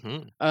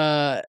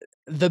 Mm-hmm.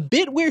 The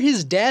bit where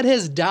his dad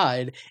has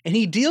died and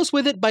he deals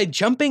with it by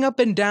jumping up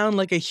and down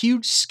like a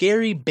huge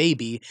scary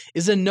baby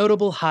is a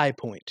notable high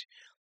point.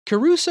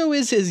 Caruso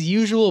is his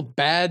usual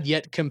bad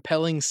yet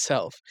compelling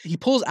self. He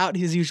pulls out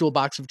his usual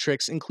box of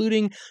tricks,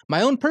 including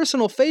my own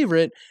personal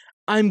favorite,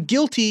 I'm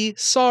guilty,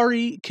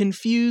 sorry,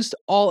 confused,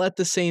 all at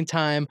the same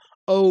time.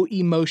 Oh,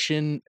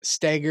 emotion,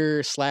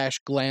 stagger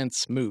 /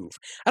 glance move.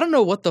 I don't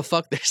know what the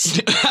fuck they're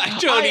saying. I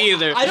don't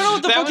either. I don't know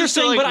what the That fuck they're was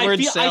the, saying, like, but I word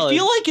feel salad.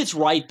 like it's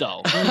right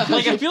though.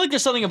 Like I feel like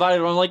there's something about it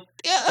where I'm like,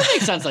 yeah, that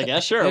makes sense. I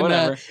guess sure, And,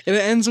 whatever. and it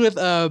ends with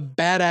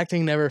bad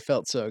acting never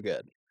felt so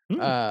good.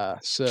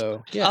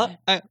 So yeah.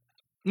 I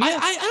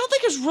don't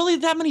think there's really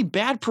that many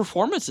bad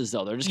performances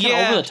though. They're just kind of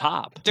Yeah. over the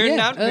top. They're Yeah,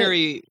 not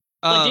very.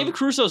 Like David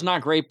Caruso's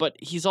not great, but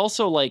he's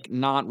also like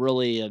not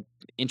really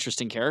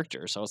interesting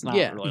character, so it's not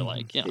Yeah. really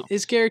like, you know.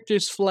 His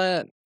character's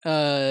flat.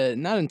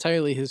 Not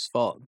entirely his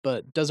fault,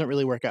 but doesn't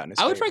really work out in his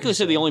I would favor, frankly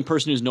say the so only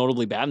person who's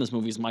notably bad in this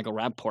movie is Michael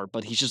Rappaport,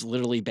 but he's just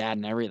literally bad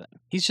in everything.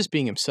 he's just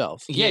being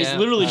himself. Yeah, he's Yeah.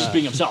 literally just Uh,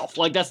 being himself.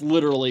 Like, that's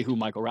literally who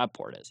Michael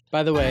Rappaport is.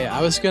 By the way,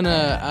 I was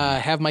gonna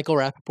have Michael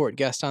Rappaport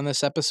guest on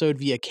this episode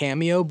via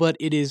Cameo, but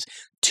it is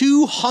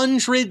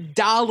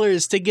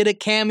 $200 to get a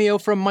cameo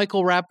from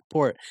Michael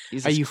Rappaport.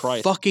 Jesus Are you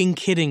Christ. fucking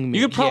kidding me?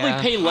 You could probably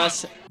Yeah. pay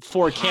less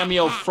for a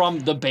cameo from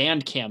the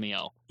band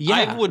Cameo.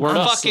 yeah, I would Word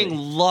up. fucking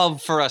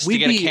love for us to We'd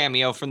get a be-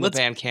 cameo from the let's-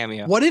 band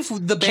Cameo. What if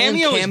the band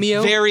Cameo is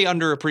very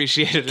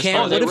underappreciated. As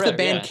far Oh, as they what if the were,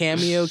 band yeah.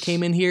 Cameo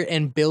came in here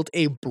and built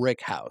a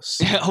brick house?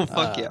 oh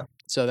fuck yeah!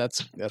 So that's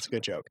a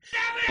good joke.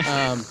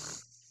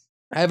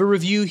 I have a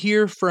review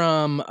here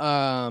from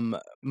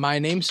my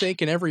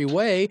namesake in every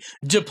way,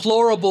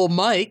 Deplorable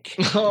Mike.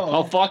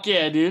 Oh, fuck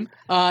yeah, dude.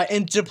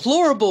 And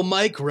Deplorable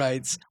Mike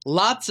writes,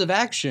 lots of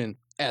action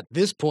at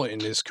this point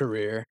in his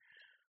career.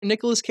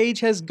 Nicolas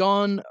Cage has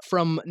gone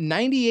from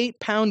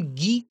 98-pound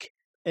geek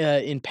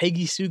in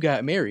Peggy Sue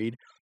Got Married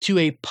to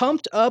a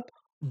pumped-up,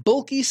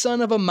 bulky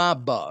son of a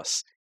mob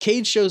boss.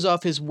 Cage shows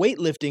off his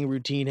weightlifting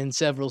routine in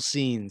several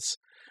scenes.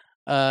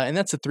 And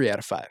that's a 3 out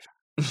of 5.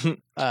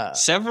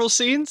 Several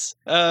scenes.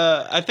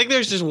 I think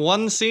there's just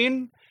one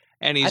scene,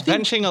 and he's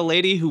think- benching a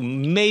lady who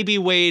maybe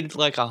weighed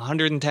like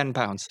 110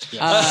 pounds.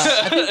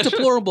 I think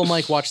Deplorable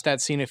Mike watched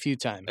that scene a few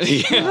times.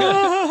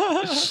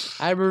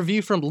 I have a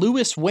review from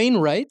Lewis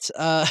Wainwright,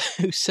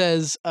 who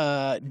says,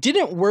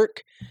 didn't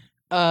work,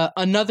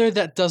 another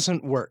that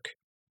doesn't work.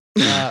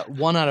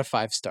 1 out of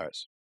 5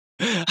 stars.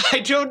 I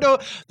don't know.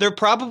 They're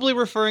probably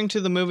referring to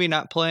the movie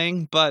not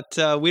playing, but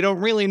we don't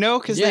really know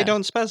because Yeah. they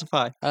don't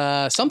specify.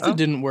 Something Oh.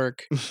 didn't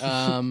work.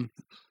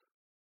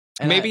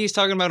 And Maybe he's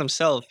talking about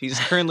himself. He's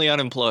currently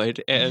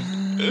unemployed, and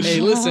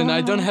Hey, listen,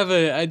 I don't have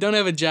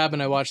a job,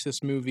 and I watched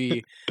this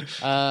movie,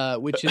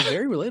 which is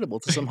very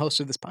relatable to some hosts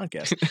of this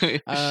podcast.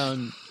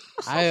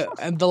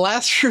 And the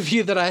last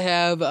review that I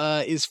have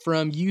is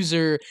from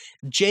user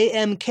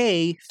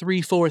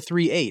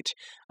JMK3438,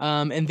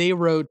 and they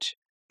wrote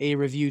a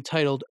review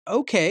titled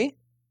 "Okay,"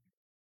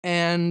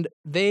 and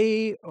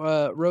they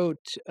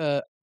wrote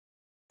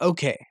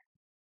 "Okay."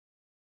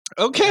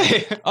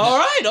 okay. All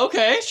right,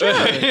 okay, sure.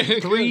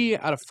 3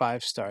 out of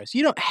 5 stars.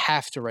 You don't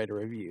have to write a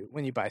review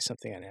when you buy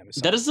something on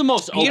Amazon. That is the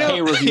most You okay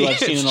know- review I've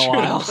Yeah, seen in it's a true.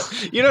 while.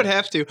 You don't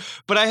have to,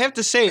 but I have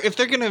to say, if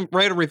they're gonna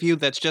write a review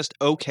that's just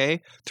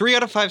okay, 3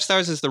 out of 5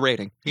 stars is the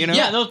rating. You know?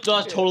 Yeah, no,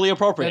 that's totally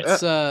appropriate.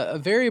 That's a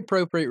very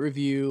appropriate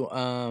review.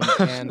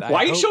 And Why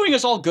are you showing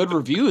us all good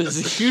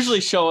reviews? You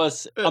usually show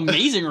us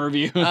amazing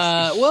reviews.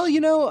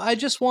 Well, I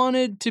just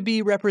wanted to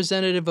be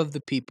representative of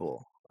the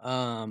people.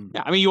 Yeah,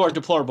 I mean, you are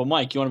Deplorable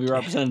Mike. You want to be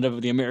representative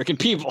of the American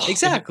people.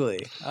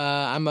 Exactly.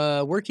 I'm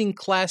a working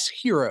class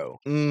hero.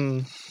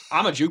 Mm.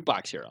 I'm a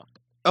jukebox hero.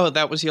 Oh,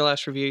 that was your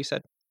last review. You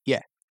said.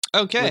 Yeah.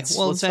 Okay. Let's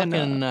then.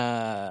 fucking,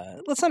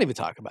 let's not even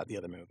talk about the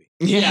other movie.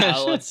 Yeah,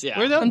 sure. let's- yeah.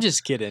 We're done. I'm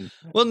just kidding.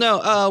 Well,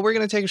 no. We're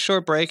gonna take a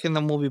short break, and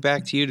then we'll be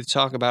back to you to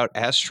talk about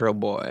Astro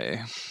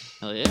Boy.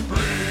 Hell yeah.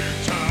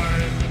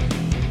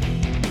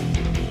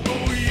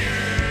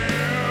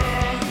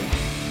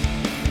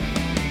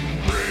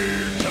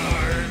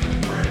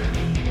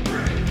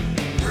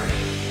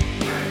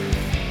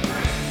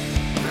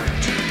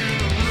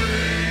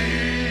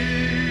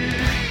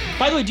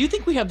 By the way, do you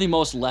think we have the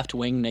most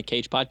left-wing Nick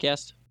Cage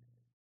podcast?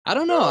 I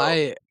don't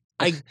know.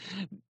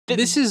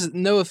 This is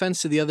no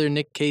offense to the other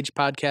Nick Cage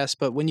podcast,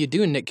 but when you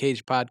do a Nick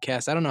Cage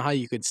podcast, I don't know how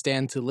you could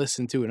stand to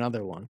listen to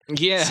another one.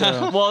 Yeah.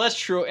 So- Well, that's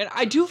true, and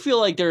I do feel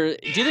like do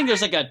you think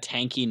there's like a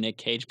tanky Nick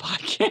Cage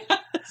podcast?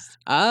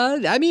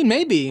 I mean,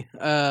 maybe.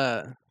 It's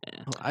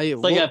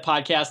like a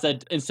podcast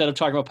that instead of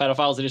talking about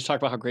pedophiles, they just talk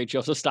about how great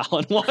Joseph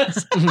Stalin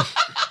was.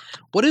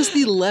 What is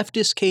the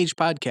leftist cage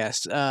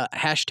podcast?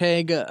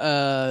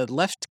 Hashtag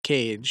left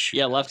cage.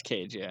 Yeah, Left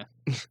Cage, yeah.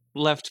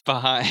 Left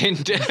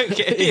behind.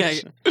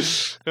 Okay.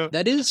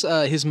 That is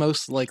his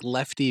most like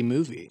lefty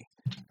movie.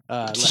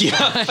 Left Yeah,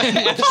 Behind.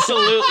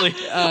 absolutely.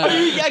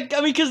 I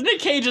mean, because Nick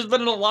Cage has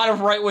been in a lot of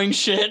right-wing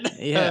shit.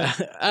 Yeah,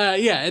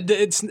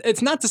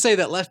 It's not to say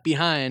that Left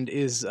Behind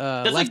is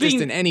leftist like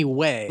being- in any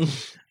way.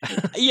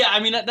 Yeah,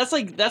 I mean that's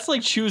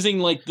like choosing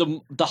like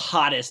the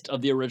hottest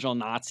of the original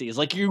Nazis.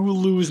 Like you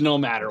lose no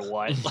matter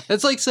what.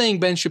 That's like saying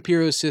Ben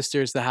Shapiro's sister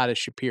is the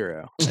hottest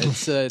Shapiro.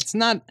 It's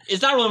not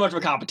It's not really much of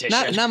a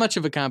competition. not much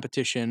of a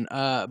competition.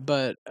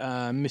 But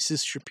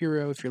Mrs.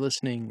 Shapiro, if you're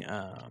listening,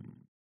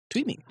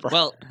 tweet me.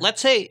 Well,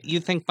 let's say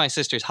you think my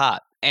sister's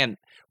hot, and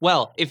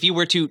well, if you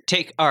were to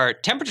take our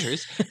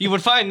temperatures, you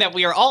would find that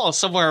we are all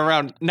somewhere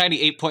around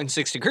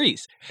 98.6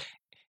 degrees.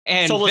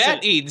 And So listen-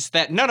 that means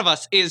that none of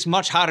us is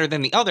much hotter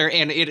than the other,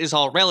 and it is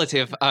all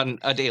relative on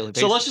a daily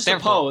basis. So let's just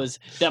Therefore- suppose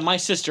that my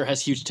sister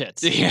has huge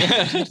tits.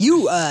 Yeah.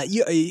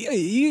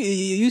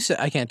 You said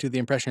I can't do the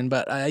impression,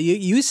 but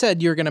you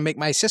said you're gonna make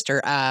my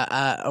sister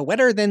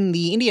wetter than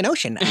the Indian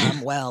Ocean.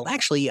 Well,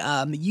 actually,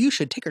 you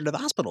should take her to the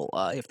hospital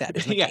if that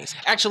is the Yeah. case.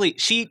 Actually,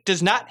 she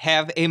does not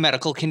have a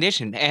medical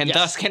condition, and Yes.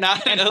 thus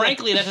cannot. And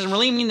frankly, that doesn't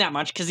really mean that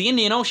much because the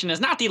Indian Ocean is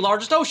not the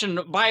largest ocean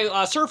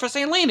by surface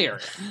and land area.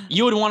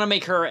 You would want to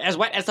make her as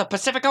wet as the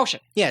Pacific Ocean.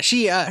 Yeah,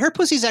 she her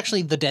pussy's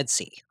actually the Dead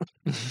Sea.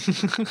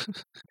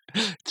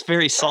 it's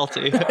very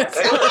salty. Ben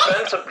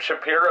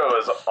Shapiro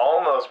is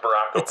almost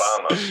Barack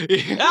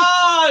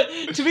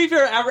Obama. To be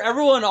fair,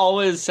 everyone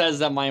always says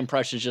that my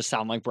impressions just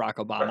sound like Barack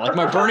Obama. Like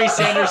my Bernie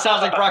Sanders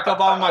sounds like Barack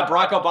Obama. My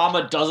Barack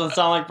Obama doesn't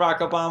sound like Barack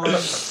Obama.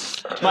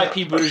 My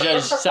Pete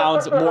Buttigieg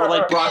sounds more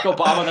like Barack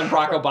Obama than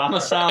Barack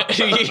Obama sounds.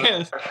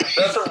 Yes.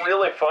 That's a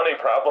really funny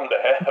problem to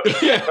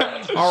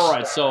have. All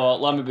right, so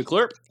let me be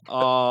clear.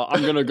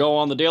 I'm gonna go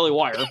on the Daily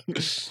Wire,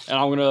 and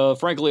I'm gonna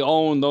frankly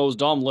own those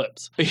dumb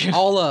lips.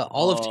 All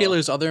of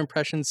Taylor's other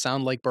impressions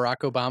sound like Barack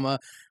Obama,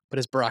 but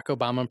his Barack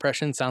Obama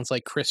impression sounds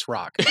like Chris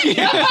Rock.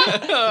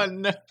 Oh,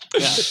 no. Yeah.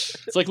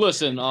 It's like,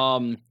 listen,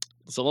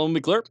 so let me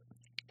be clear.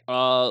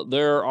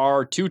 There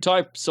are two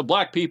types of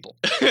black people.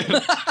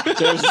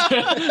 there's,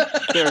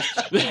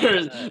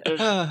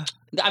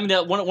 I mean,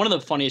 one of the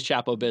funniest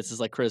Chapo bits is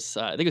like Chris,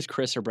 I think it was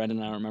Chris or Brendan,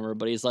 I don't remember,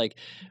 but he's like,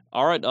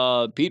 all right,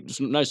 Pete,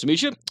 it's nice to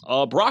meet you.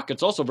 Brock,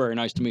 it's also very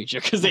nice to meet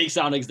you, because they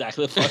sound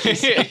exactly the fucking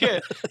same. Yeah.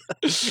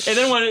 And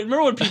then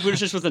remember when Pete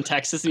Buttigieg was in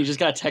Texas and he just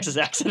got a Texas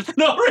accent for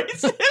no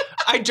reason?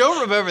 I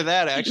don't remember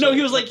that, actually. No,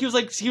 he was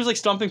like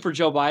stumping for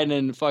Joe Biden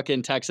in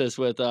fucking Texas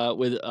with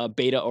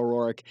Beta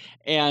O'Rourke,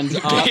 and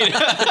and he,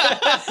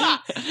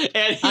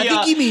 I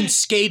think you mean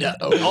Skada.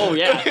 oh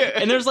yeah,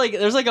 and there's like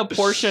a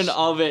portion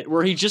of it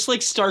where he just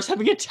like starts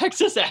having a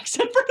Texas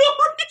accent for no reason.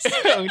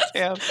 Oh,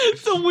 damn.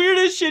 It's the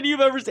weirdest shit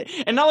you've ever seen,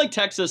 and not like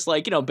Texas,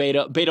 like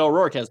Beta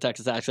O'Rourke has a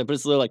Texas accent, but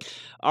it's literally like,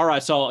 all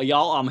right, so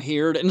y'all, I'm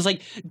here, and it's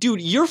like,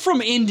 dude, you're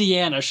from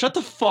Indiana, shut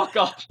the fuck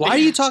up. Why are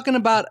you talking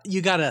about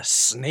you got a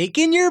snake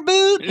in your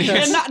boot?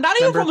 And not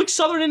even from like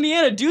southern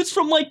Indiana. Dude's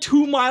from like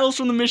 2 miles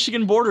from the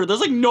Michigan border.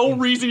 There's like no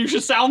reason you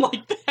should sound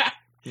like that.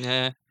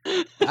 Nah.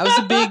 I was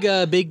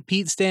a big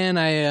Pete stan.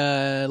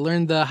 I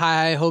learned the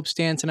high hope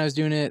stance, and I was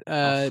doing it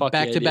fuck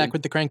back yeah, to back dude.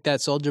 with the Crank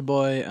That Soldier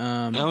Boy.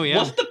 Oh, yeah.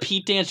 Wasn't the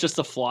Pete dance just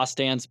the floss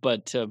dance,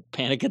 but to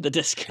Panic at the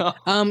Disco?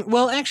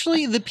 Well,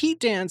 actually, the Pete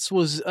dance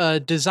was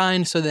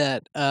designed so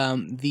that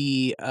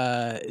the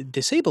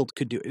disabled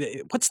could do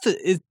it.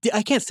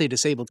 I can't say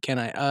disabled, can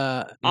I?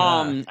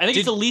 I think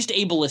it's the least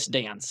ableist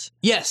dance.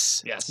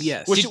 Yes. Yes.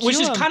 Yes. Which Did you,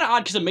 is kind of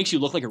odd because it makes you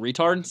look like a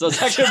retard. So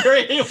it's actually a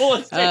very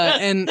ableist dance.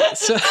 And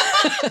so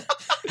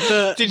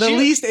the Did you-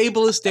 least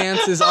ableist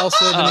dance is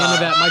also the name of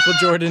that Michael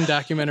Jordan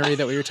documentary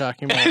that we were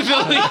talking about.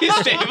 The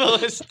least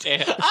ableist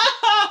dance.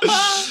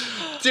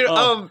 Dude,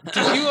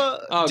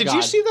 did you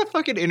God. see that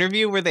fucking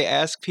interview where they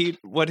ask Pete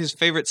what his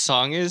favorite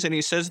song is, and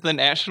he says the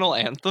national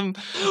anthem?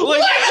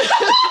 Like,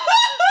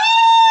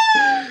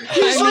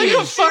 he's like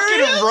a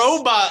fucking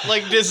robot,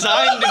 like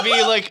designed to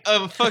be like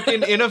a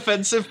fucking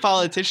inoffensive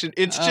politician.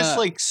 It's just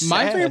like sad.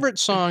 My favorite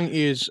song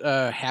is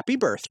 "Happy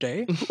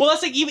Birthday." Well,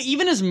 that's like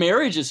even his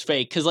marriage is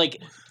fake because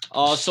like.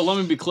 So let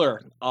me be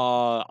clear.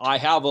 I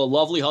have a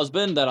lovely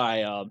husband that I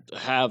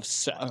have. he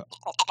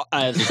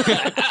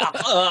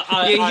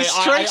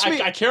strikes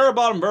me- I care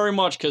about him very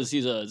much because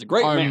he's a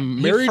great man. I'm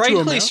He married to a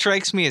frankly man.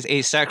 strikks me as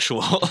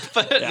asexual.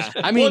 But Yeah.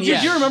 I mean, well, yeah.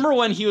 do you remember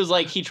when he was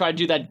like he tried to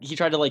do that? He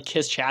tried to like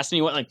kiss Chastity.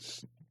 He went like.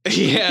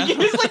 yeah. It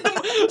was like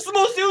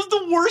it was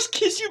the worst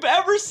kiss you've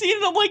ever seen,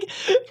 and I'm like,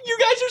 you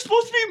guys are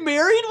supposed to be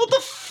married? What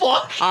the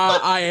fuck?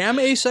 I am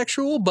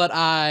asexual, but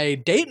I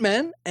date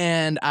men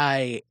and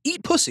I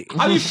eat pussy.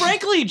 I mean,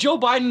 frankly, Joe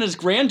Biden and his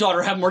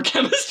granddaughter have more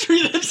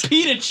chemistry than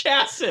Pete and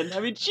Chasten. I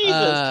mean,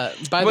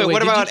 Jesus. By the Wait, way, what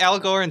did about you- Al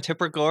Gore and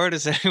Tipper Gore?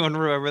 Does anyone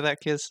remember that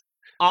kiss?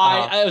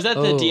 I was that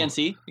the Oh.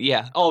 DNC?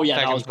 Yeah. Oh yeah,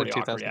 Back that in was pretty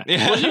 2000. awkward. Yeah.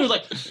 Yeah, Wasn't it was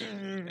like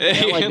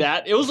like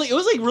that. It was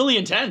like really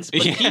intense.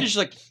 But Yeah. Pete is just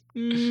like.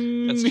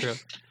 That's true.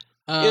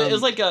 It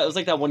was like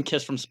that one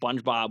kiss from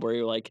SpongeBob where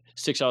you like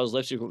sticks out his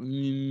lips. You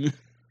go.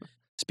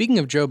 Speaking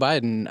of Joe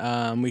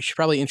Biden, we should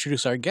probably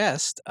introduce our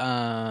guest.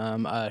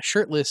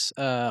 Shirtless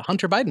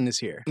Hunter Biden is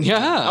here.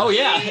 Yeah. Oh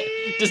yeah,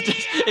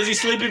 is he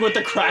sleeping with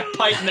the crack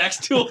pipe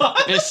next to him?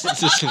 He's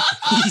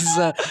He's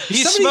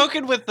somebody,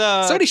 smoking with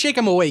somebody shake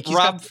him awake. He's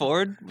Rob got-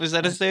 Ford. Was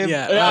that his name?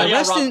 Yeah. Yeah,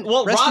 rest Rob, in-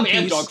 well, rest Rob in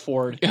and peace. Doug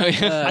Ford. Oh,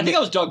 yeah. I think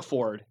that was Doug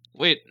Ford.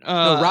 Wait.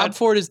 No, Rob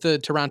Ford is the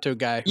Toronto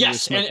guy. Who was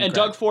Yes, smoking and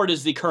crack. Doug Ford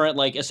is the current,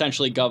 like,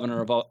 essentially governor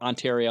of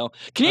Ontario.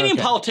 Canadian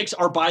Okay. politics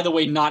are, by the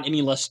way, not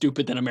any less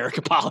stupid than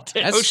American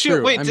politics. That's Oh shit!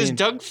 true. Wait, I does mean-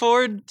 Doug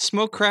Ford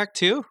smoke crack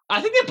too? I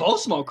think they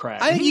both smoke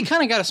crack. You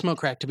kind of got to smoke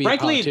crack to be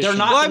Frankly, a politician. they're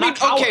not- Well, I they're mean, okay.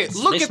 cowards.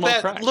 Look They at smoke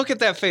that. crack. Look at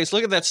that face.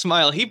 Look at that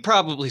smile. He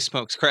probably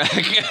smokes crack.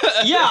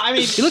 Yeah, I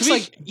mean, He looks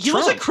like he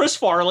looks Trump. like Chris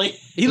Farley.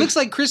 He looks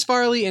like Chris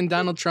Farley and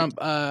Donald Trump.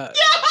 yeah,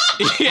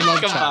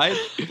 Love combined.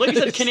 Like I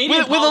said, Canadian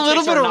With a little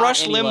politics bit are of not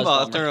Rush any less Limbaugh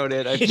dumber. thrown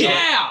in. I feel.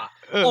 Yeah.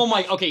 Oh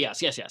my. Okay.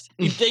 Yes.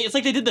 It's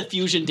like they did the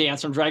fusion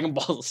dance from Dragon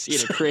Ball Z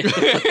to create.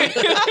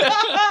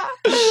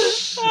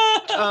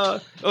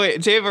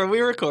 Wait, Dave, are we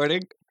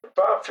recording?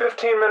 About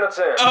 15 minutes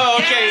in. Oh,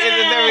 okay.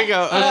 And then there we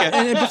go.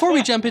 Okay. And before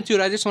we jump into it,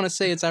 I just want to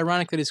say it's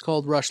ironic that he's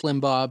called Rush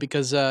Limbaugh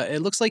because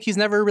it looks like he's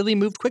never really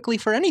moved quickly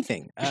for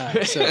anything.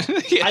 So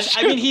Yeah,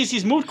 I mean,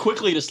 he's moved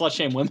quickly to slut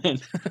shame women.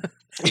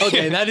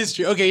 okay, that is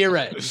true. Okay, you're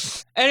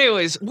right.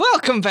 Anyways,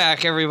 welcome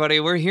back,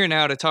 everybody. We're here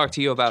now to talk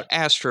to you about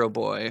Astro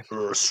Boy.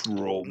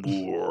 Astro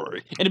Boy.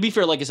 And to be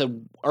fair, like I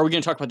said, are we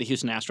going to talk about the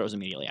Houston Astros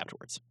immediately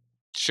afterwards?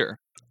 Sure.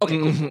 Okay,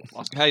 cool. Mhm.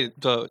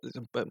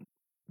 Awesome. But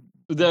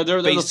They're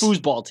the Base-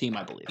 foosball team,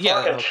 I believe.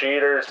 yeah, Fucking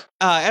cheaters.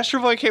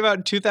 Astro Boy came out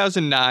in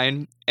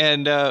 2009,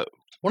 and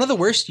One of the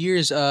worst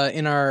years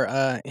in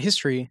our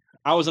history.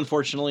 I was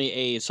unfortunately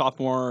a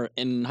sophomore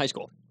in high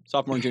school.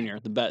 Sophomore and junior,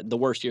 the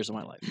worst years of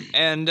my life.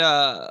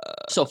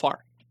 So far.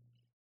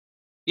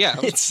 Yeah.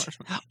 It's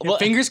Well,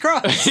 fingers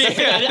crossed.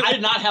 I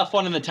did not have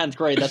fun in the 10th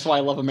grade. That's why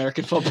I love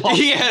American football.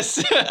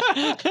 Yes.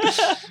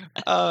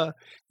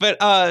 But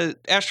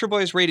Astro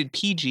Boy is rated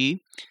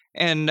PG,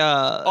 and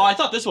Oh, I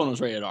thought this one was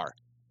rated R.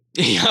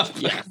 yeah,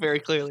 Yeah. very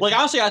clearly. Like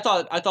honestly, I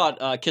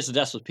thought Kiss of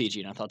Death was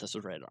PG, and I thought this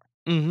was rated R.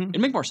 Mhm.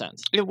 It'd make more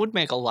sense. It would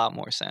make a lot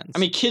more sense. I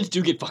mean, kids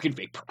do get fucking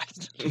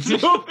vaporized.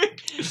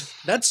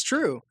 That's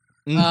true.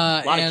 Mm.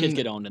 A lot of kids and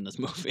get owned in this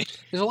movie.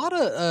 there's a lot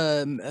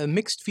of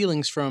mixed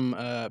feelings from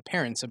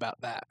parents about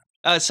that.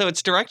 So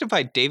it's directed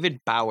by David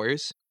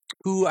Bowers.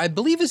 Who I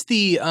believe is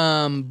the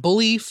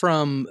bully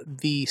from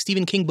the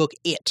Stephen King book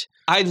It.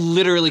 I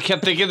literally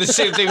kept thinking the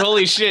same thing.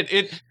 Holy shit!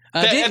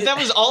 That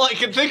was all I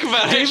could think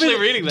about actually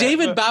reading that.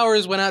 David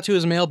Bowers went out to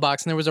his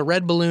mailbox and there was a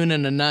red balloon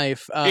and a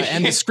knife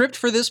and the script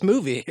for this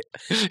movie.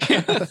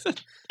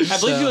 I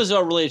believe he was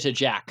related to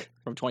Jack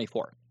from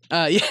 24.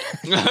 Yeah,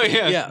 Oh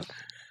yeah. yeah.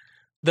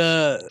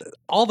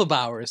 All the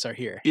Bowers are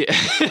here. Yeah.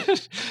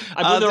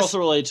 I believe they're also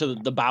related to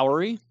the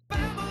Bowery.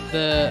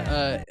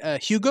 The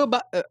Hugo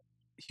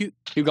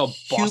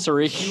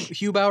Bossery.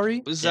 Hugh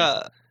Bowery.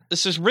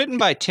 This was written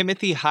by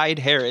Timothy Hyde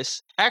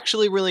Harris,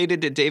 actually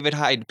related to David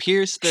Hyde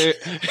Pierce. They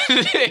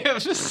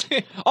have the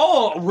same-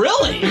 Oh,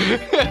 really?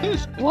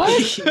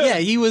 What? Yeah,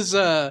 he was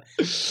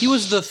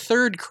the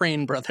third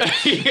Crane brother.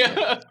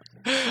 Yeah.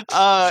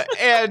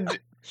 And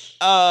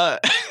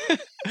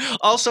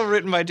also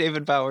written by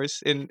David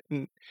Bowers. In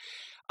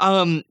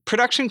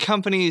production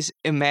companies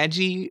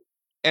Imagi.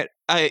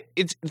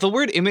 It's the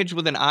word image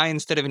with an I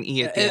instead of an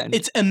E at the end.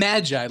 It's a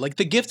Magi, like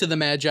the gift of the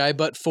Magi,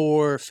 but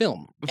for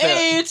film.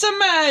 Hey, it's a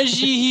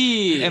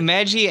Magi.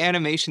 Imagi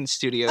Animation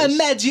Studios.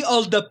 Imagine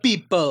all the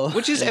people.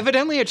 Which is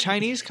evidently a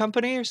Chinese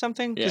company or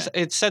something. Because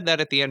Yeah. it said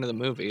that at the end of the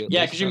movie.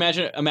 Yeah, could you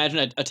imagine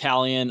an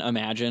Italian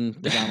Imagine,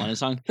 the John Lennon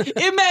song?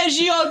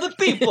 Imagine all the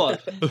people.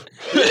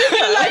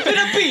 Living life in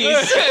a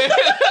piece.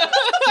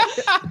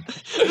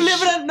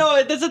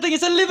 No, that's the thing.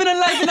 It's a living a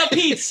life in a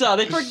pizza.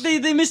 They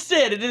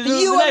missaid it. It's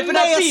You life in a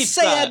may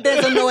pizza. say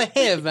there's no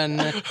heaven.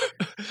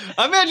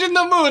 Imagine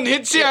the moon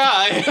hits your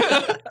eye.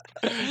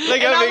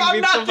 Like And having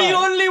I'm pizza not the pie.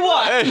 only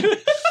one.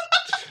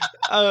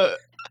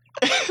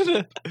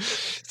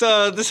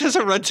 So this has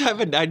a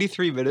runtime of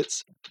 93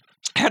 minutes.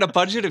 Had a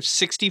budget of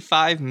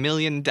 $65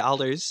 million.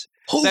 That's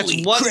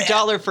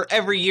 $1 for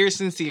every year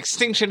since the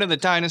extinction of the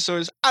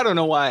dinosaurs. I don't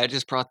know why I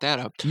just brought that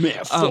up.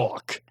 Man,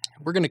 fuck.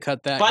 We're gonna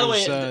cut that. By the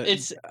way, 'cause,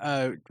 it's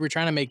we're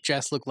trying to make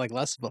Jess look like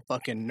less of a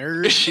fucking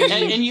nerd.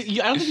 and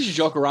you I don't think you should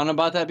joke around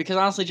about that because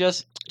honestly,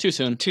 just too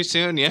soon. Too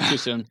soon, yeah. Too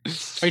soon.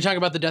 Are you talking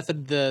about the death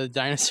of the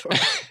dinosaur?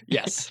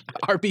 Yes.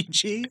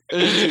 RBG.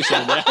 Too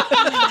soon. Yeah.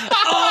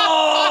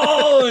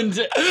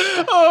 Owned.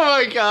 Oh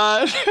my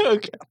god.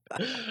 Okay.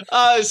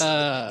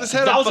 This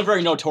had That a was a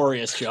very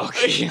notorious joke.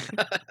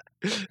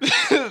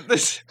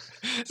 this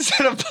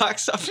had a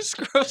box office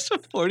gross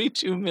of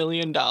 $42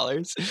 million,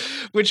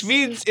 which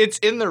means it's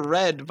in the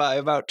red by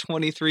about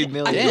 $23 I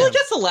million. feel like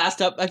that's the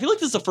last I feel like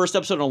this is the first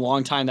episode in a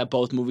long time that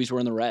both movies were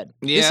in the red.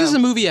 Yeah. This is a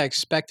movie I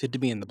expected to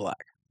be in the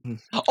black.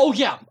 Oh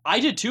yeah, I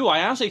did too.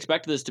 I honestly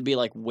expected this to be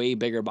like way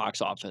bigger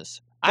box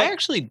office. I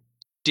actually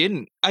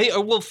didn't.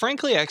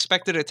 Frankly, I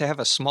expected it to have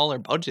a smaller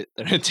budget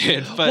than it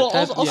did. But Well,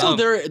 that- also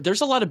yeah.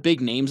 there's a lot of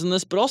big names in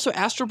this, but also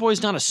Astro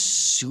Boy's not a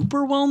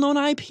super well-known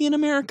IP in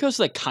America,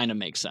 so that kind of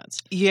makes sense.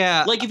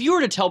 yeah, Like if you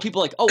were to tell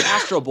people like, "Oh,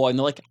 Astro Boy," and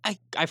they're like,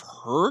 "I've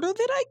heard of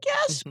it, I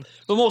guess,"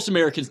 but most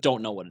Americans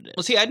don't know what it is.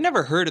 well, see, I'd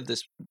never heard of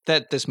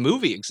this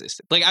movie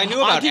existed. Like, I knew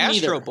I about didn't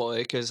Astro either. Boy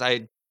because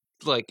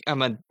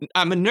I'm a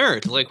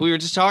nerd. Like we were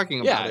just talking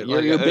about Yeah, it.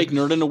 you're Like, a big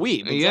nerd and a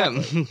weeb.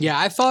 Exactly. Yeah. Yeah,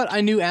 I thought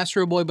I knew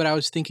Astro Boy, but I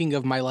was thinking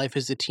of My Life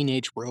as a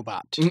Teenage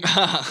Robot.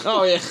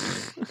 Oh yeah.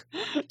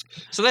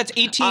 So that's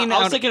 18 I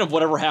was out thinking of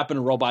whatever happened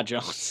to Robot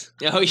Jones.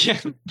 Oh yeah.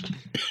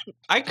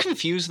 I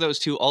confuse those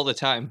two all the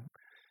time.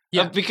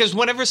 Yeah. Because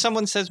whenever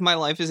someone says my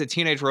life is a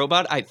teenage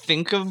robot, I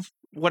think of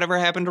whatever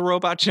happened to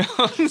Robot Jones?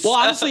 Well,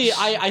 honestly,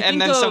 I think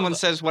and then of, someone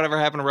says whatever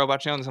happened to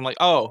Robot Jones. I'm like,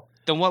 oh,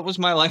 then what was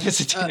my life as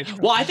a teenager?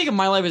 Well, I think of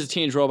My Life as a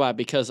Teenage Robot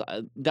because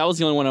that was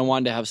the only one I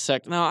wanted to have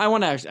sex. No, I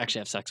want to actually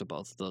have sex with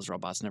both of those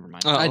robots. Never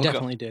mind. Oh, I okay.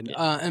 definitely did.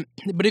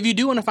 But if you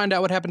do want to find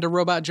out what happened to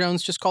Robot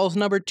Jones, just call us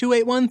number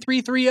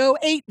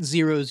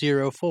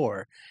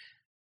 281-330-8004.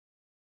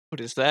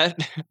 What is that?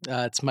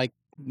 It's Mike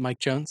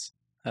Jones.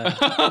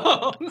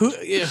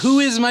 Who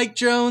is Mike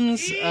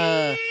Jones?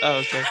 Oh,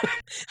 okay.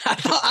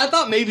 I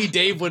thought maybe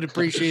Dave would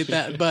appreciate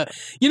that, but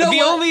you know The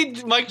what? only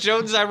Mike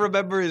Jones I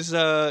remember is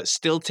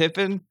Still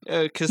Tippin',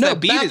 because No, that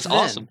beat back is then.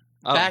 awesome.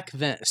 Oh, Back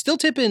then, Still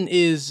Tippin'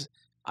 is,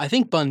 I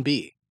think, Bun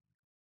B,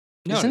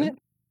 no, isn't it?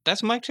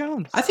 That's Mike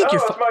Jones. I think Oh,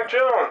 you're. it's Mike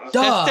Jones.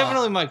 Duh. That's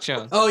definitely Mike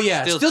Jones. Oh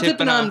yeah, Still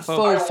Tippin' on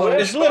faux. I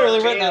wish It's literally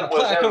Bun B written on a was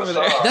plaque in the over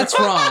there. song. That's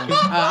wrong.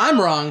 I'm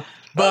wrong,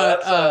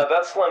 but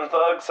that's Slim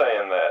Thug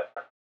saying that.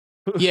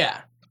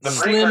 yeah, The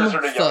Slim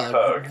precursor to Young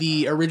Thug.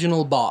 the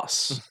original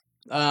boss.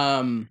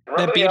 Remember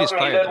That the beat is album he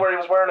fire, did though. where he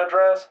was wearing a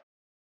dress?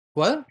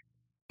 What?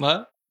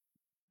 What?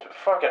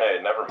 Fucking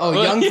A, never mind.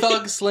 Oh, Young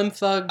Thug, Slim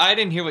Thug. I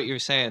didn't hear what you were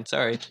saying.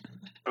 Sorry.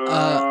 Boo.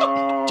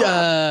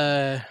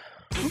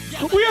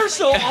 We are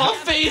so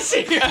off base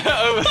here.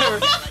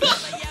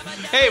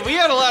 Hey, we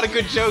had a lot of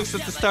good jokes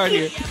at the start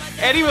here.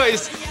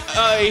 Anyways,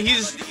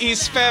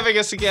 he's spamming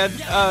us again.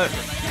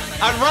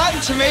 On Rotten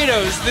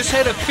Tomatoes, this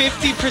had a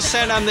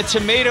 50% on the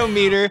tomato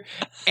meter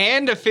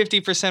and a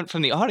 50%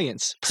 from the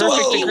audience.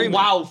 Perfect agreement.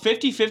 Wow,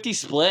 50-50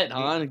 split,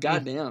 huh?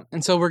 Goddamn.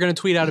 And so we're gonna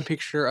tweet out a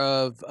picture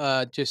of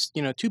just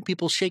two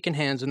people shaking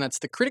hands, and that's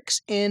the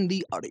critics and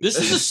the audience. This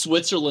is the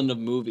Switzerland of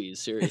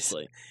movies,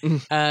 seriously. yeah.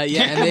 And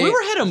Have we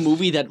ever had a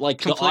movie that like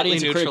the Completely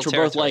audience and critics were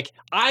neutral both like,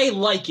 I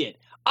like it,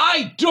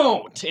 I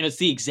don't, and it's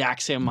the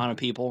exact same amount of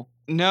people?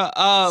 No,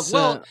 So-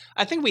 well,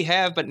 I think we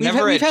have, but we've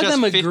never had at just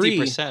them agree,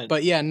 50%.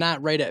 but yeah,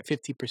 not right at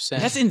 50%.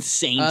 That's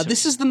insane. to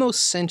This me. is the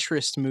most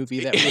centrist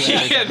movie that we've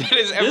ever yeah, done. that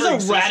is This ever is a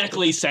existed.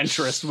 radically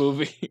centrist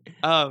movie.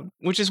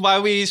 Which is why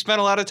we spent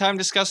a lot of time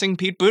discussing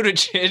Pete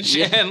Buttigieg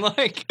Yeah.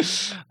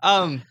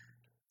 and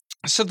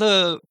so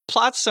the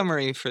plot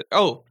summary for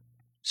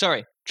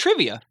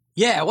trivia.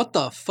 Yeah, what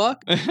the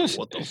fuck?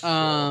 What the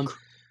Um,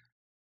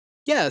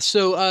 Yeah,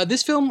 so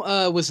this film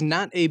was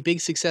not a big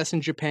success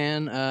in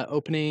Japan,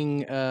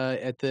 opening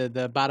at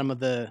the bottom of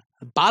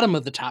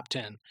the top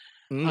 10,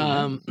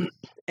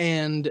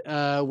 and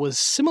was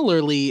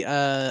similarly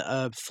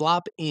a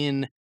flop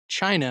in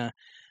China.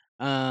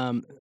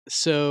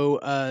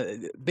 So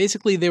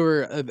basically, they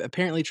were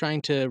apparently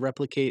trying to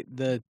replicate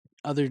the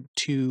other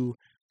two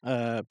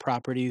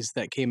properties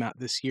that came out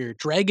this year: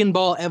 Dragon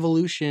Ball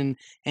Evolution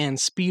and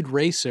Speed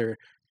Racer.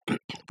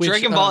 Which,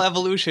 Dragon Ball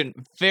Evolution,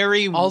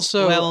 very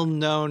also- well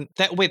known.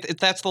 That's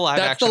the live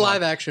that's action. the one.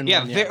 live action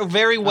Yeah, one.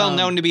 very well Um,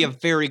 known to be a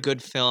very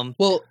good film.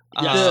 Well,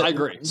 Yes, the- I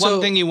agree. One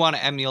so- thing you want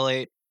to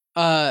emulate.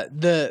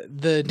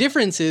 the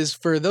difference is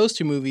for those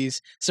two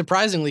movies,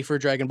 surprisingly for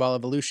Dragon Ball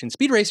Evolution,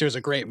 Speed Racer is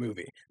a great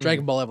movie.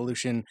 Dragon Ball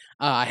Evolution,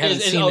 I haven't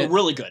It's seen it,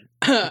 really good.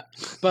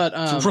 but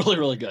It's really,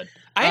 really good.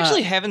 I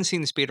actually haven't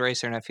seen Speed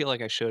Racer, and I feel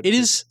like I should. it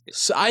is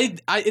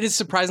it is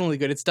surprisingly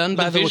good. It's done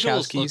by the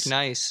visuals look Wachowskis.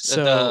 nice.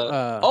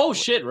 So Oh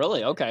shit!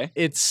 Really? Okay.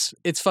 it's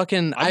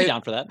fucking. I'd be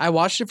down for that. I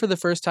watched it for the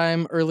first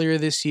time earlier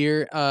this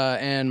year,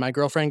 and my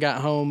girlfriend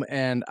got home,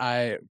 and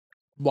I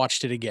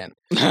watched it again.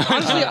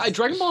 Honestly,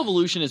 Dragon Ball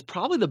Evolution is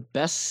probably the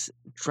best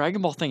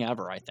Dragon Ball thing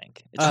ever. I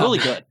think it's Uh, really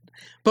good.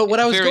 But what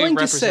I was Very going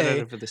to say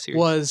representative of the series.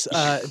 was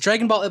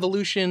Dragon Ball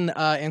Evolution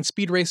and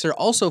Speed Racer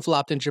also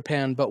flopped in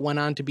Japan, but went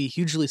on to be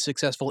hugely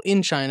successful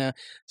in China.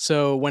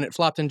 So when it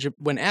flopped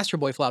when Astro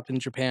Boy flopped in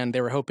Japan,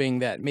 they were hoping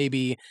that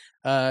maybe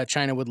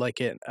China would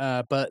like it,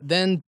 but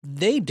then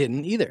they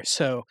didn't either.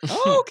 So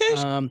Oh,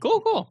 okay.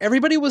 Cool.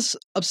 everybody was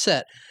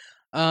upset,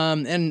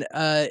 and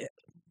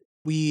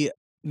we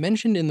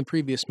mentioned in the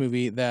previous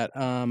movie that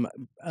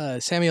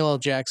Samuel L.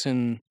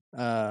 Jackson,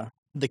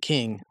 the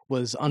King,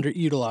 was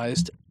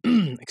underutilized.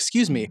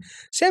 Excuse me.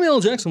 Samuel L.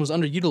 Jackson was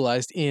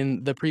underutilized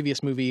in the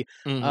previous movie.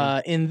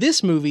 Mhm. In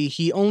this movie,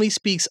 he only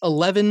speaks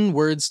 11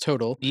 words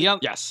total, Yep.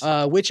 Yes.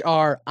 which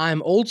are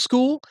 "I'm old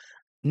school,"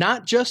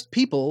 "Not just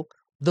people,"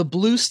 "The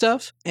blue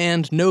stuff,"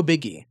 and "No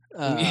biggie."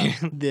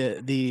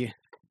 The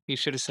He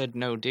should have said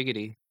no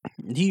diggity.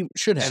 he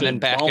should have. And then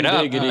back Bomb it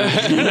up.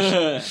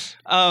 diggity.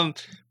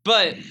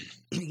 But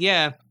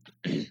yeah,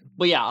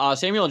 But yeah,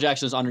 Samuel L.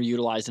 Jackson is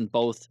underutilized in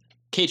both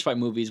cage fight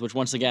movies, which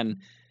once again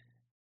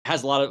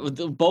has a lot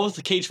of both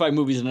the cage fight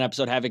movies in an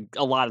episode having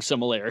a lot of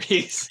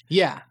similarities,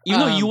 Yeah. even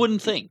though you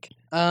wouldn't think.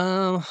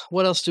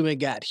 What else do we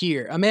got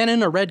here? A man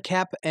in a red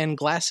cap and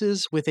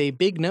glasses with a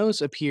big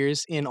nose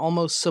appears in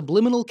almost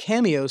subliminal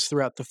cameos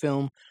throughout the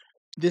film.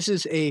 This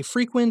is a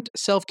frequent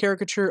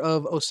self-caricature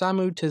of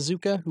Osamu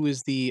Tezuka, who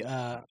is the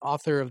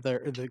author of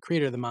the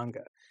creator of the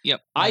manga.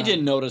 yep. I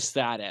didn't notice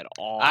that at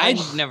all. I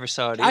never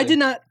saw it. I either. did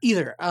not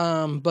either.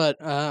 But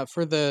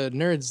for the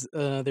nerds,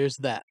 there's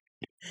that.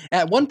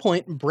 At one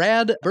point,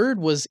 Brad Bird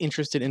was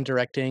interested in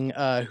directing,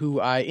 who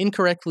I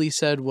incorrectly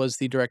said was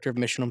the director of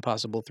Mission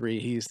Impossible 3.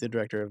 He's the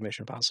director of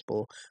Mission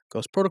Impossible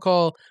Ghost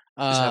Protocol.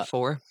 Is that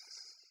 4?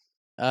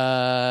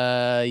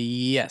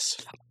 Yes.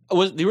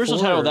 Was the original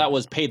title of Or- that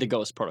was Pay the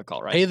Ghost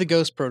Protocol, right? Pay the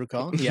Ghost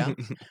Protocol. Yeah.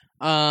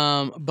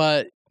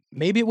 But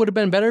maybe it would have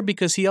been better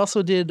because he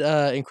also did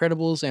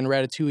Incredibles and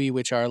Ratatouille,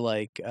 which are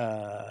like 2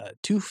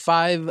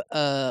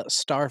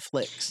 5-star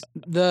flicks.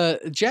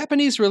 The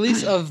Japanese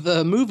release of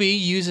the movie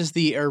uses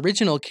the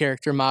original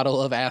character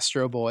model of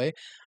Astro Boy,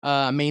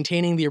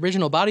 maintaining the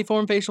original body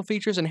form, facial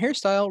features, and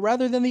hairstyle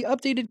rather than the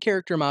updated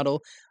character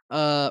model,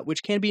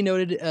 which can be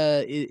noted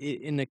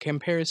in a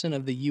comparison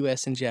of the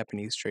U.S. and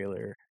Japanese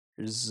trailers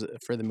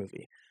for the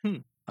movie.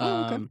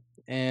 Oh, okay.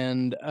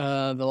 And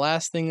the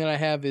last thing that I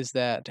have is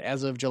that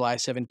as of July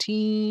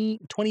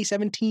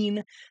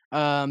 2017,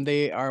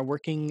 they are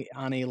working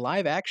on a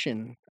live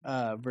action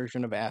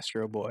version of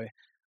Astro Boy.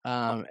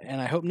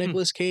 And I hope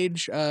Nicolas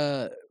Cage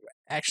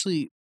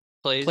actually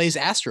plays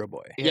Astro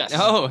Boy. Yeah. Yes.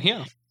 Oh,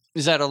 yeah.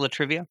 Is that all the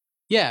trivia?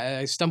 Yeah,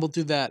 I stumbled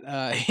through that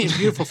in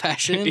beautiful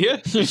fashion.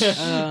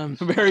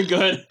 Very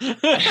good.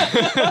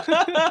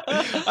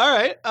 All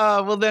right.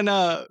 Well, then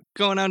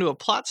going on to a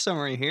plot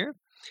summary here.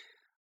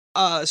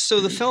 So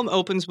the film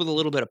opens with a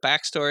little bit of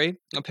backstory.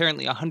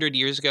 Apparently, 100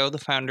 years ago, the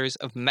founders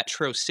of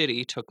Metro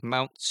City took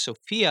Mount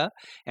Sophia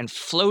and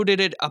floated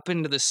it up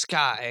into the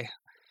sky.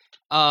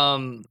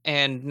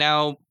 And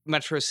now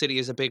Metro City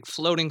is a big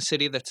floating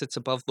city that sits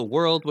above the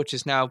world, which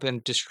has now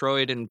been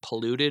destroyed and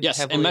polluted. Yes,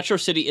 heavily. and Metro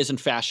City isn't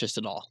fascist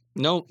at all.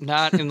 No,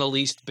 not in the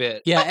least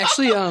bit. Yeah,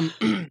 actually,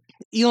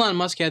 Elon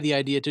Musk had the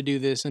idea to do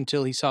this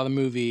until he saw the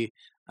movie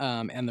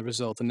and the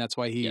result, and that's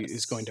why he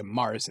is going to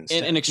Mars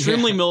instead. An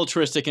extremely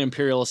militaristic and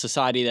imperialist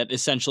society that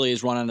essentially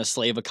is run on a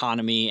slave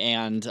economy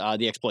and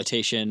the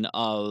exploitation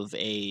of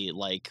a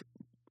like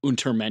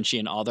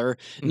Untermenschen other.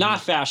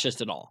 Not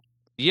fascist at all.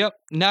 Yep,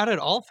 not at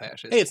all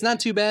fascist. Hey, it's not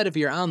too bad if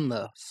you're on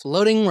the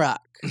floating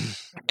rock.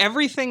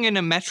 Everything in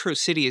a metro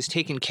city is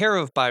taken care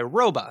of by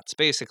robots,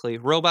 basically.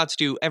 Robots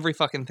do every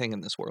fucking thing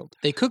in this world.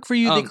 They cook for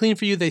you, they clean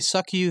for you, they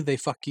suck you, they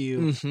fuck you.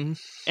 Mm-hmm.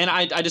 And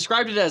I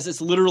described it as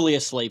it's literally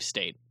a slave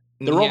state.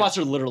 The robots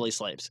are literally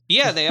slaves.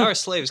 Yeah, they are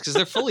slaves because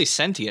they're fully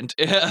sentient.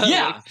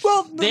 Yeah.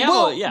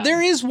 Well, yeah.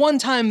 there is one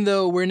time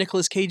though where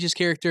Nicolas Cage's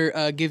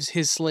character gives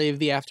his slave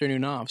the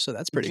afternoon off, so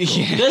that's pretty cool.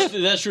 Yeah.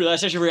 That's true.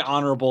 That's actually a very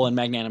honorable and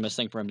magnanimous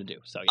thing for him to do.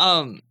 So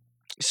yeah.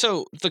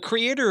 So the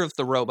creator of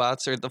the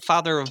robots, or the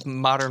father of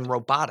modern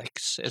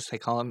robotics, as they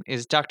call him,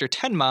 is Dr.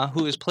 Tenma,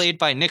 who is played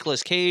by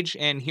Nicolas Cage,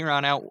 and here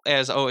on out,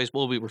 as always,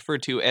 will be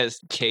referred to as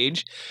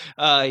Cage.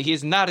 He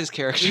is not his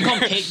character. You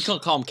can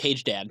call him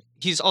Cage Dad.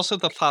 He's also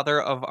the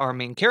father of our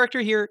main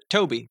character here,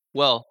 Toby.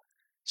 Well,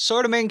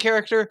 sort of main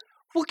character.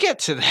 We'll get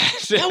to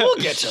that. Yeah, we'll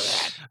get to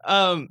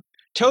that.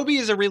 Toby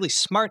is a really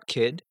smart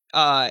kid,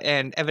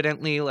 and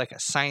evidently like a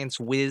science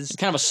whiz. He's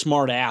kind of a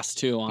smart ass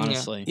too,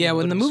 honestly. Yeah,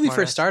 when the Little movie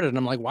smart first ass. started,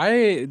 I'm like,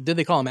 why did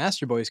they call him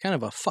Astro Boy? He's kind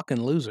of a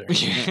fucking loser.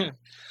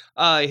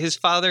 His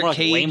father, More like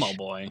Cage. Waymo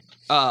boy.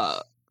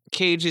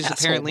 Cage is Asshole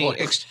apparently boy.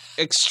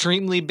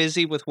 extremely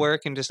busy with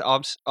work and just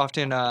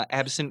often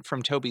absent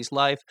from Toby's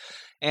life.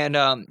 And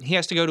he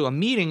has to go to a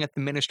meeting at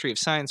the Ministry of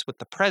Science with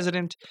the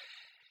president.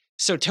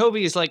 So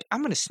Toby is like,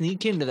 I'm going to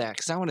sneak into that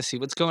because I want to see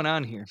what's going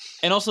on here.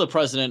 And also, the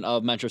president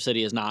of Metro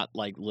City is not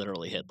like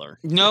literally Hitler.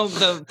 No,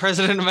 the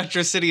president of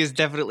Metro City is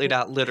definitely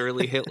not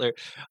literally Hitler,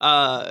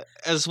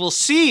 as we'll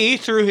see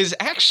through his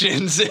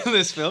actions in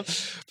this film.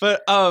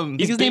 But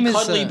He's His big name is,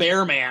 cuddly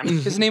bear man.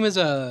 His name is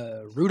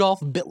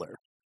Rudolph Bittler.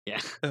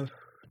 Yeah.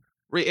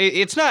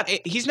 it's not.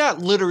 He's not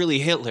literally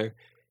Hitler.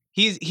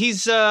 He's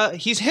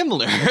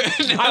Himmler.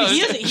 I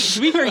mean,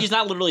 to be fair, he's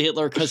not literally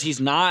Hitler because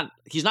he's not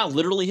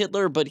literally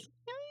Hitler, but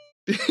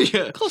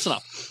yeah. close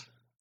enough.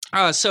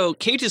 So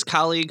Cage's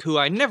colleague, who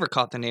I never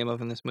caught the name of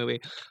in this movie,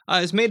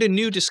 has made a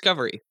new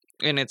discovery,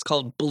 and it's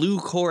called Blue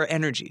Core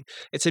Energy.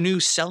 It's a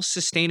new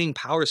self-sustaining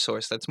power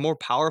source that's more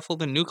powerful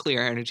than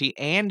nuclear energy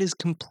and is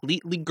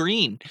completely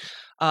green.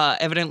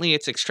 Evidently,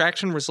 its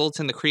extraction results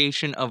in the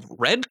creation of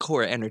red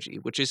core energy,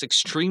 which is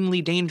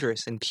extremely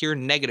dangerous and pure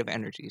negative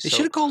energy. They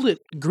should have called it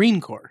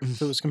Green Core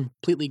if it was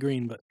completely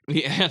green, but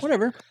Yeah.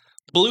 whatever.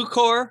 Blue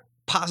core,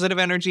 positive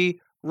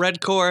energy.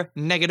 Red core,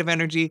 negative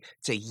energy.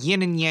 It's a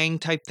yin and yang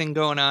type thing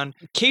going on.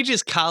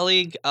 Cage's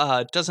colleague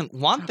doesn't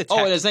want the tech.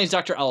 Oh, and his name's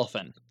Dr.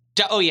 Elephant.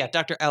 Yeah,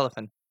 Dr.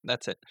 Elephant.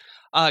 That's it.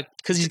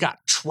 Because he's got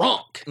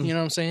trunk. You know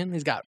what I'm saying?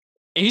 He's got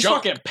And he's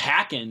Junk. fucking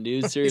packing,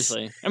 dude.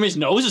 Seriously. I mean, his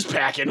nose is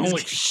packing.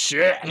 Holy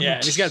shit. yeah,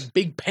 and he's got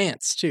big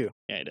pants too.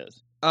 Yeah, he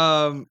does.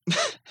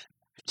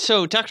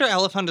 So Dr.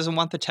 Elephant doesn't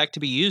want the tech to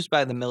be used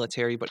by the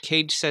military, but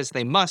Cage says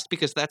they must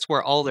because that's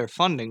where all their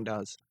funding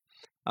does.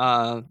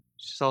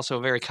 Which is also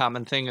a very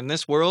common thing in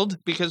this world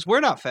because we're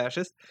not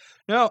fascist.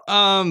 No,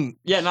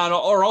 Yeah,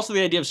 or also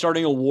the idea of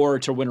starting a war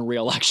to win a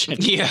re-election.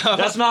 yeah.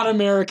 That's not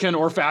American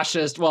or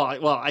fascist.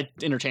 Well,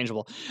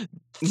 interchangeable.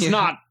 It's Yeah.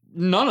 not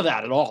none of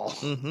that at all.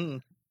 Mm-hmm.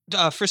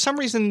 For some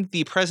reason,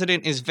 the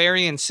president is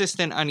very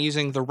insistent on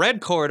using the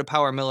red core to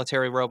power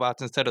military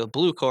robots instead of the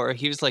blue core.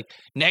 He was like,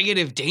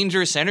 negative,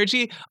 dangerous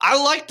energy? I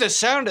like the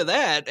sound of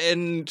that.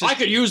 And just I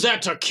could use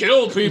that to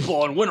kill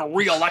people and win a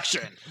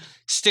re-election.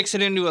 sticks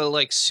it into a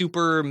like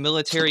super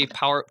military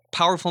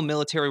powerful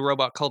military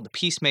robot called the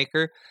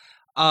Peacemaker.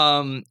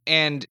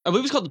 And I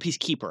believe it's called the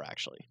Peacekeeper,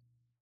 actually.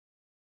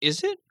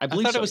 is it? I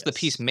believe thought so, it was the yes.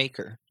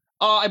 Peacemaker.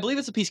 I believe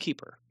it's a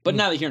Peacekeeper, but Mm.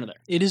 neither here nor there.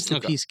 It is the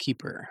Okay.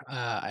 Peacekeeper.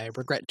 I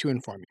regret to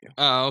inform you.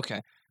 Oh,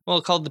 okay.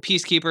 Well, called the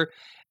Peacekeeper.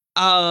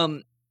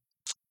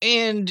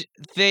 And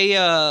they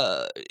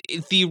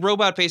the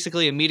robot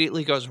basically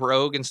immediately goes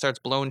rogue and starts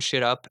blowing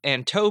shit up.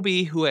 And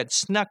Toby, who had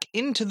snuck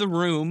into the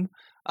room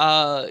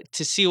to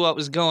see what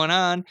was going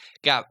on,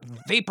 got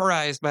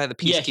vaporized by the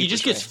Peacekeeper. Yeah, he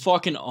just gets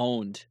fucking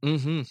owned.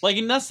 Mm-hmm. Like,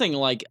 and that's the thing,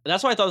 like,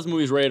 that's why I thought this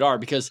movie was rated R,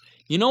 because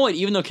you know what?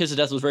 Even though Kiss of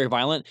Death was very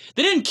violent,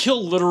 they didn't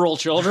kill literal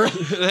children.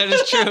 That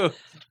is true.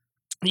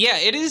 Yeah,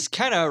 it is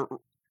kind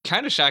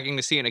of shocking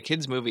to see in a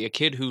kids movie a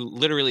kid who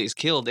literally is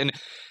killed. And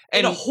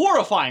In a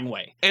horrifying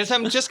way. as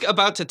I'm just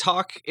about to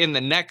talk in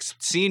the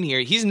next scene here,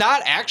 he's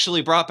not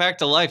actually brought back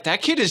to life.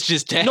 That kid is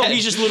just dead. No,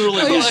 he's just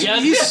literally Oh, he's-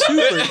 dead. he's super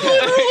dead.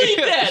 literally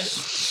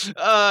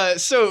dead.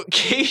 So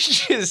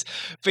Cage is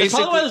That's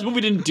basically probably why this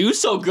movie didn't do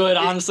so good,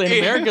 honestly, in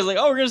America. It's like,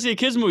 oh, we're going to see a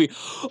kids movie.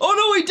 Oh,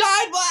 no, he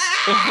died.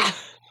 Ah!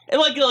 And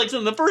like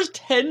in the first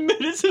 10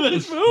 minutes of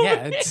this movie.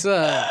 Yeah, it's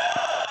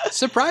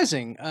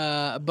surprising.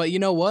 But you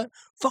know what?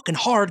 Fucking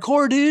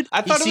hardcore, dude. I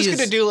You thought it was see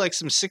gonna his- do like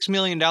some $6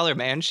 million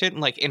man shit and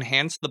like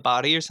enhance the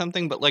body or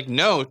something, but like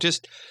no,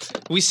 just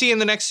we see in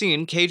the next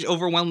scene, Cage,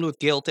 overwhelmed with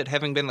guilt at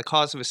having been the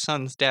cause of his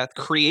son's death,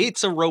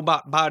 creates a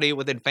robot body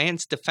with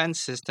advanced defense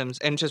systems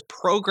and just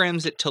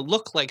programs it to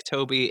look like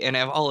Toby and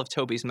have all of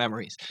Toby's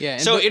memories. Yeah.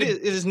 and So but- it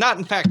is not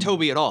in fact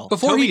Toby at all.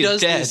 Before Toby he is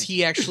does dead. this,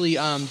 he actually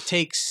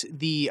takes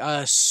the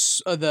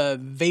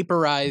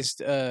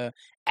vaporized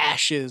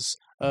ashes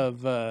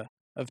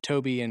of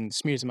Toby and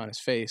smears them on his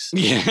face.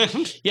 Yeah.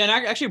 Yeah, and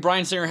actually,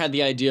 Bryan Singer had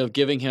the idea of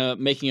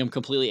making him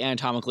completely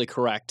anatomically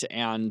correct,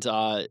 and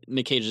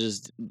Nick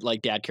Cage's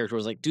like dad character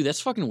was like, "Dude,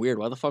 that's fucking weird.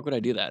 Why the fuck would I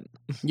do that?"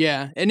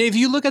 Yeah, and if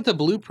you look at the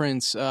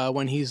blueprints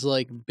when he's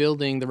like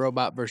building the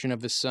robot version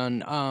of his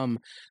son,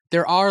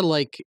 there are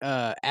like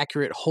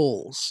accurate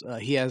holes.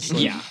 He has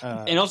like,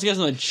 Yeah. And also, he has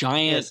a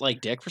giant Yes.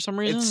 like dick for some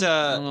reason. It's,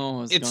 I don't know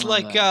what's It's going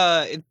on like with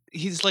that.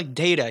 he's like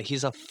Data.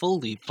 He's a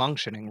fully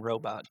functioning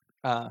robot.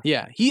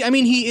 yeah. He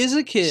is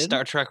a kid.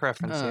 Star Trek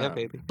reference, yeah, Uh,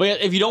 baby. But yeah,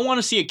 if you don't want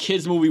to see a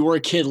kids movie where a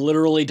kid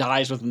literally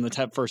dies within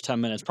the first 10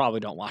 minutes,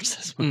 probably don't watch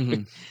this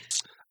movie.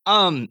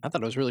 Mhm. I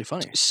thought it was really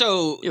funny.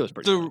 So It was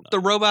pretty. the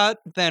robot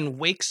then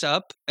wakes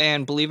up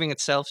and believing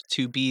itself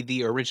to be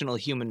the original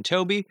human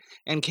Toby,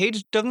 and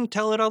Cage doesn't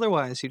tell it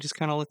otherwise. He just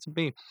kind of lets it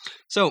be.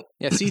 So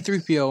Yeah,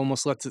 C-3PO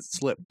almost lets it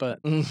slip, but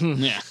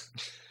Yeah.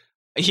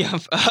 yeah,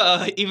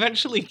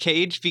 eventually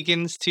Cage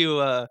begins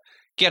to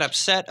get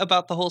upset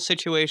about the whole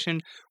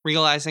situation,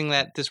 realizing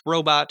that this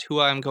robot, who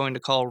I'm going to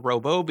call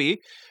Robobi,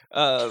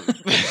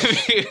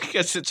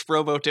 because it's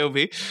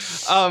Robo-Toby,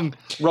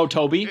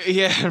 Rotobi.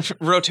 yeah,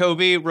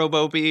 Rotobi,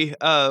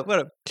 Robobi,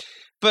 whatever.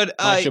 But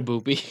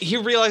Shaboopy. he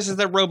realizes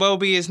that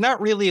Robobi is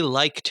not really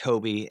like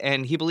Toby,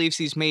 and he believes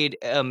he's made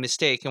a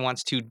mistake and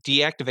wants to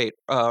deactivate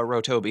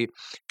Rotobi.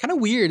 kind of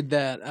weird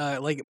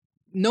that like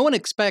no one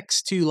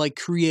expects to like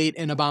create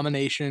an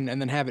abomination and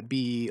then have it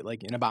be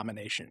like an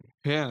abomination.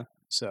 Yeah,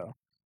 So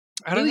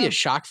I don't really know. a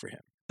shock for him.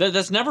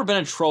 That's never been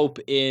a trope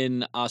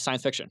in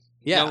science fiction.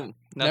 Yeah, No,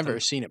 never nothing.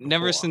 seen it before.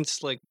 Never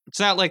since like it's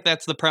not like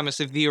that's the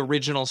premise of the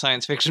original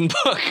science fiction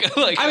book.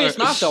 Like, I mean, it's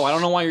not though. I don't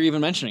know why you're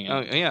even mentioning it.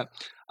 Oh yeah.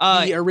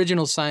 The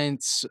original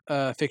science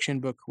fiction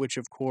book, which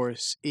of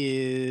course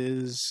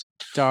is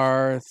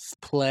Darth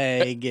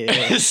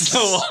Plagueis. So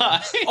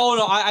why? Oh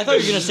no, I thought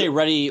you were gonna say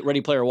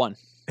Ready Player One.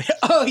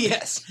 Oh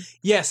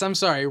yes. I'm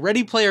sorry.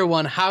 Ready Player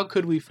One. How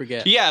could we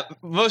forget? Yeah,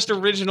 most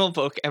original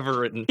book ever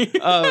written.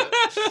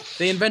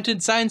 They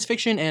invented science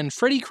fiction and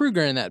Freddy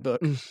Krueger in that book.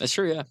 That's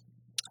true.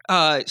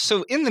 Yeah.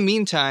 So in the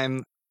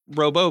meantime,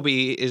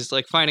 Robobi is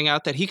like finding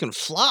out that he can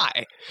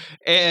fly,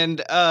 and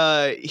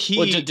he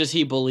Well, does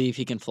he believe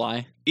he can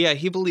fly? yeah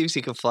he believes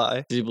he can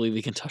fly. Does he believe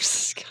he can touch the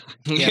sky?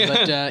 Yeah,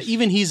 but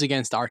even he's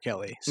against R.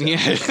 Kelly. So.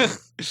 yeah.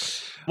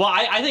 Well,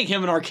 I think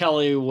him and R.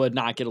 Kelly would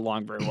not get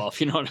along very well,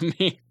 if you know what I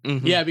mean.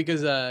 Mhm. Yeah,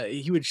 because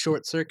he would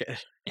short circuit.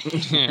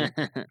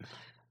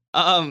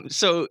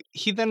 So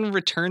he then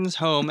returns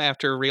home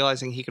after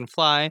realizing he can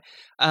fly,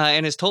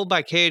 and is told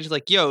by Cage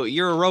like, "Yo,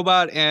 you're a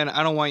robot, and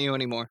I don't want you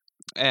anymore."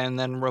 And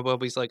then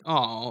Robobi's like,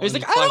 "Oh," He's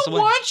and like, I flies don't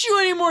away. want you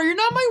anymore. You're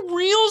not my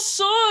real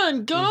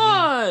son.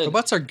 God.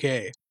 Robots are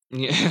gay.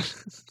 Yeah,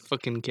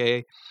 fucking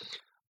gay.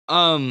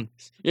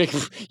 Yeah,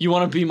 you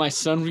want to be my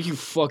son? You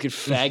fucking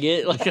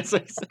faggot. Like that's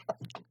like.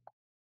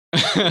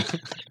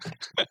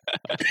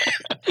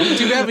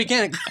 Too bad we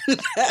can't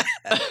include that.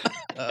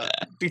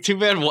 Too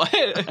bad. What?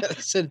 I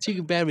said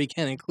too bad we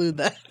can't include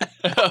that.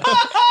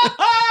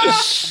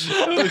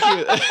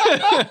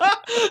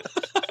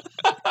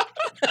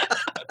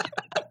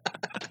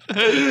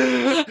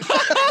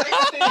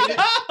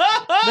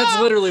 That's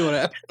literally what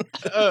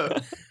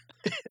happened.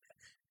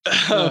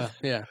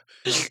 Yeah.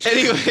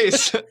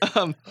 Anyways,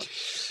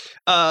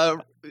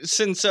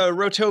 since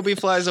Rotobi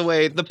flies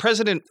away, the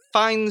president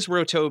finds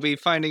Rotobi,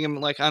 finding him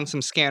like on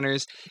some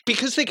scanners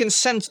because they can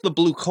sense the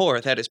blue core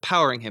that is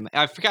powering him.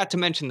 I forgot to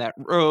mention that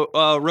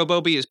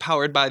Robobi is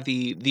powered by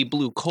the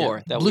blue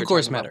core that blue we were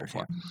cores talking about matter,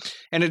 before,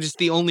 and it is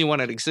the only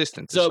one in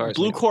existence. as far So as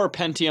we blue know. core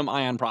Pentium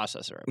ion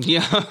processor.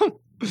 Yeah.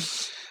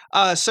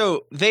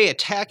 So they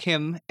attack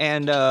him,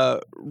 and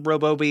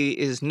Robobi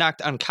is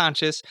knocked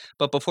unconscious.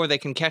 But before they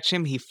can catch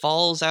him, he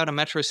falls out of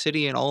Metro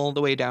City and all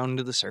the way down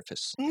to the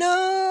surface.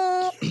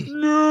 No.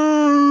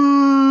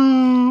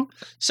 No.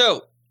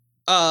 So,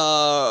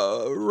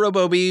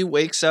 Robobi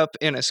wakes up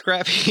in a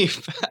scrap heap.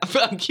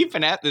 I'm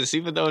keeping at this,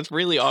 even though it's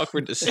really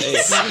awkward to say.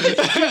 Just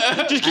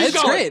keep It's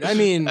going. great. I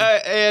mean,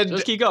 And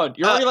Just keep going.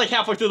 You're already like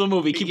halfway through the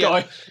movie. Keep yeah.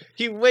 going.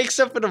 He wakes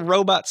up in a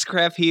robot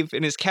scrap heap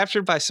and is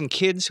captured by some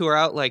kids who are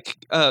out like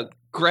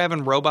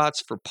grabbing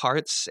robots for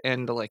parts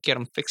and to like get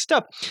them fixed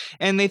up.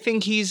 And they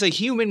think he's a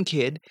human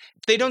kid.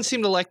 They don't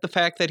seem to like the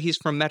fact that he's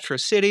from Metro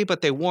City,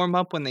 but they warm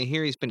up when they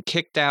hear he's been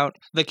kicked out.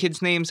 The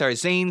kids' names are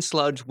Zane,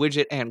 Sludge,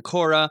 Widget, and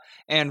Cora.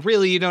 And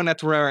really, you don't have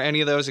to remember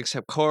any of those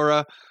except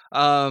Cora.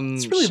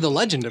 it's really the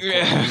legend of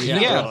Korra.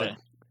 Yeah. really.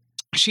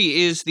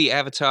 She is the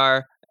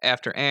avatar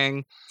after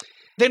Aang.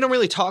 They don't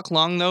really talk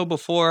long, though,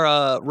 before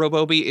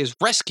Robobi is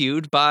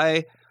rescued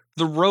by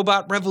the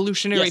Robot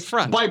Revolutionary Yes,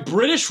 Front. by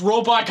British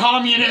robot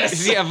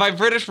communists. Yeah, by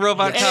British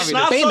robot And it's communists.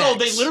 not subtle. Baymax.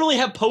 They literally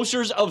have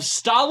posters of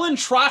Stalin,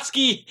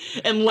 Trotsky,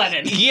 and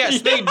Lenin.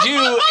 Yes, they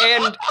do,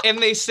 and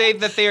they say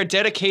that they are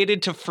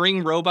dedicated to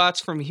freeing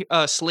robots from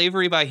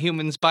slavery by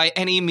humans by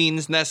any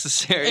means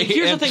necessary. And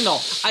here's the thing, though.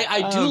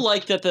 I do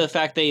like that the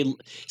fact they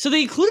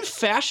included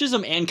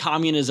fascism and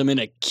communism in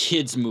a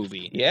kids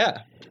movie.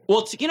 Yeah,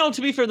 Well,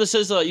 to be fair, this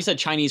is you said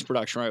Chinese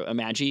production, right?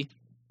 Imagi.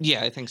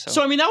 yeah, I think so.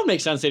 So I mean, that would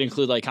make sense. They'd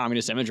include like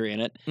communist imagery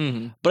in it.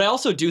 Mhm. But I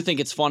also do think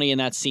it's funny in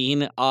that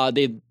scene.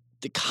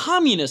 The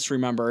communists,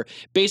 remember,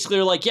 basically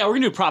are like, yeah, we're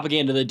gonna do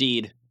propaganda the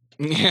deed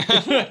Yeah.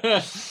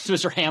 to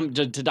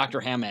Mr. to Dr.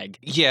 Hamegg,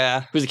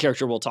 Yeah. who's a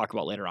character we'll talk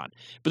about later on.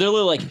 But they're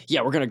literally like,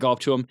 yeah, we're gonna go up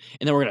to him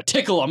and then we're gonna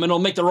tickle him and it'll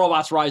make the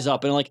robots rise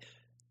up and like.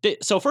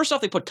 So first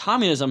off, they put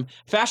communism,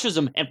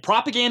 fascism, and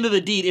propaganda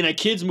the deed in a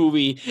kids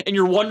movie, and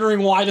you're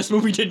wondering why this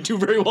movie didn't do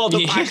very well at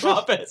the box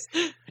office.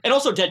 And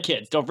also dead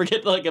kids. Don't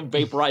forget like a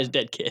vaporized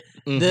dead kid.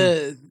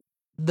 Mhm.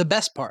 The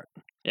best part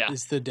Yeah.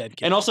 is the dead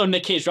kid. And also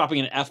Nick Cage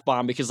dropping an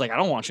F-bomb because like I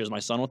don't want you as my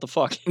son. What the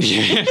fuck?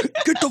 Yeah.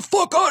 Get the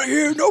fuck out of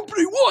here!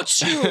 Nobody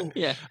wants you.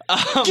 Yeah.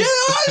 Get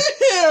out of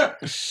here!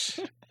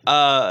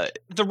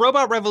 The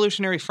Robot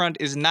Revolutionary Front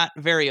is not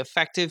very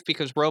effective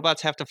because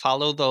robots have to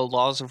follow the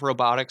laws of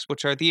robotics,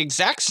 which are the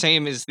exact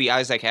same as the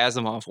Isaac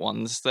Asimov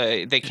ones.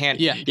 They can't.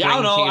 Yeah. Yeah, I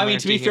don't bring know. I humor mean,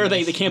 to be into fair, they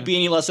humans. can't be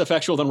any less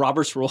effectual than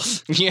Robert's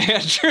rules. Yeah,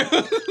 true.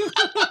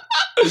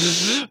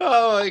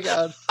 Oh my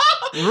god.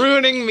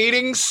 Ruining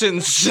meetings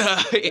since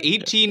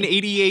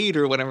 1888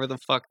 or whatever the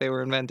fuck they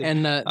were invented.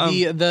 And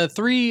the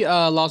three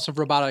laws of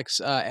robotics,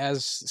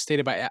 as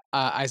stated by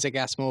Isaac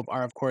Asimov,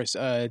 are of course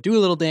do a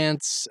little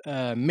dance,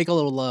 make a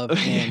little love,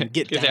 and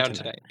get down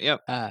tonight.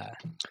 Yep. Uh,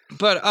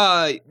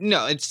 But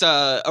no, it's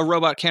a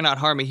robot cannot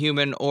harm a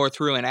human or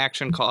through an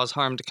action cause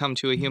harm to come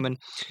to a human,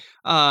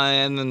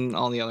 and then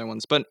all the other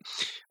ones. But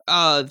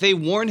they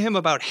warn him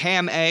about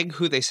Ham Egg,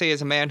 who they say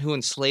is a man who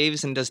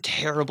enslaves and does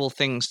terrible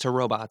things to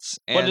robots.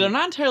 But And- they're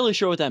not entirely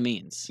sure what that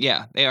means.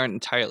 Yeah, they aren't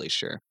entirely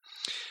sure.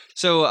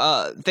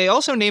 So they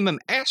also name him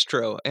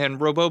Astro, and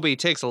Robobi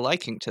takes a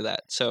liking to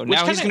that. So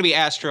now he's kinda- going to be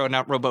Astro,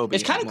 not Robobi.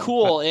 It's kind of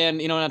anymore. cool, and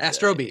not,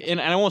 Astrobi.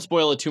 and I won't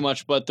spoil it too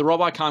much, but the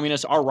robot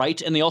communists are right,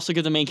 and they also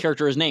give the main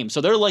character his name,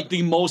 so they're like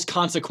the most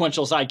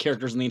consequential side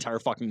characters in the entire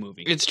fucking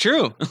movie. It's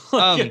true.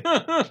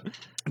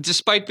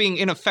 Despite being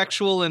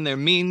ineffectual in their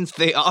means,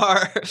 they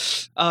are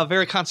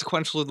very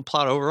consequential to the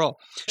plot overall.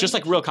 Just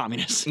like real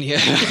communists. Yeah,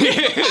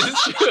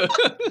 it's true.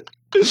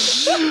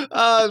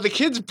 The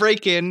kids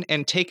break in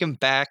and take him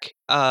back.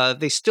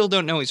 They still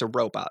don't know he's a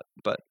robot,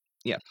 but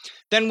yeah.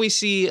 Then we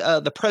see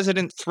the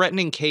president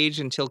threatening Cage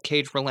until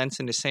Cage relents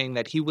into saying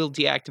that he will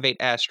deactivate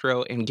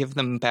Astro and give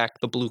them back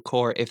the blue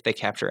core if they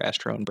capture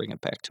Astro and bring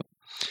it back to him.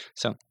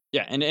 So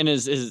Yeah, and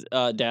his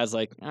dad's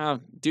like, oh,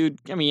 dude,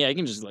 I mean, yeah, you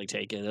can just like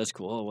take it. That's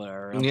cool,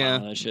 whatever. I'm Yeah.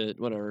 fine with that shit,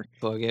 whatever.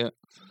 bug it.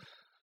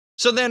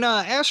 So then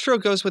Astro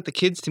goes with the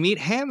kids to meet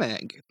Ham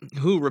Egg,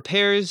 who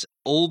repairs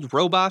old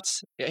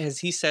robots, as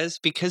he says,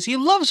 because he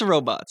loves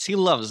robots. He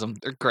loves them.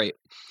 They're great.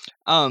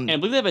 And I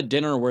believe they have a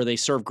dinner where they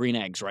serve green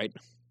eggs, right?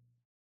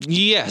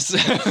 Yes.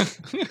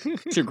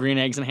 So green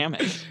eggs and ham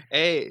eggs.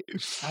 Hey,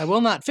 I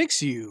will not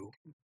fix you,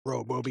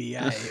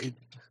 Robobi.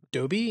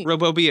 Adobe.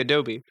 Robobi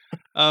Adobe.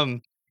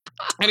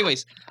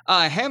 Anyways,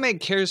 Ham Egg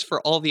cares for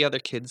all the other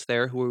kids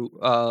there who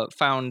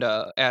found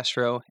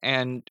Astro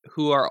and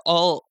who are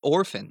all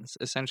orphans,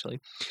 essentially.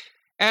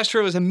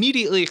 Astro is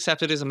immediately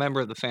accepted as a member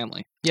of the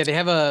family. Yeah, they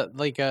have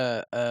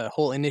a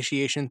whole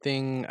initiation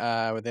thing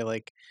where they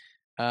like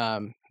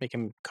make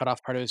him cut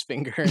off part of his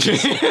finger.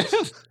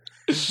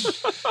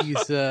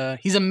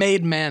 He's a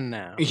made man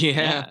now.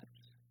 Yeah.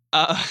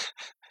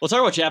 We'll talk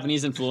about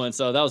Japanese influence,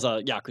 though. That was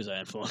a Yakuza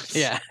influence.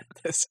 Yeah.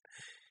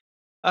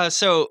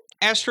 So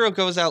Astro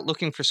goes out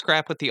looking for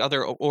scrap with the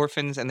other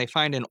orphans, and they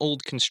find an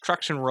old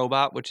construction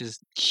robot, which is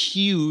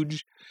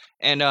huge.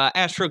 And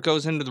Astro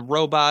goes into the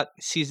robot,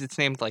 sees it's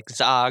named like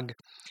Zog,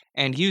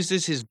 and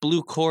uses his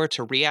blue core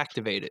to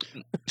reactivate it.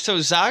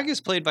 So Zog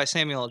is played by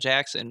Samuel L.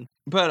 Jackson.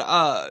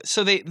 But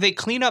so they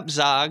clean up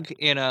Zog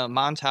in a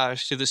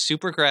montage to the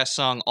Supergrass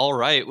song "All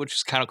Right," which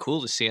is kind of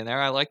cool to see in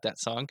there. I like that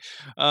song.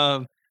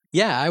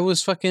 Yeah, I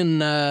was fucking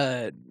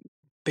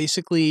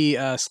basically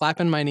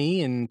slapping my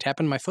knee and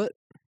tapping my foot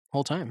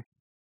whole time.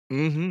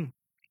 Mm-hmm.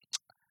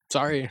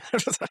 Sorry.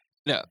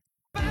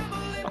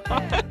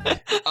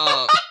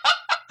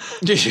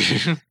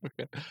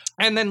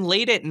 And then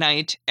late at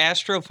night,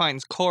 Astro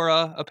finds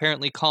Cora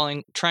apparently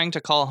trying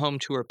to call home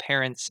to her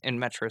parents in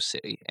Metro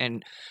City.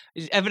 And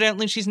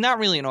evidently she's not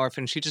really an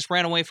orphan. She just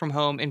ran away from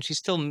home, and she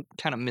still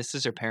kind of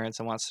misses her parents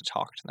and wants to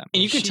talk to them.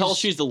 And you can tell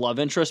she's the love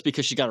interest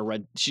because she got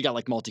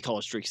like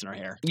multicolored streaks in her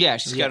hair. Yeah,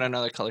 she's got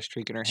another color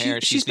streak in her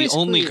hair. She's the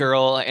only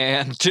girl,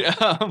 and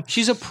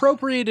she's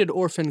appropriated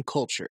orphan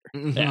culture.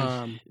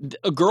 Yeah.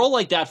 A girl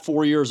like that,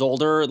 4 years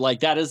older,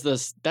 like that is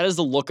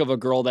the look of a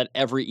girl that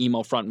every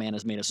emo frontman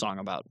has made a song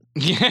about.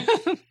 Yeah,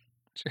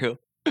 true.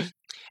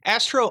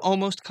 Astro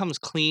almost comes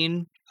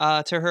clean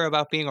to her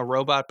about being a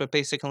robot, but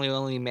basically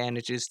only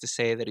manages to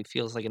say that he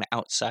feels like an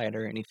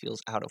outsider and he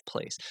feels out of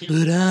place.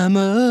 But I'm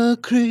a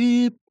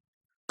creep.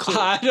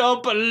 I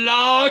don't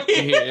belong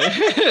here.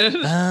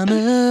 I'm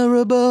a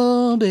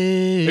robot.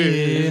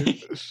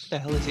 The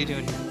hell is he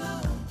doing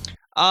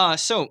here?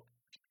 So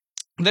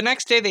the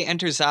next day they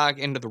enter Zog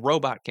into the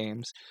robot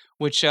games,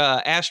 which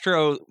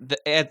Astro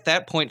at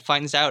that point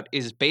finds out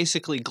is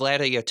basically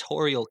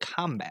gladiatorial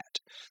combat.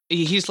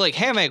 He's like,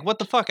 Hameg, what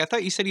the fuck? I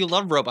thought you said you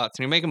love robots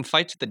and you make them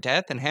fight to the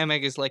death. And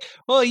Hameg is like,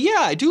 well,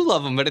 yeah, I do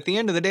love them. But at the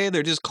end of the day,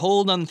 they're just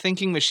cold,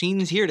 unthinking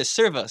machines here to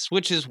serve us,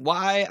 which is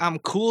why I'm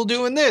cool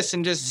doing this,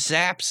 and just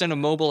zaps and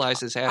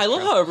immobilizes Astro. I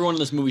love how everyone in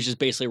this movie is just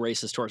basically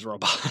racist towards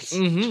robots.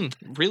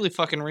 Mm-hmm. Really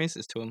fucking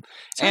racist to him.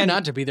 It's hard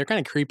not to be. They're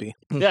kind of creepy.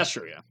 That's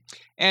true, yeah.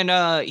 And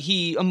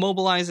he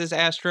immobilizes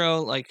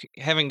Astro, like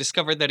having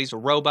discovered that he's a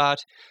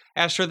robot.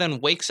 Astro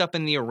then wakes up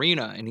in the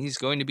arena, and he's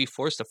going to be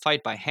forced to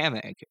fight by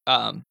Hameg.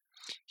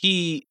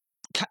 He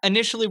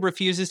initially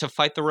refuses to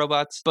fight the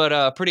robots,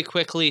 but pretty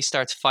quickly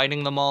starts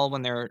fighting them all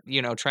when they're,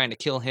 trying to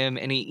kill him.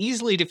 And he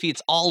easily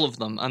defeats all of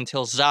them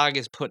until Zog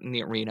is put in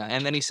the arena.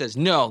 And then he says,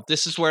 no,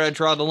 this is where I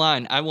draw the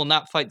line. I will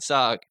not fight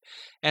Zog.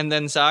 And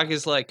then Zog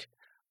is like,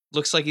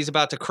 looks like he's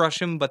about to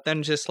crush him, but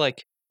then just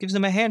like gives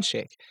him a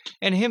handshake.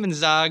 And him and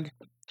Zog,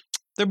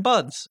 they're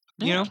buds,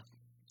 you know?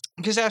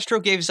 Because Astro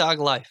gave Zog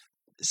life.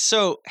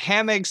 So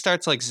Hameg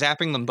starts like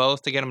zapping them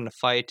both to get them to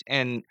fight.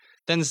 And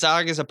then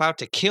Zog is about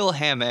to kill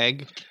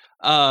Hameg,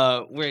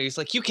 where he's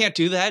like, you can't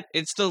do that.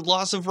 It's the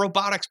laws of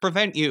robotics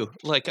prevent you.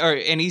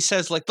 And he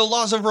says, like, the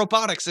laws of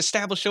robotics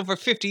established over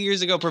 50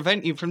 years ago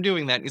prevent you from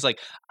doing that. And he's like,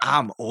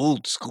 I'm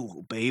old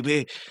school,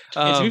 baby.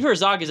 And to be fair,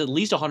 Zog is at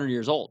least 100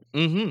 years old.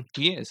 Mm-hmm,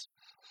 he is.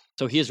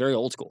 So he is very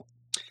old school.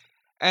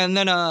 And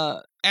then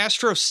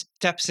Astro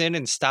steps in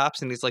and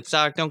stops, and he's like,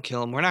 Zog, don't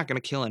kill him. We're not going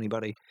to kill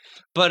anybody.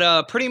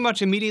 But pretty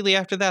much immediately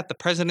after that, the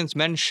president's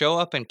men show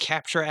up and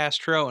capture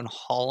Astro and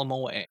haul him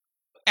away.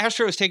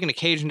 Astro is taken to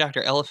Cage and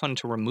Dr. Elephant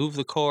to remove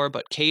the core,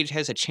 but Cage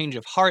has a change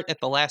of heart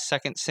at the last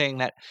second, saying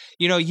that,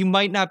 you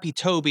might not be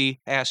Toby,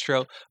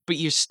 Astro, but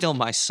you're still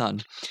my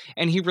son.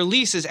 And he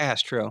releases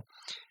Astro,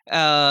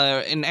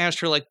 and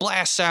Astro,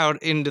 blasts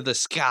out into the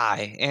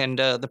sky, and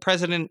the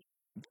president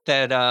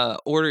that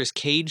orders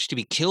Cage to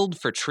be killed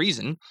for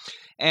treason,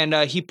 and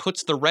he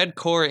puts the red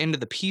core into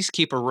the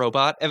Peacekeeper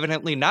robot,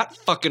 evidently not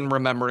fucking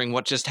remembering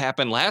what just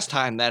happened last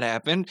time that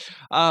happened.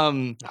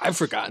 I've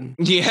forgotten.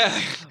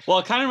 Yeah. Well,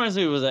 it kind of reminds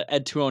me of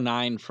Ed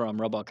 209 from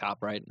RoboCop,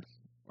 right?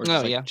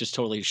 Where just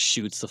totally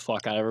shoots the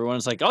fuck out of everyone.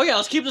 It's like, oh yeah,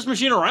 let's keep this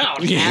machine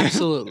around.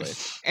 Absolutely.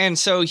 And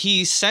so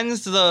he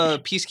sends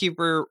the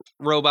Peacekeeper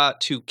robot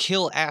to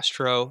kill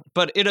Astro,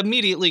 but it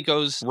immediately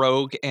goes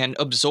rogue and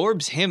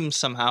absorbs him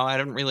somehow. I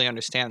don't really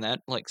understand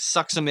that.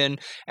 Sucks him in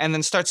and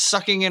then starts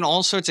sucking in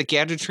all sorts of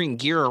gadgetry and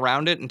gear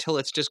around it until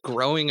it's just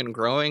growing and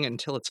growing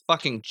until it's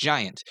fucking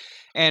giant.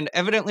 And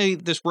evidently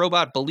this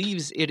robot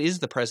believes it is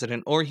the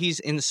president, or he's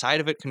inside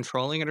of it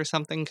controlling it or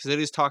something, because it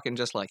is talking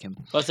just like him.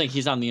 I think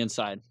he's on the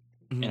inside.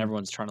 And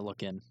everyone's trying to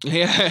look in.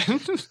 Yeah.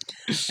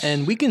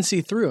 And we can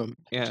see through him.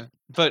 Yeah.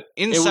 But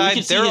inside, we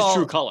can see his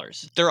true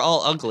colors. They're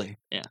all ugly.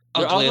 Yeah.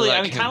 They're ugly.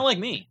 Like kind of like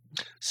me.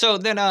 So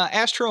then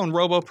Astro and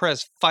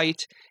RoboPrez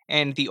fight,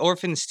 and the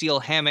orphans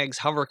steal Hameg's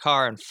hover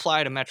car and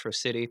fly to Metro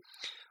City.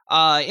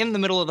 In the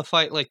middle of the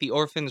fight, the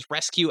orphans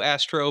rescue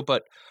Astro,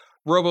 but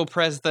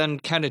RoboPrez then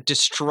kind of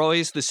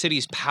destroys the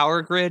city's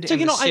power grid, and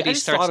the city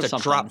starts to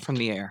drop from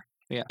the air.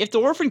 Yeah. If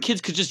the orphan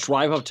kids could just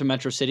drive up to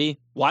Metro City,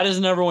 why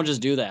doesn't everyone just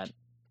do that?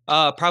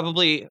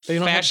 Probably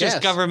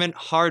fascist government,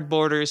 hard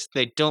borders.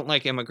 They don't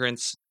like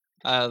immigrants.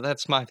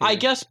 That's my theory. I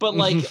guess, but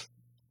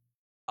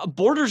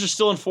borders are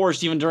still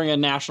enforced even during a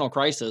national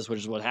crisis, which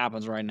is what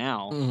happens right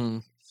now. Mm-hmm.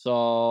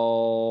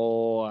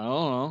 So I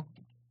don't know.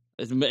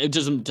 It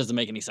doesn't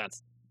make any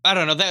sense. I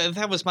don't know.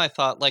 That was my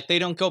thought. Like, they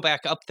don't go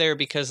back up there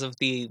because of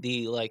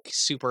the like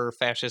super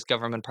fascist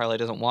government probably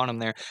doesn't want him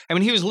there. I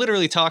mean, he was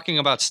literally talking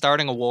about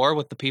starting a war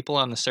with the people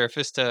on the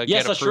surface to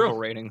Yes, get that's approval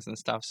true. ratings and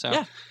stuff. So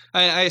Yeah.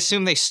 I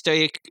assume they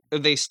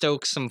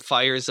stoke some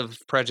fires of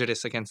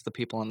prejudice against the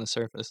people on the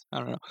surface. I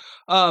don't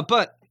know.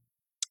 But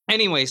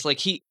anyways, like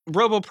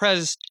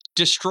RoboPrez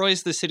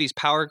destroys the city's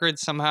power grid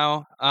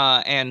somehow,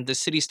 and the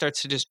city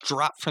starts to just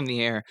drop from the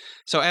air.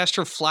 So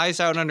Astro flies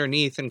out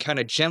underneath and kind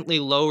of gently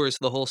lowers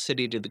the whole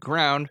city to the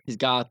ground. He's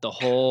got the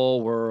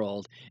whole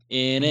world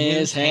in In his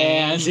his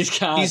hands. hands. He's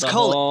got He's the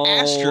called whole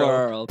Astro,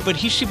 world. but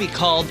he should be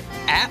called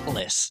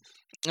Atlas.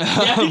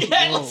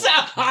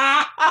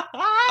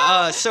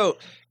 So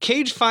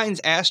Cage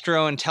finds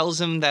Astro and tells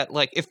him that,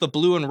 like, if the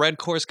blue and red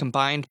cores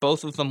combined,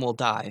 both of them will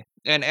die.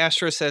 And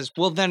Astro says,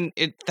 well, then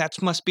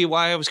that must be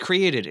why I was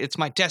created. It's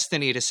my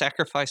destiny to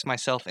sacrifice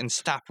myself and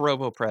stop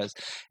RoboPrez.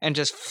 And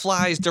just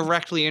flies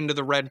directly into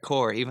the red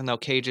core, even though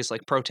Cage is,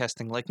 like,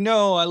 protesting, like,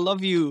 no, I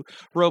love you,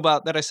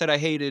 robot that I said I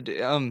hated.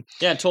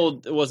 Yeah,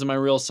 told it wasn't my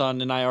real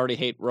son, and I already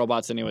hate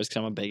robots anyways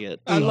because I'm a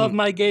bigot. I love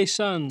my gay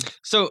son.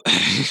 So...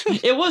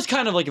 It was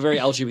kind of like a very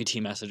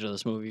LGBT message of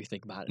this movie, if you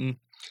think about it.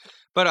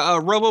 But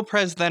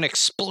RoboPrez then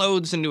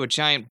explodes into a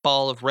giant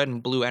ball of red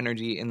and blue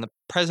energy, and the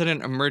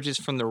president emerges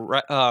from the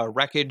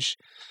wreckage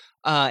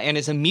and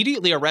is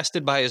immediately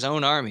arrested by his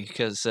own army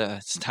because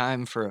it's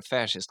time for a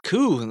fascist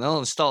coup, and they'll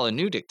install a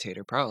new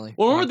dictator, probably.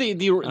 Well,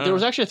 remember there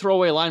was actually a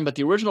throwaway line, but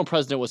the original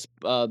president was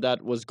that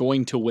was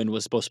going to win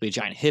was supposed to be a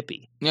giant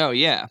hippie. Oh,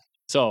 yeah.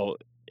 So,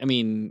 I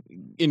mean,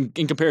 in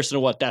comparison to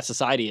what that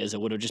society is,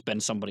 it would have just been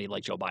somebody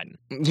like Joe Biden.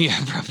 Yeah,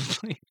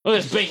 probably. Oh,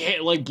 this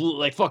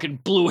big, fucking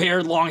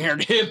blue-haired,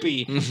 long-haired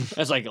hippie.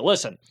 It's like,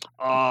 listen,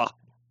 I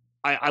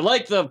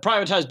like the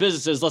privatized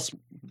businesses. Let's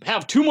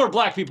have 2 more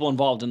black people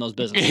involved in those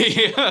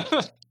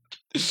businesses.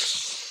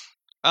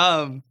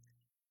 So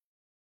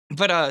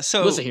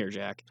Listen here,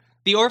 Jack.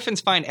 the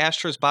orphans find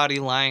Astro's body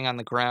lying on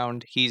the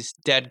ground. He's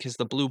dead because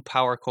the blue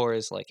power core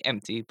is like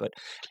empty,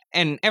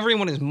 and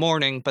everyone is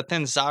mourning. But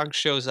then Zog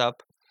shows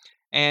up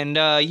and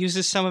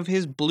uses some of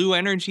his blue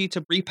energy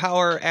to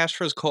repower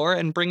Astro's core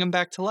and bring him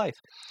back to life.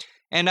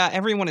 And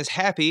everyone is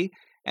happy.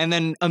 And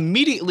then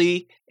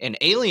immediately an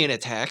alien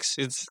attacks.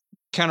 It's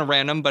kind of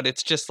random, but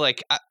it's just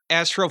like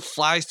Astro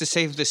flies to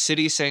save the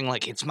city, saying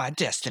like, "It's my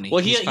destiny."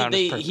 Well, He's found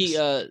his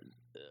purpose.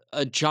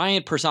 a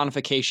giant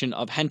personification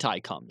of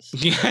hentai comes.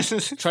 Yes,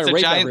 it's Try a to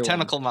rape giant everyone.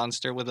 tentacle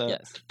monster with a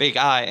Yes. big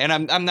eye,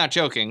 and I'm not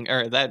joking.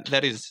 Or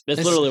that is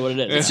That's literally what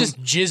it is. It's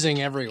just jizzing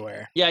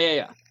everywhere.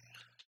 Yeah.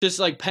 Just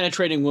like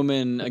penetrating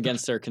women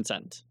against their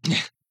consent.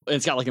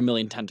 It's got like a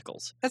million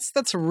tentacles.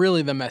 That's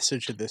really the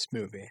message of this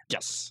movie.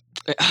 Yes.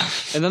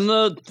 And then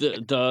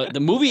the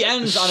movie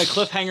ends on a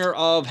cliffhanger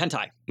of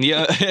hentai.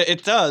 Yeah,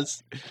 it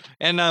does,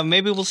 and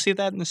maybe we'll see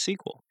that in the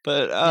sequel.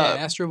 But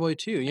Yeah, Astro Boy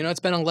 2. You know, it's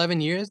been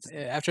 11 years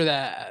after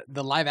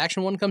the live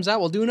action one comes out.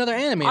 We'll do another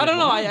animated I don't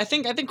know. one. I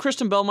think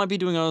Kristen Bell might be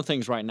doing other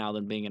things right now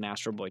than being an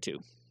Astro Boy 2.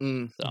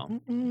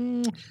 So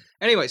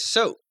Anyway,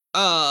 so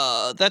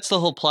that's the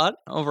whole plot.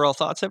 Overall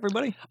thoughts,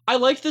 everybody? I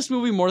liked this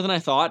movie more than I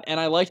thought, and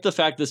I liked the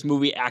fact this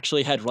movie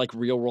actually had like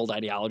real world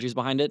ideologies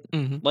behind it.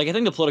 Mm-hmm. Like I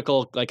think the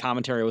political like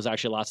commentary was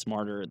actually a lot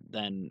smarter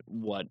than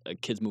what a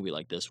kids movie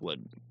like this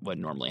would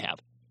normally have.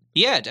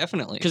 Yeah,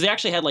 definitely. Because they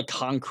actually had like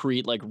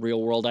concrete like real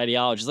world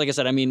ideologies. Like I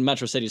said, I mean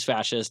Metro City's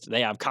fascist.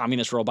 They have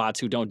communist robots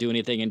who don't do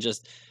anything and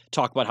just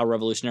talk about how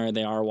revolutionary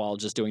they are while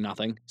just doing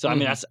nothing. So I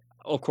mean that's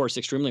of course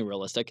extremely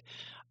realistic.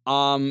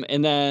 And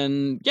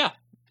then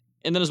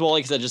as well,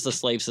 like I said, just the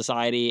slave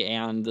society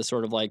and the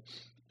sort of like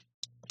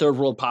third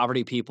world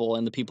poverty people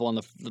and the people in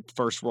the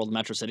first world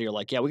Metro City are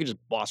like, yeah, we could just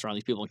boss around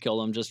these people and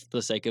kill them just for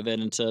the sake of it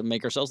and to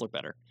make ourselves look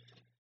better.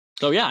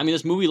 So yeah, I mean,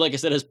 this movie, like I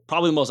said, has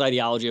probably the most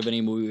ideology of any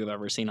movie we've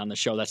ever seen on the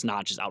show. That's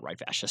not just outright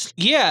fascist.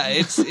 Yeah,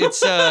 it's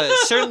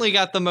certainly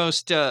got the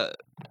most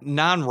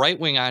non-right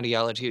wing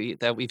ideology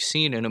that we've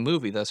seen in a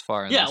movie thus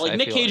far. Yeah, like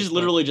Nick Cage is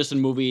literally just in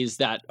movies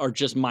that are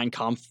just Mein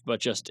Kampf, but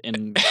just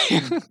in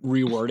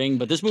rewording.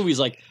 But this movie's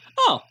like,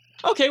 oh,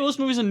 okay, well, this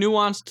movie's a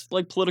nuanced,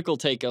 like, political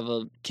take of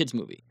a kids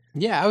movie.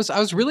 Yeah, I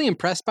was really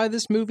impressed by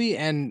this movie,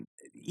 and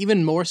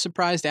even more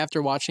surprised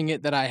after watching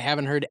it that I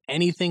haven't heard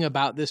anything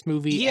about this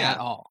movie at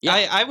all.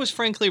 Yeah. I was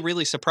frankly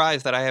really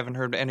surprised that I haven't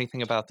heard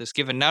anything about this,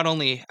 given not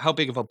only how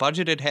big of a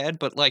budget it had,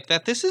 but like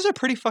that this is a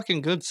pretty fucking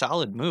good,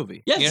 solid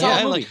movie. Yeah, you it's know? a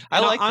solid movie. I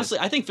like honestly,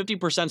 I think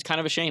 50% is kind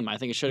of a shame. I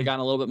think it should have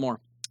gotten a little bit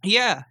more.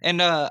 Yeah,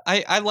 and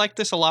I like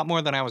this a lot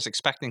more than I was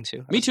expecting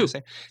to. Me too.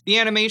 The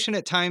animation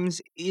at times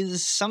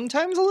is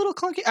sometimes a little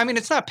clunky. I mean,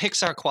 it's not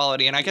Pixar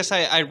quality, and I guess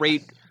I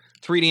rate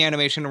 3D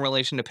animation in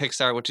relation to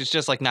Pixar, which is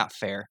just like not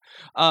fair.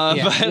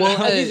 Yeah. But,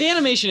 Well, the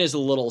animation is a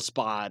little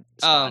spotty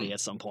at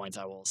some points,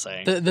 I will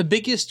say. The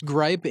biggest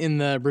gripe in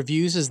the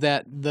reviews is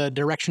that the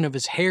direction of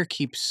his hair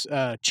keeps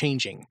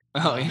changing.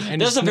 oh yeah.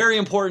 And That's it's a very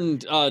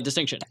important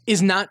distinction.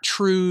 is not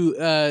true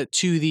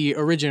to the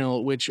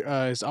original, which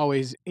is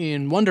always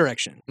in one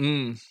direction.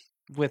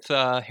 With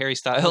Harry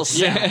Styles.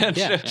 Yeah,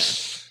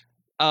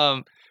 yeah.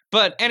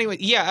 But anyway,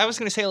 yeah, I was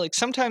gonna say like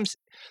sometimes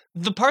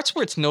The parts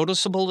where it's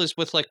noticeable is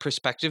with like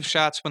perspective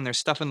shots when there's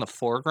stuff in the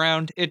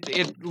foreground.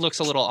 It looks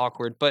a little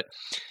awkward, but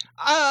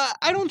I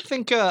don't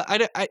think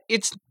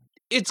it's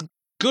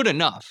good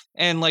enough,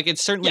 and like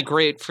it's certainly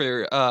great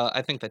for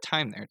I think the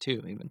time there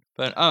too, even.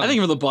 But I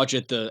think for the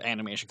budget, the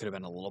animation could have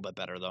been a little bit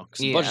better though, because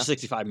the budget's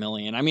 $65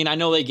 million. I mean, I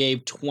know they gave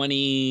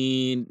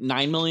 $29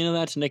 million of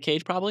that to Nick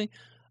Cage, probably.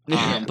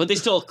 But they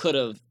still could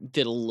have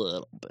did a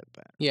little bit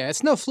better. Yeah,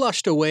 it's no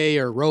Flushed Away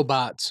or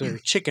Robots or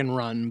Chicken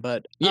Run,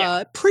 but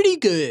Yeah. pretty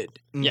good.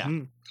 Yeah.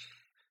 Mhm.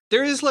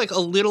 There is like a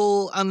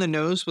little on the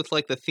nose with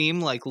like the theme,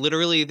 like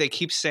literally they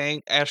keep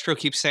saying, Astro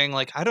keeps saying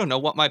like, I don't know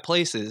what my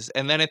place is.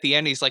 And then at the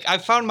end, he's like, I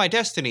found my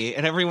destiny.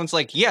 And everyone's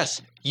like,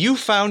 yes, you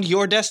found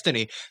your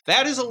destiny.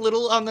 That is a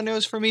little on the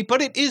nose for me,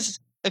 but it is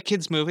a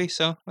kid's movie.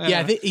 So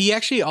Yeah, he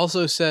actually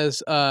also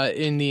says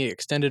in the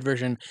extended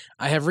version,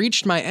 I have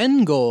reached my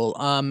end goal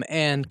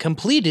and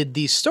completed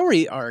the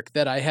story arc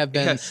that I have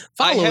been Yes,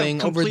 I have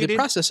following over the completed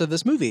process of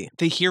this movie.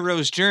 the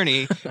hero's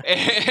journey.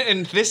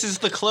 And this is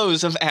the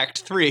close of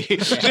Act 3.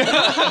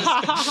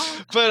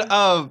 But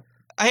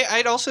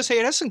I'd also say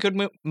it has some good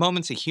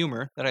moments of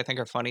humor that I think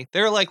are funny.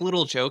 There are like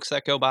little jokes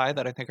that go by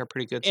that I think are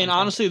pretty good. And sometimes.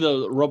 honestly,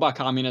 the robot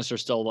communists are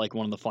still like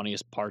one of the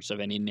funniest parts of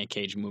any Nick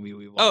Cage movie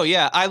we've watched. Oh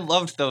yeah, I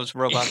loved those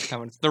robot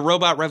comments. The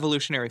Robot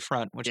Revolutionary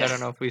Front, which I don't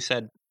know if we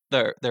said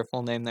their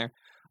full name there.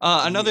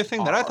 Another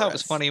thing that I thought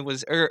was RS. funny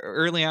was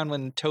early on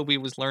when Toby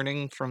was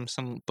learning from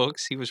some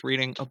books, he was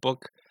reading a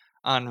book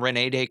on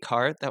Rene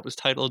Descartes that was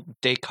titled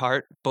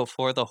Descartes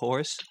Before the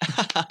Horse.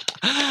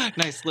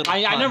 Nice little.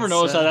 I never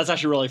noticed that. That's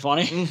actually really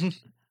funny. Mhm.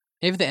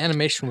 If the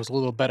animation was a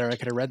little better, I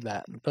could have read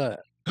that.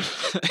 But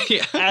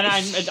Yeah. And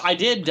I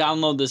did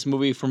download this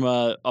movie from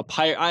a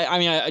pirate.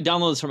 I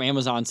downloaded this from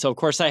Amazon, so of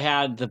course I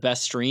had the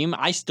best stream.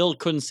 I still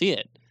couldn't see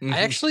it. Mhm. I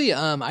actually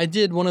I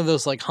did one of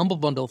those like Humble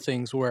Bundle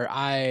things where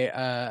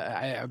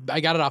I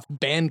got it off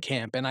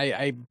Bandcamp and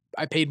I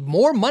paid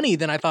more money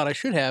than I thought I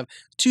should have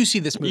to see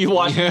this movie. You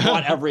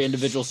bought every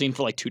individual scene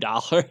for like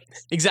 $2.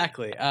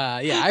 Exactly.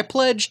 Yeah, I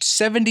pledged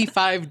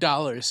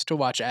 $75 to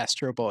watch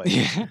Astro Boy.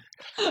 Yeah.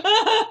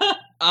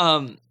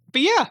 But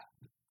yeah,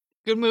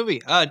 good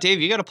movie.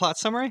 Dave, you got a plot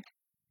summary?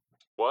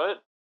 What?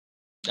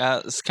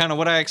 It's kind of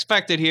what I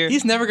expected here.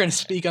 He's never going to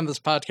speak on this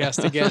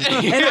podcast again,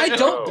 and I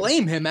don't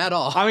blame him at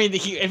all. I mean,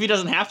 if he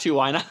doesn't have to,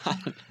 why not?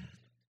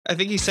 I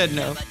think he said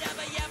no.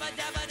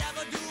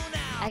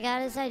 I got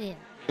this idea.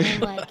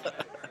 And like,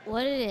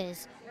 what it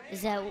is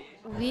that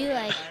we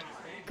like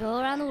go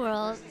around the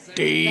world,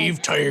 Dave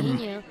like, time. me and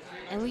you,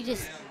 and we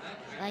just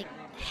like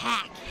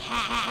hack.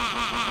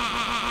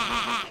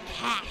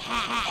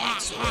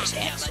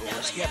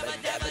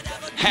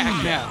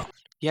 Hack now.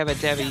 Yabba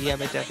dabba,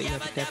 yabba dabba,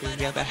 yabba dabba,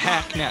 yabba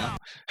hack now.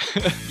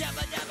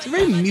 It's a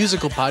very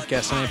musical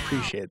podcast, and I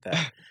appreciate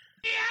that.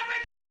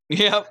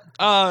 Yep.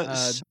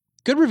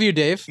 Good review,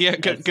 Dave. Yeah,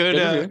 good.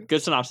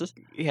 Good synopsis.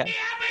 Yeah.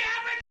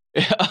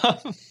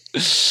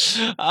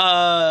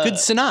 Good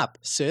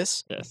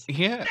synopsis. Yes.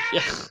 Yeah.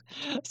 Yeah.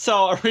 So,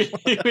 are we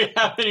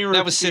have any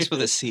That was sis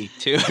with a C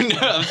too.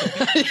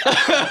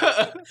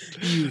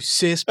 You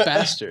cis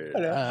bastard.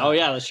 Oh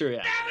yeah, that's true.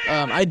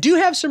 Yeah. I do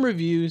have some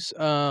reviews.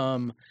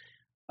 A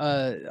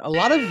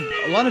lot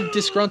of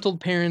disgruntled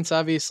parents,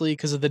 obviously,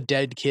 because of the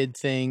dead kid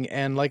thing,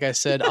 and like I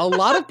said, a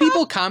lot of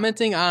people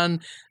commenting on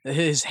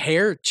his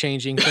hair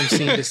changing from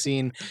scene to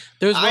scene.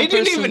 There was one I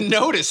didn't person- even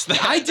notice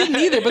that. I didn't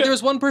either, but there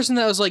was one person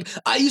that was like,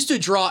 I used to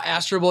draw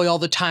Astro Boy all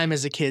the time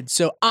as a kid,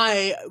 so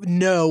I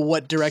know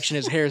what direction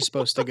his hair is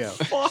supposed to go.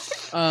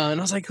 And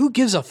I was like, who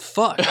gives a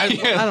fuck? I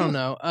don't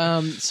know.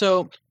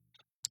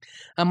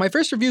 My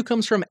first review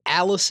comes from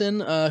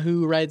Allison,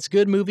 who writes,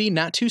 good movie,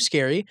 not too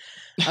scary.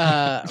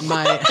 It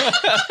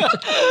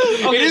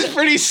is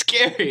pretty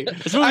scary.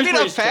 This I movie's mean, a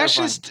pretty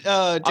fascist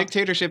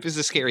dictatorship is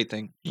a scary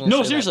thing. We'll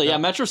No, say seriously, that, yeah.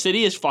 Metro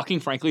City is fucking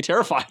frankly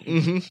terrifying.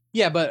 Mhm.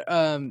 Yeah, but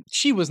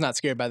she was not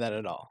scared by that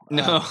at all.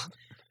 No.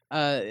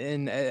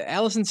 And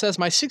Allison says,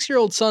 my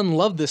 6-year-old son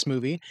loved this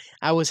movie.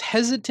 I was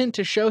hesitant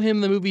to show him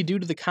the movie due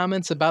to the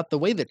comments about the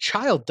way the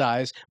child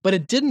dies, but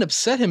it didn't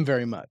upset him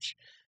very much.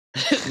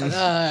 You It's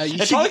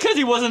should- probably because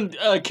he wasn't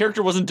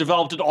character wasn't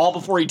developed at all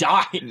before he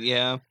died.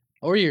 Yeah.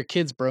 or your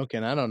kid's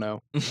broken. I don't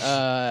know.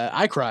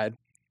 I cried.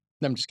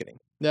 No, I'm just kidding.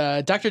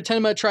 Dr.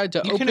 Tenma tried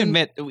to You open. can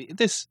admit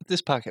this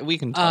podcast. We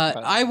can talk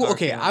about. I will. our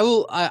Okay, feelings. I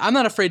will. I'm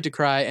not afraid to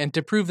cry, and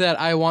to prove that,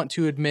 I want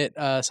to admit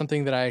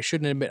something that I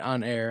shouldn't admit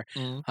on air.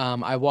 Mhm.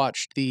 I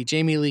watched the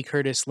Jamie Lee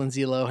Curtis,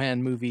 Lindsay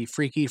Lohan movie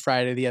Freaky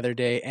Friday the other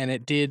day, and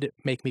it did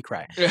make me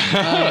cry.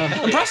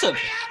 Impressive.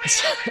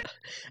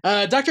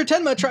 Dr.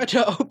 Tenma tried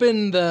to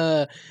open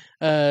the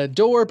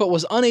door, but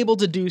was unable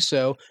to do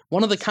so.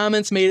 One of the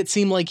comments made it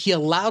seem like he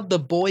allowed the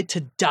boy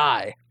to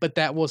die, but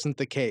that wasn't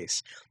the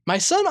case. My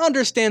son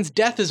understands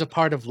death is a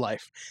part of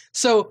life,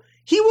 so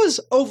he was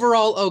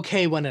overall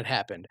okay when it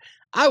happened.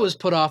 I was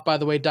put off by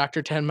the way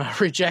Dr. Tenma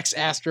rejects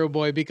Astro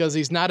Boy because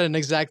he's not an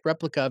exact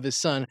replica of his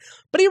son,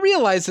 but he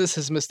realizes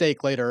his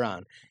mistake later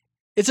on.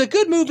 It's a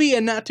good movie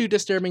and not too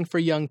disturbing for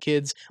young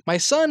kids. My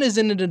son is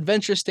in an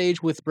adventure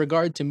stage with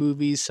regard to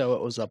movies, so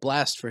it was a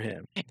blast for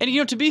him.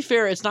 And to be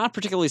fair, it's not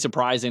particularly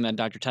surprising that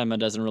Dr. Tenma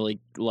doesn't really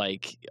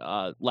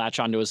latch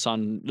onto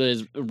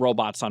his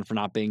robot son for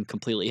not being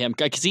completely him,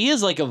 because he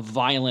is like a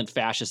violent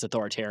fascist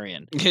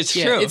authoritarian. It's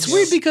Yeah, true. it's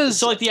weird because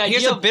So like the he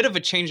has idea a bit of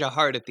a change of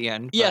heart at the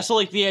end. yeah, but- so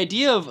like the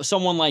idea of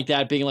someone like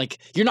that being like,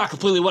 you're not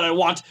completely what I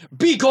want,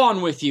 be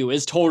gone with you,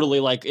 is totally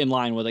like in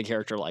line with a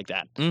character like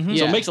that. Mhm. So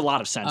Yeah. it makes a lot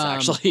of sense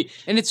actually.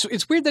 And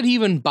it's weird that he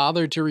even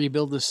bothered to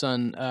rebuild his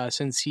son,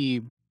 since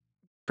he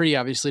pretty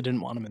obviously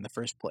didn't want him in the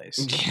first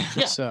place.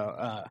 Yeah.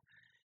 So,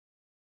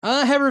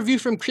 I have a review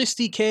from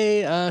Christy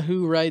K,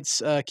 who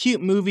writes,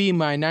 cute movie,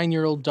 my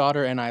 9-year-old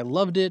daughter and I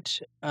loved it.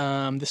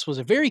 This was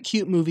a very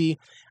cute movie.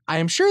 I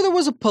am sure there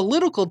was a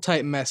political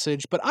type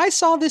message, but I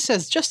saw this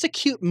as just a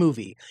cute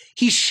movie.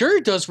 He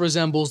sure does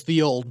resembles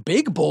the old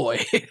big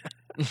boy.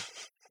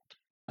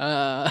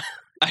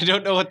 I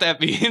don't know what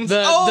that means.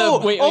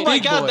 Wait, oh my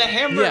big god, boy. the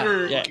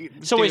hamburger. Yeah.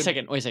 So wait a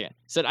dude. second.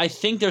 Said I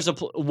think there's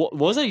what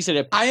was that? You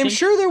said I am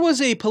sure there was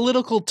a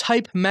political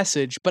type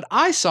message, but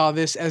I saw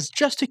this as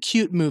just a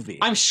cute movie.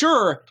 I'm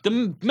sure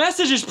the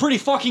message is pretty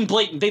fucking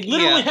blatant. They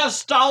literally Yeah. have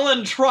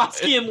Stalin,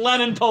 Trotsky, and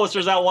Lenin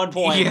posters at one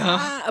point.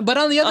 Yeah. But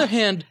on the other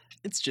hand,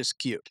 it's just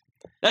cute.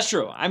 That's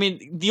true. I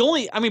mean,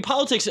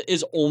 politics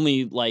is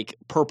only like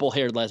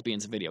purple-haired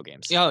lesbians in video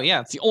games. Oh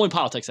yeah. It's the only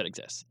politics that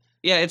exists.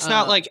 Yeah, it's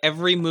not Uh, like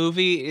every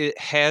movie it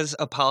has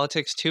a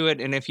politics to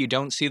it, and if you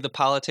don't see the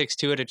politics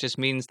to it, it just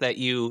means that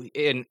you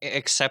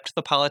accept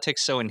the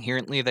politics so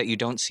inherently that you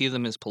don't see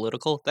them as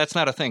political. That's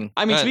not a thing.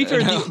 I mean, to be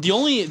fair, no. the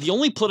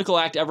only political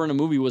act ever in a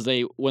movie was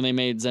when they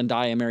made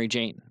Zendaya Mary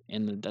Jane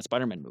in that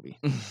Spider-Man movie.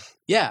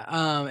 Yeah,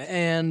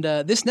 and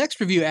this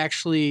next review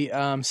actually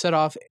set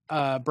off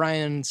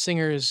Brian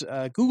Singer's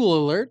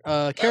Google alert.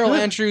 Carol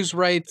Andrews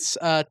writes,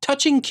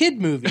 touching kid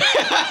movie.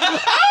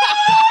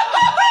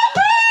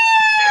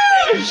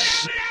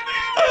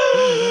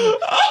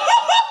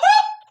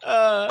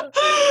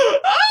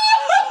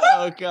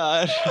 Oh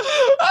god.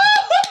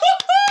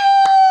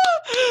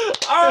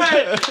 All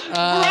right,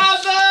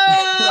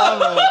 Uh,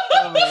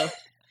 Bravo.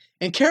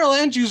 and Carol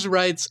Andrews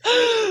writes,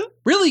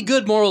 really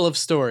good moral of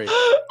story.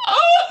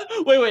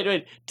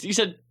 wait. You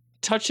said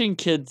touching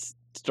kids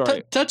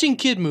story. Touching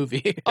kid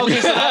movie. Okay,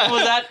 so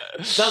that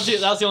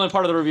was the only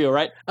part of the review,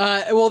 right?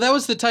 Well, that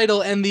was the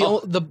title, and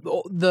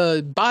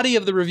the body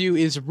of the review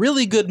is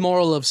really good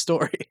moral of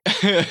story.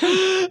 Full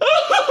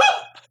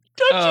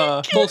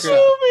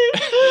stop.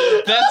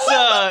 That's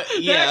That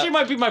yeah. actually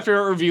might be my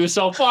favorite review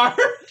so far.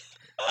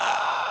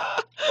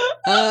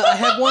 I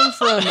have one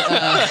from. With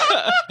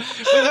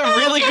a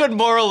really good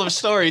moral of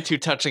story to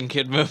touching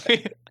kid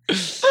movie.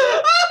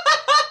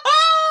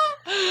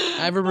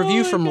 I have a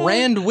review from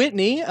Rand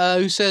Whitney,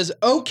 who says,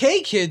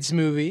 okay, kids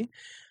movie.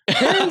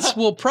 Parents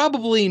will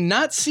probably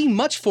not see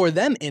much for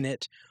them in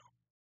it.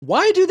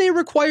 Why do they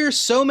require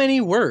so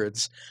many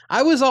words?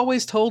 I was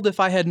always told if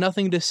I had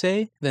nothing to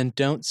say, then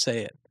don't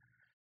say it.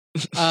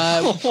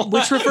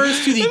 Which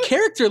refers to the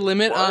character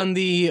limit on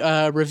the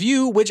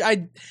review, which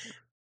I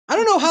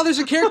don't know how there's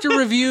a character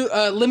review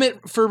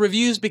limit for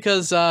reviews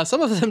because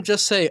some of them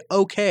just say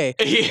okay.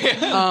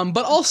 Yeah.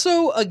 But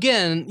also,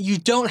 again, you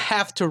don't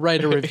have to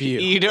write a review.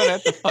 You don't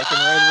have to fucking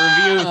write a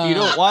review if you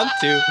don't want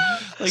to.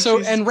 Like, So,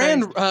 Jesus and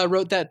Rand Christ.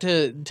 wrote that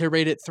to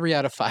rate it 3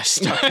 out of 5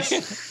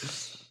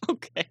 stars.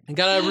 Okay. I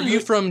got a review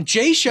from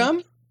Jay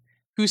Shum,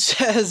 who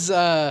says,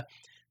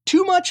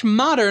 too much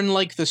modern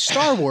like the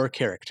Star Wars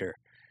character.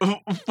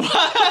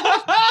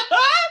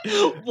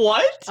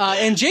 What?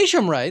 And Jay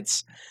Shum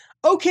writes,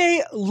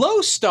 okay,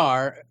 low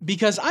star,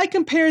 because I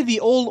compare the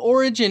old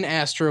Origin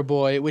Astro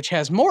Boy, which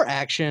has more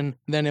action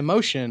than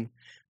emotion.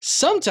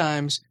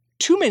 Sometimes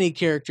too many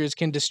characters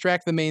can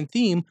distract the main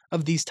theme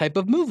of these type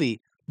of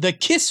movie, the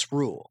KISS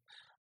rule.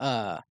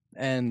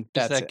 And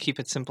Does that's that it. keep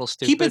it simple,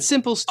 stupid? Keep it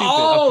simple, stupid.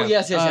 Oh, Okay.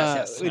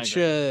 yes. Which,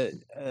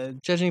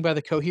 judging by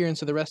the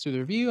coherence of the rest of the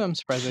review, I'm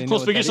surprised I didn't know Well,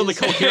 what speaking that of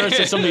the is. coherence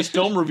of some of these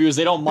film reviews,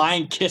 they don't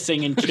mind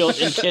kissing in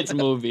kids'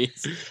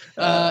 movies.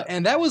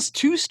 And that was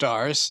 2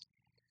 stars.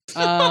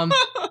 I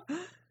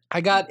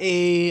got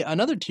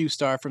another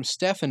 2-star from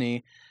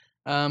Stephanie,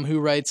 who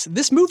writes,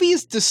 "This movie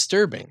is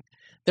disturbing.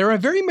 There are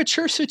very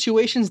mature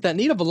situations that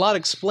need a lot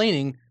of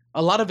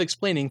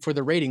explaining for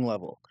the rating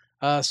level.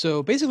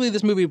 So basically,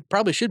 this movie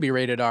probably should be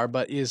rated R,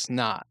 but is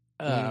not."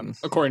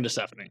 According to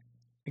Stephanie.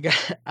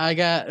 I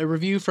got a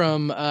review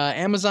from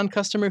Amazon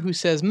customer who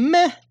says,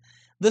 "Meh,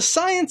 the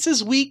science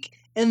is weak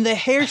and the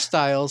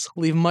hairstyles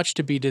leave much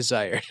to be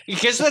desired."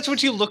 Because that's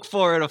what you look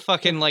for in a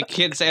fucking like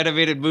kids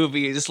animated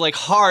movie is like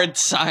hard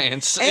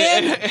science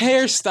And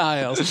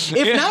hairstyles.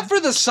 If Yeah. not for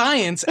the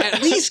science,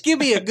 at least give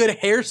me a good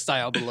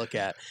hairstyle to look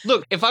at.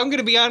 Look, if I'm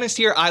gonna be honest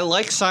here, I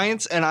like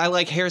science and I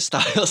like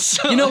hairstyles.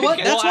 So You know like,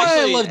 what? That's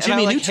why I love and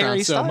Jimmy like Neutron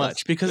hairy so styles.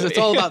 much, because it's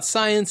all about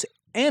science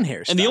and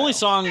hairstyle. And the only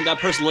song that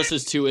person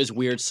listens to is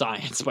Weird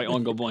Science by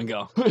Oingo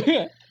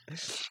Boingo.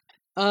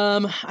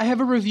 I have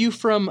a review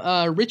from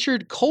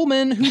Richard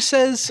Coleman who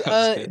says,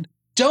 That was good.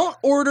 don't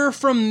order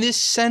from this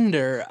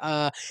sender.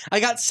 I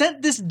got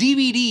sent this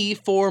DVD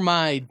for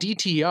my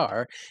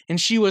DTR, and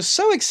she was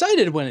so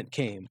excited when it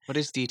came. What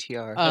is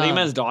DTR? I think he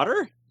meant his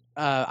daughter.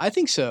 I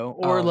think so.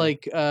 Or Oh.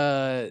 like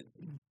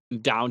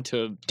Down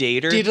to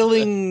Dater?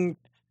 diddling.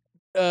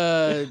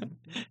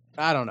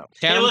 I don't know.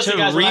 hey, Down listen, to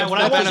guys. When I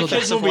watch a benefits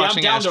kids of movie, I'm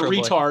watching down to Astro Boy.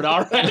 retard.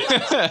 All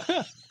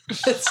right.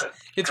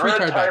 It's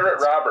Dread retard Tyrant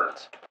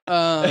backwards.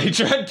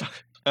 Roberts.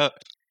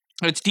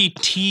 It's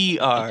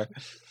DTR.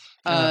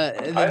 I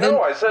Then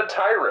know, I said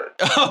tyrant.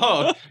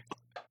 Oh.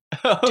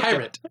 Okay.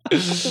 Tyrant.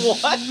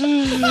 What?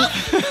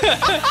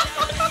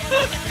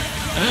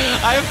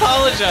 I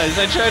apologize.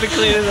 I tried to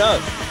clean it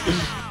up.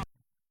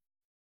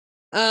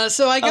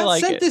 So I got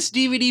like sent it. this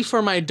DVD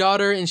for my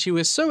daughter, and she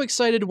was so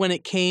excited when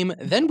it came.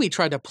 Then we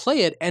tried to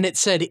play it, and it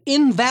said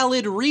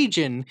invalid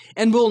region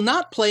and will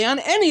not play on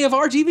any of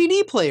our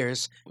DVD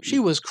players. She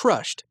was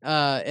crushed,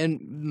 and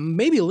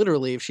maybe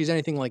literally, if she's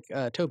anything like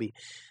Toby.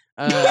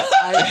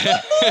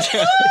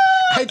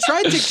 I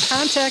tried to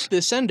contact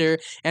the sender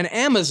and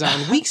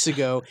Amazon weeks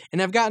ago,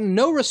 and I've gotten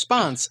no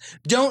response.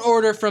 Don't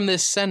order from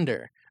this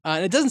sender.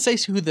 And it doesn't say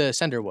who the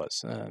sender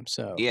was.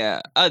 So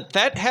Yeah,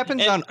 that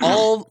happens And- on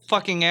all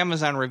fucking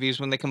Amazon reviews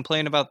when they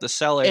complain about the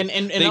seller. And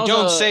they also-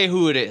 don't say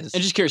who it is.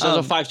 I'm just curious. That was a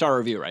Um, 5-star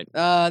review, right?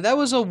 that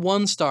was a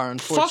 1-star.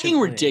 Unfortunately, Fucking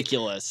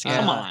ridiculous.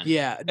 Come on.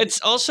 Yeah, It's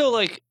also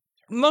like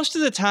most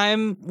of the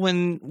time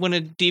when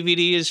a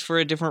DVD is for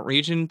a different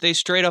region, they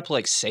straight up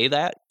like say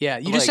that. yeah.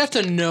 You just like-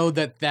 have to know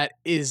that that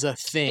is a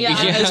thing. Yeah,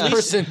 and this at least-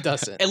 person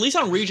doesn't. At least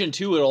on region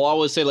 2, it'll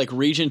always say like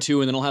region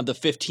 2, and then it'll have the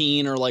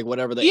 15 or like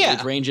whatever the Yeah.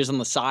 age range is on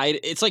the side.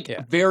 It's like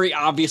Yeah. very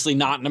obviously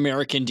not an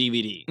American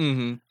DVD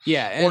Mm-hmm.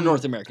 Yeah, or and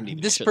North American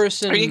DVD. This should say.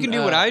 person, Or you can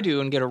do what I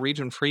do and get a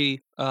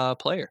region-free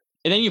player.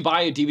 And then you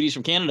buy DVDs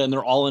from Canada, and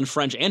they're all in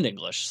French and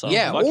English. So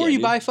yeah, fuck or you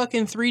dude. buy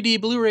fucking 3D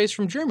Blu-rays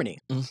from Germany.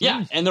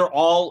 Yeah, and they're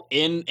all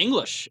in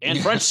English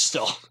and French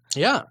still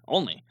Yeah,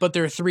 only. but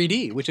they're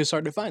 3D, which is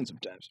hard to find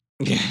sometimes.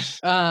 Yes.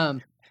 I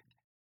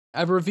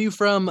have a review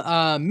from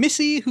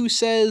Missy who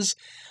says,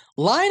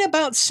 line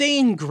about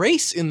saying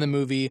grace in the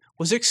movie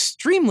was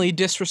extremely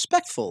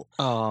disrespectful.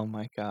 Oh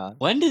my god.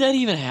 When did that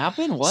even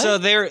happen? What? So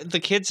the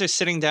kids are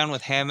sitting down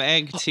with Ham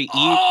Egg to eat,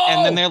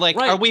 and then they're like,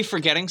 right. "Are we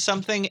forgetting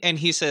something?" And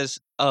he says,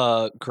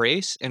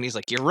 Grace," and he's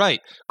like, "You're right,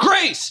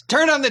 Grace.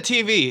 Turn on the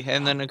TV."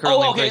 And then a girl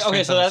oh, named okay, Grace okay.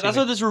 turns So on the that's TV.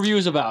 what this review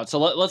is about. So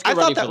let's get I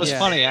ready thought that for was this.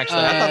 funny.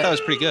 Actually, I thought that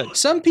was pretty good.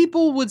 Some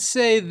people would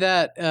say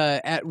that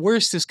at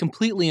worst is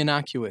completely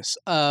innocuous,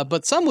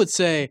 but some would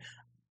say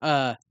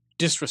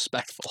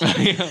disrespectful.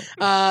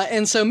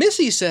 And so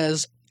Missy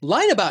says,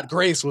 line about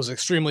Grace was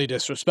extremely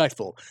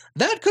disrespectful.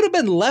 That could have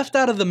been left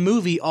out of the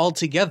movie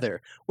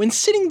altogether. When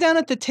sitting down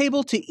at the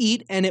table to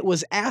eat and it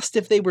was asked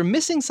if they were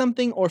missing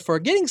something or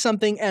forgetting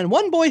something, and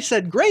one boy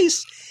said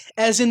grace,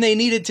 as in they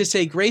needed to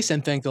say grace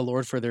and thank the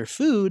Lord for their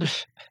food.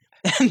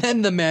 And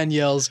then the man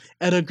yells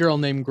at a girl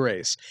named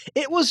Grace.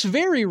 It was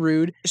very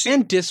rude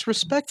and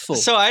disrespectful.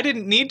 So I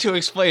didn't need to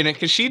explain it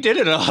because she did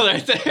it all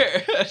right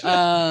there.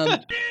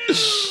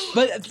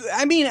 But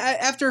I mean,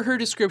 after her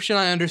description,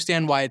 I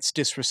understand why it's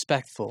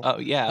disrespectful. Oh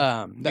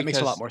yeah, That makes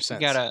a lot because more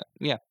sense. You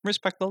gotta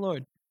respect the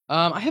Lord.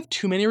 I have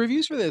too many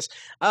reviews for this.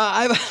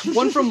 I have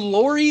one from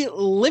Lori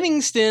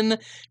Livingston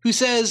who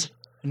says,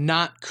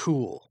 "Not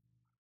cool.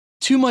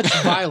 Too much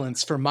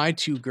violence for my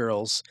two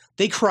girls.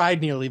 They cried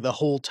nearly the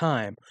whole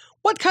time.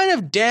 What kind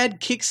of dad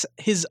kicks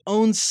his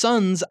own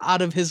sons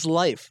out of his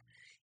life?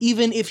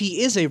 Even if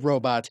he is a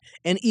robot,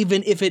 and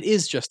even if it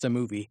is just a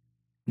movie.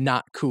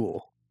 Not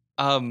cool."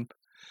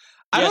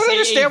 I don't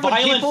understand a when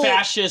violent people.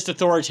 fascist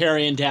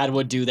authoritarian dad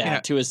would do that Yeah.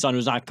 to his son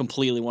who's not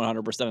completely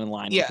 100% in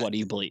line Yeah. with what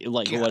he believes,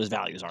 like Yeah. what his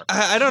values are.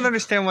 I don't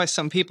understand why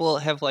some people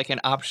have like an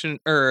option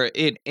or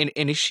an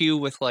issue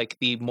with like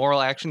the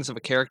moral actions of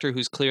a character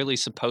who's clearly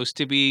supposed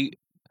to be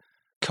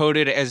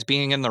coded as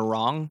being in the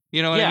wrong.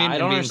 You know what yeah, I mean? I And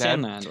don't being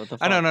understand bad. that. What the I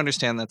fuck? don't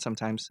understand that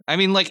sometimes. I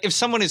mean, like, if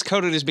someone is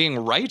coded as being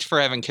right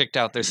for having kicked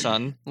out their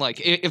son,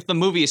 like, if the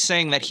movie is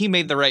saying that he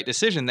made the right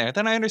decision there,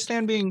 then I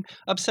understand being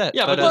upset.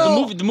 Yeah, but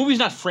the movie's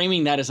not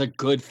framing that as a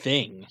good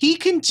thing. He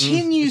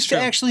continues to true.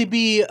 actually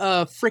be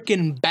a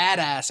freaking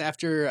badass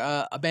after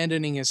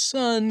abandoning his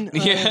son.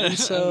 Yeah. and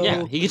so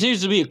Yeah, he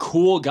continues to be a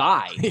cool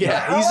guy.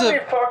 yeah, How he's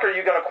the a fuck are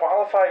you gonna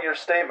qualify your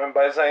statement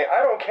by saying,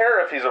 I don't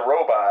care if he's a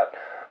robot?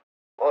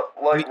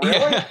 Like, really?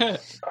 Yeah,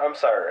 I'm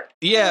sorry.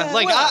 Yeah,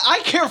 like, well- I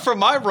care for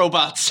my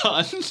robot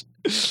son.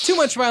 too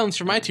much violence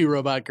for my two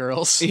robot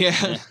girls.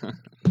 Yeah.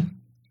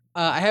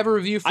 I have a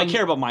review from I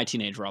care about my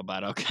teenage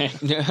robot. Okay.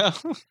 Yeah.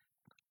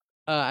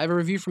 I have a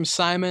review from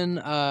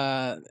Simon.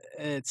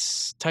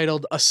 It's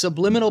titled "A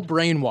Subliminal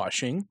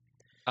Brainwashing."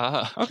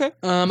 Okay.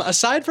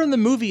 Aside from the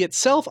movie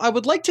itself, I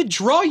would like to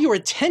draw your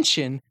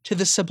attention to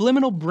the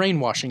subliminal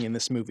brainwashing in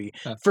this movie.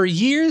 For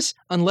years,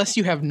 unless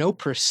you have no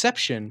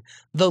perception,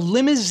 the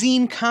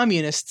limousine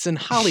communists in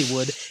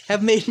Hollywood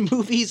have made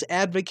movies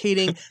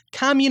advocating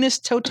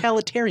communist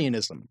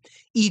totalitarianism,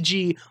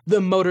 e.g.,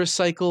 The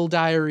Motorcycle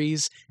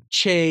Diaries,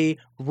 Che,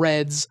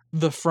 Reds,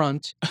 the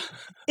front.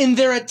 In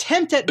their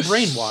attempt at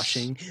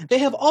brainwashing, they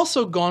have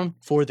also gone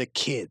for the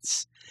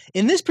kids.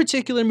 In this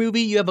particular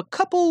movie, you have a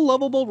couple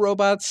lovable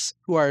robots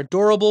who are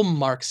adorable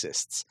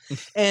Marxists.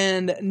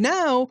 And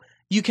now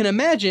you can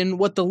imagine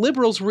what the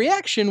liberals'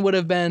 reaction would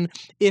have been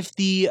if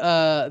the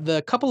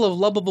couple of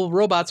lovable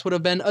robots would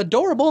have been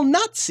adorable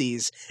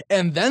Nazis.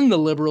 And then the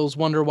liberals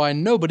wonder why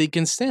nobody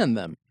can stand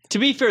them. To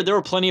be fair, there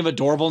were plenty of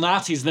adorable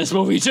Nazis in this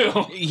movie too.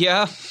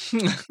 Yeah.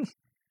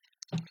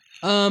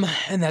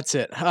 And that's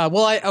it.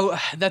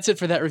 That's it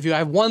for that review. I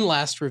have one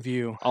last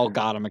review. Oh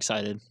God, I'm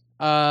excited.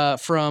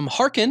 From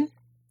Harkin,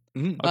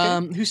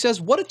 who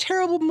says, "What a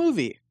terrible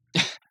movie.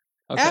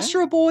 Okay.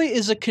 Astro Boy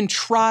is a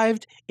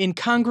contrived,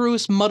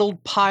 incongruous,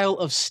 muddled pile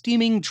of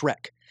steaming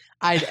dreck.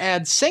 I'd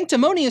add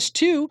sanctimonious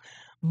too,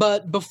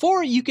 but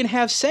before you can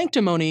have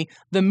sanctimony,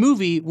 the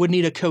movie would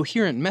need a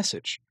coherent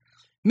message.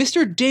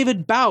 Mr.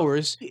 David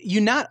Bowers,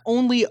 you not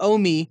only owe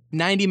me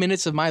 90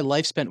 minutes of my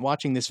life spent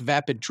watching this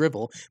vapid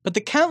drivel, but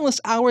the countless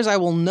hours I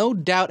will no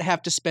doubt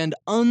have to spend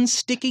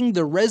unsticking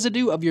the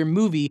residue of your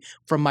movie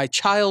from my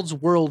child's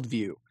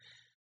worldview.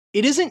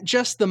 It isn't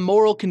just the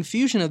moral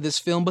confusion of this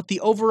film, but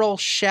the overall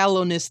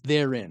shallowness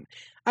therein.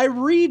 I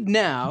read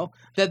now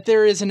that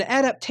there is an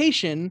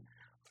adaptation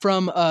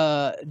from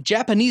a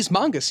Japanese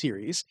manga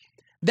series.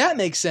 That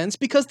makes sense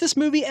because this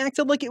movie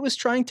acted like it was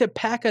trying to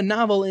pack a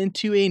novel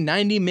into a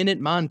 90-minute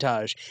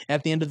montage.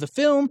 At the end of the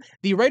film,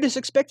 the writers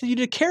expected you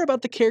to care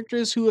about the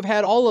characters who have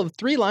had all of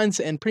 3 lines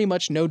and pretty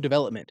much no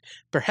development.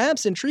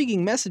 Perhaps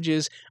intriguing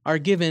messages are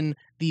given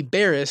the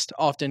barest,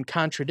 often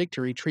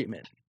contradictory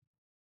treatment.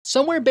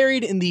 Somewhere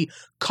buried in the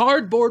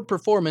cardboard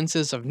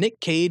performances of Nick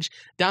Cage,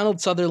 Donald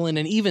Sutherland,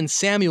 and even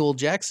Samuel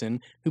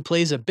Jackson, who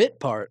plays a bit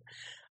part,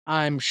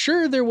 I'm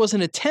sure there was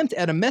an attempt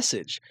at a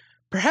message.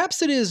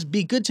 Perhaps it is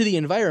be good to the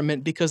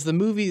environment because the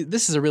movie...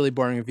 This is a really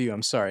boring review,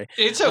 I'm sorry.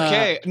 It's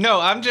okay. No,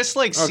 I'm just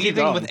like keep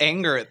seething going. with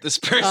anger at this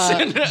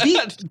person.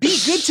 Be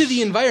good to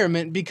the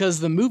environment because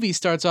the movie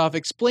starts off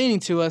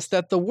explaining to us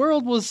that the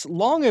world was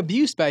long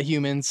abused by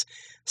humans,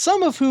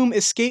 some of whom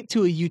escaped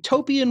to a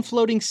utopian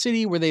floating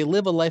city where they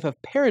live a life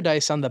of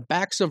paradise on the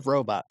backs of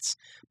robots.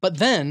 But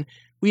then,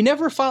 we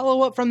never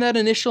follow up from that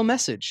initial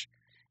message.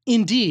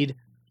 Indeed,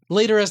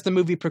 later as the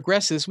movie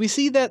progresses, we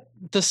see that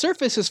the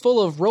surface is full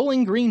of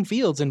rolling green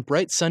fields and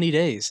bright sunny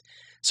days.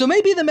 So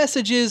maybe the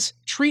message is,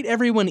 treat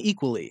everyone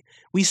equally.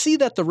 We see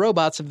that the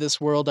robots of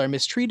this world are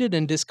mistreated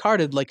and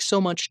discarded like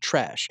so much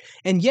trash.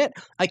 And yet,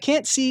 I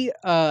can't see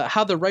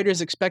how the writers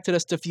expected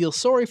us to feel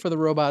sorry for the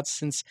robots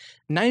since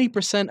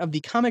 90% of the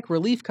comic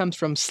relief comes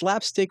from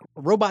slapstick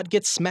robot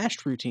gets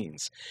smashed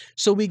routines.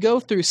 So we go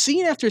through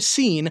scene after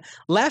scene,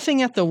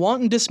 laughing at the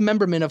wanton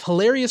dismemberment of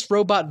hilarious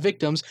robot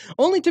victims,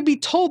 only to be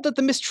told that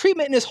the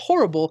mistreatment is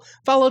horrible,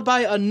 followed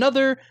by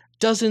another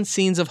dozen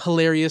scenes of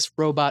hilarious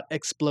robot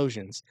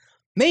explosions.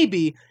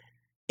 Maybe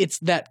it's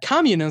that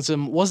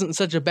communism wasn't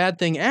such a bad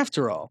thing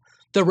after all.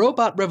 The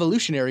Robot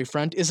Revolutionary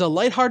Front is a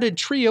lighthearted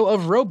trio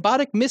of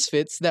robotic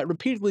misfits that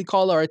repeatedly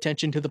call our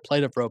attention to the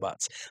plight of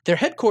robots. Their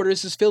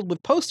headquarters is filled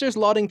with posters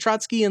lauding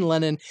Trotsky and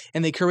Lenin,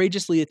 and they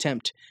courageously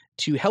attempt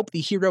to help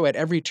the hero at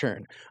every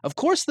turn. Of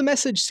course, the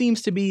message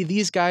seems to be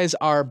these guys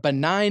are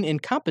benign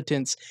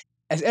incompetents,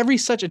 as every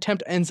such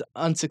attempt ends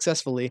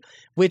unsuccessfully,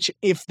 which,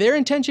 if their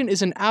intention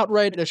is an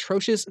outright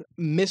atrocious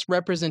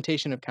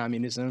misrepresentation of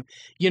communism,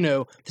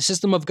 the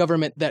system of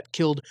government that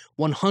killed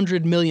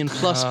 100 million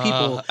plus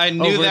people I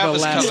knew over that the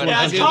was last coming.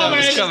 I 100 knew that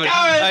was years. coming.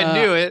 I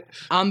knew it.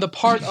 On the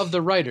part of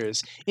the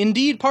writers.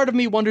 Indeed, part of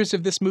me wonders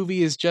if this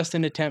movie is just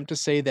an attempt to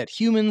say that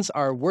humans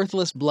are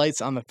worthless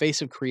blights on the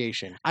face of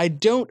creation. I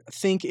don't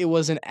think it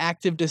was an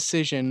active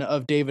decision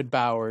of David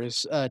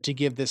Bowers to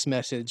give this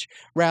message.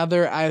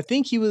 Rather, I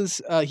think he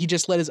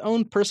just let his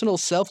own personal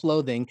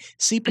self-loathing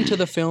seep into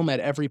the film at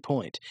every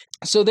point.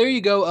 So there you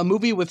go, a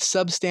movie with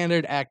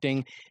substandard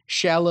acting,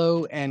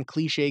 shallow and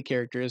cliche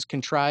characters,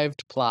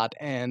 contrived plot,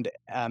 and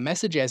a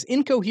message as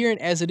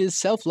incoherent as it is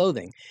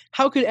self-loathing.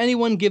 How could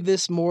anyone give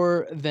this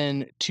more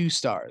than 2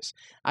 stars?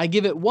 I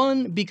give it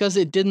 1 because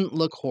it didn't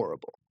look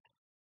horrible.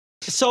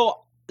 So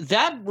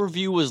that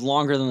review was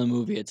longer than the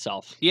movie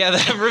itself. Yeah,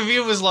 that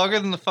review was longer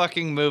than the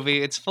fucking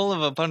movie. It's full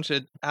of a bunch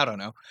of, I don't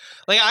know.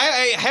 Like,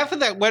 I half of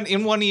that went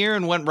in one ear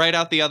and went right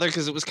out the other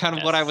because it was kind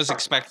of what I was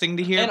expecting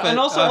to hear. And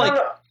also, I don't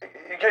know.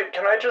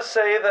 Can I just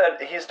say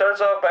that he starts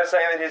off by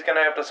saying that he's going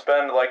to have to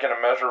spend like an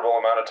immeasurable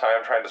amount of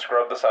time trying to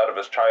scrub this out of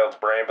his child's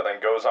brain, but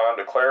then goes on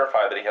to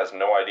clarify that he has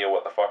no idea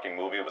what the fucking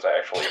movie was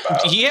actually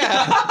about.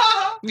 Yeah.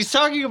 He's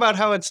talking about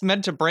how it's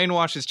meant to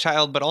brainwash his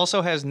child, but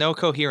also has no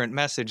coherent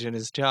message in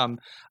his chum.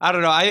 I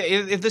don't know.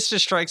 If this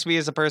just strikes me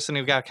as a person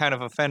who got kind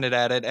of offended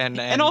at it.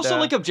 And also,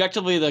 like,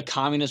 objectively, the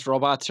communist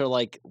robots are,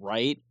 like,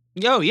 right?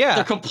 Oh, yeah.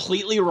 They're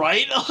completely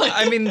right.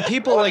 I mean,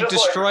 people, like,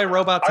 destroy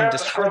robots and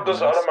discard I have to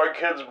scrub this out of my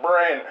kid's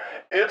brain.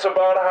 It's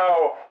about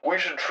how we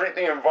should treat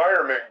the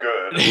environment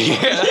good.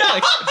 Yeah, Yeah,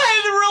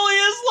 it really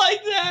is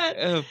like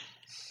that.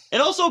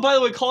 And also, by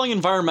the way, calling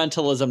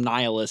environmentalism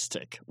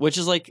nihilistic, which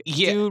is like,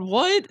 Yeah. dude,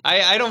 what?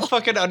 I don't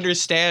fucking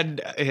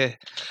understand. This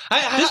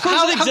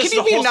How person can exists you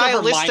in a be whole separate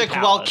mind nihilistic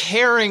while palace.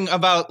 caring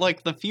about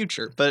like the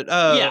future? But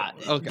Yeah,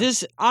 okay.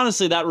 this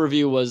honestly, that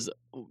review was,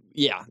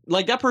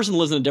 like that person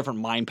lives in a different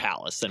mind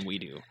palace than we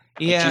do.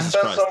 yeah. Jesus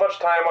Spends so Christ. much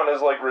time on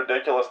his like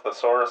ridiculous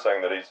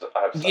thesaurusing that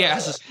I've said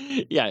Yes.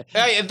 that. Yeah,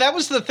 That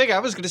was the thing I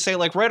was going to say.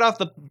 Like right off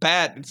the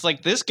bat, it's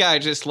like this guy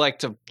just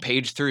liked to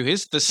page through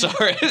his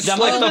thesaurus. that like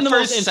might have been the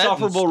most first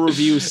insufferable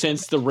review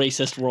since the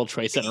racist World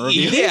Trade Center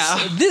review.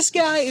 Yeah. This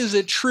guy is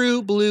a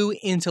true blue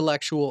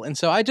intellectual, and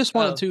so I just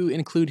wanted to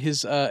include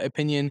his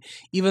opinion,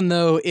 even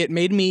though it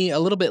made me a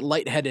little bit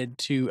lightheaded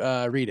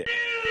to read it.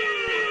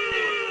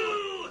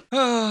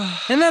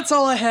 And that's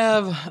all I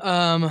have.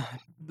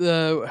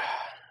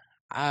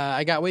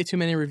 I got way too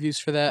many reviews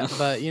for that,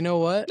 but you know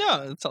what?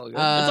 No, it's all good.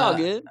 It's all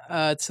good.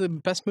 It's the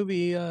best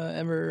movie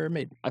ever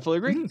made. I fully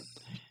agree.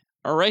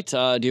 All right, do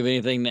you have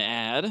anything to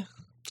add?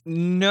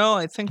 No,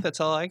 I think that's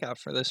all I got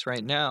for this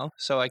right now.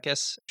 So I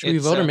guess Should we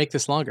it's, vote or make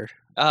this longer?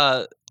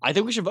 I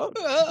think we should vote.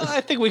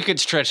 I think we could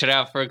stretch it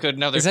out for a good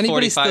another Is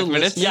anybody 45 still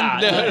minutes. listening? Yeah,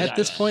 no, At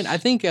this point, I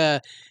think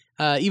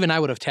even I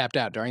would have tapped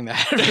out during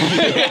that.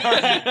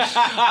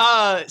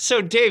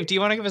 So Dave, do you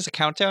want to give us a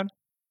countdown?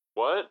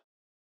 What?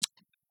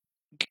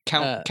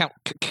 Count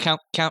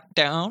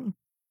down.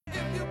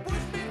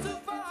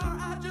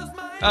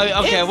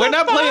 Okay, we're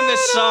not playing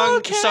this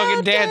song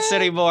and dance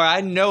anymore.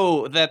 I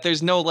know that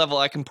there's no level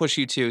I can push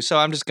you to, so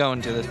I'm just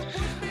going to this.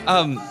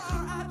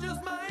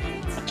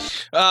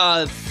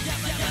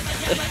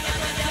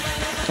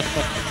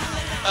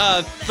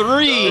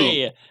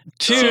 Three, 3,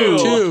 2,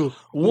 Two,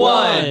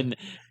 1.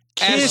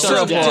 Kiss of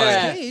of Death.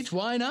 Death. Cage,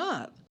 why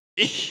not?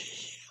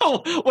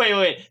 Oh,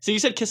 wait. So you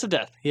said Kiss of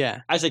Death.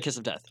 Yeah. I said Kiss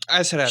of Death.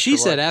 I said after She what?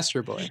 said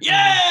Astro Boy.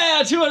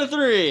 Yeah, 2 out of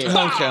 3.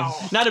 Okay.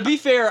 Now, to be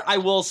fair, I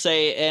will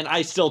say, and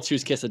I still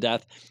choose Kiss of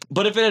Death,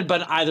 but if it had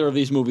been either of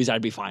these movies,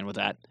 I'd be fine with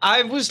that.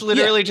 I was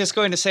literally just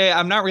going to say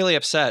I'm not really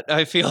upset.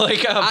 I feel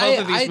like both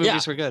of these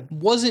movies were good.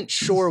 Wasn't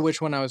sure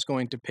which one I was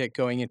going to pick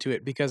going into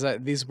it because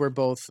these were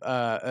both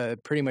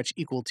pretty much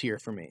equal tier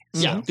for me.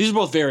 Yeah, these are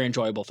both very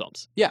enjoyable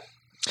films.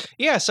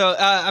 Yeah, so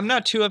I'm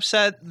not too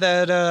upset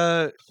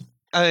that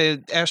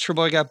Astro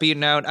Boy got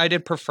beaten out. I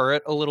did prefer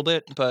it a little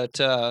bit, but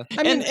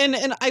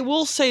And I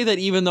will say that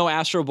even though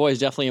Astro Boy is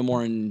definitely a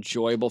more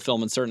enjoyable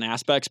film in certain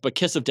aspects, but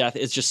Kiss of Death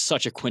is just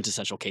such a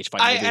quintessential cage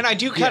fight movie. I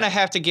do kind of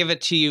have to give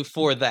it to you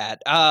for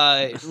that.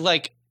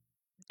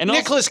 And also-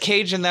 Nicolas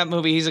Cage in that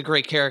movie, he's a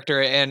great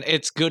character, and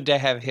it's good to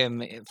have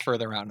him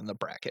further on in the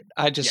bracket.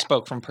 I just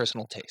spoke from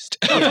personal taste.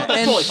 That's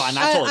And totally fine.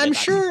 I totally I'm get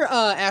that. sure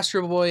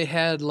Astro Boy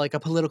had like a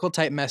political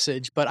type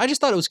message, but I just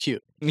thought it was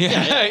cute.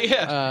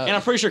 yeah. And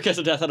I'm pretty sure Kiss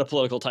of Death had a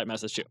political type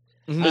message too.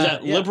 Is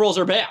that yeah. liberals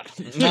are bad?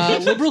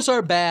 Liberals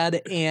are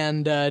bad,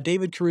 and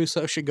David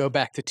Caruso should go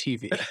back to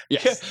TV.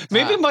 Yes.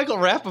 Maybe Michael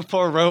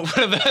Rappaport wrote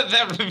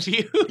that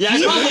review. Yeah,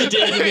 I probably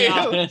did, to be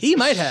honest. He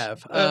might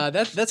have.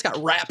 That's got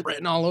rap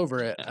written all over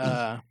it.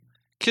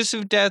 Kiss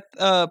of Death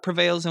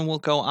prevails and will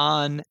go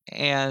on.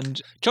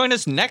 And join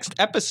us next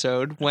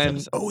episode when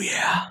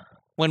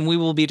we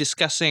will be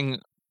discussing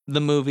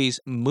the movies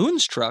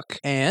Moonstruck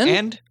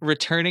and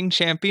returning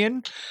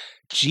champion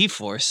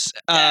G-Force.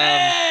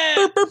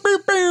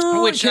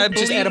 Which I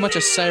just add a bunch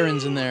of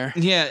sirens in there.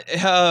 Yeah,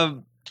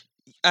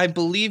 I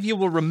believe you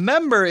will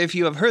remember if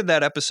you have heard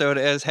that episode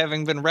as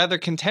having been rather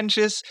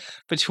contentious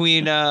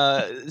between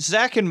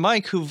Zach and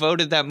Mike, who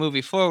voted that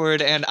movie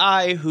forward, and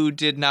I, who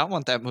did not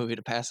want that movie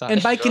to pass on.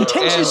 And by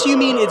contentious, you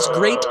mean it's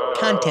great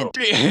content.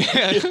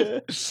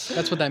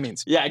 That's what that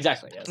means. Yeah,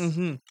 exactly. Yes.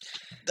 Mm-hmm.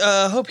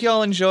 Hope you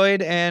all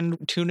enjoyed, and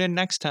tune in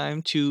next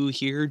time to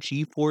hear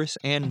G-Force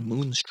and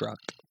Moonstruck.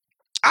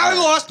 I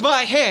lost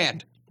my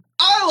hand.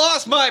 I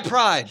lost my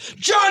pride.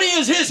 Johnny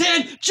is his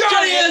hand.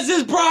 Johnny is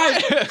his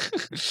bride.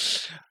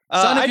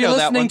 Son, I if you're know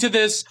that listening one. to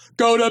this,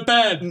 go to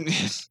bed.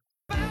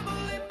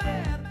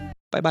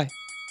 Bye-bye.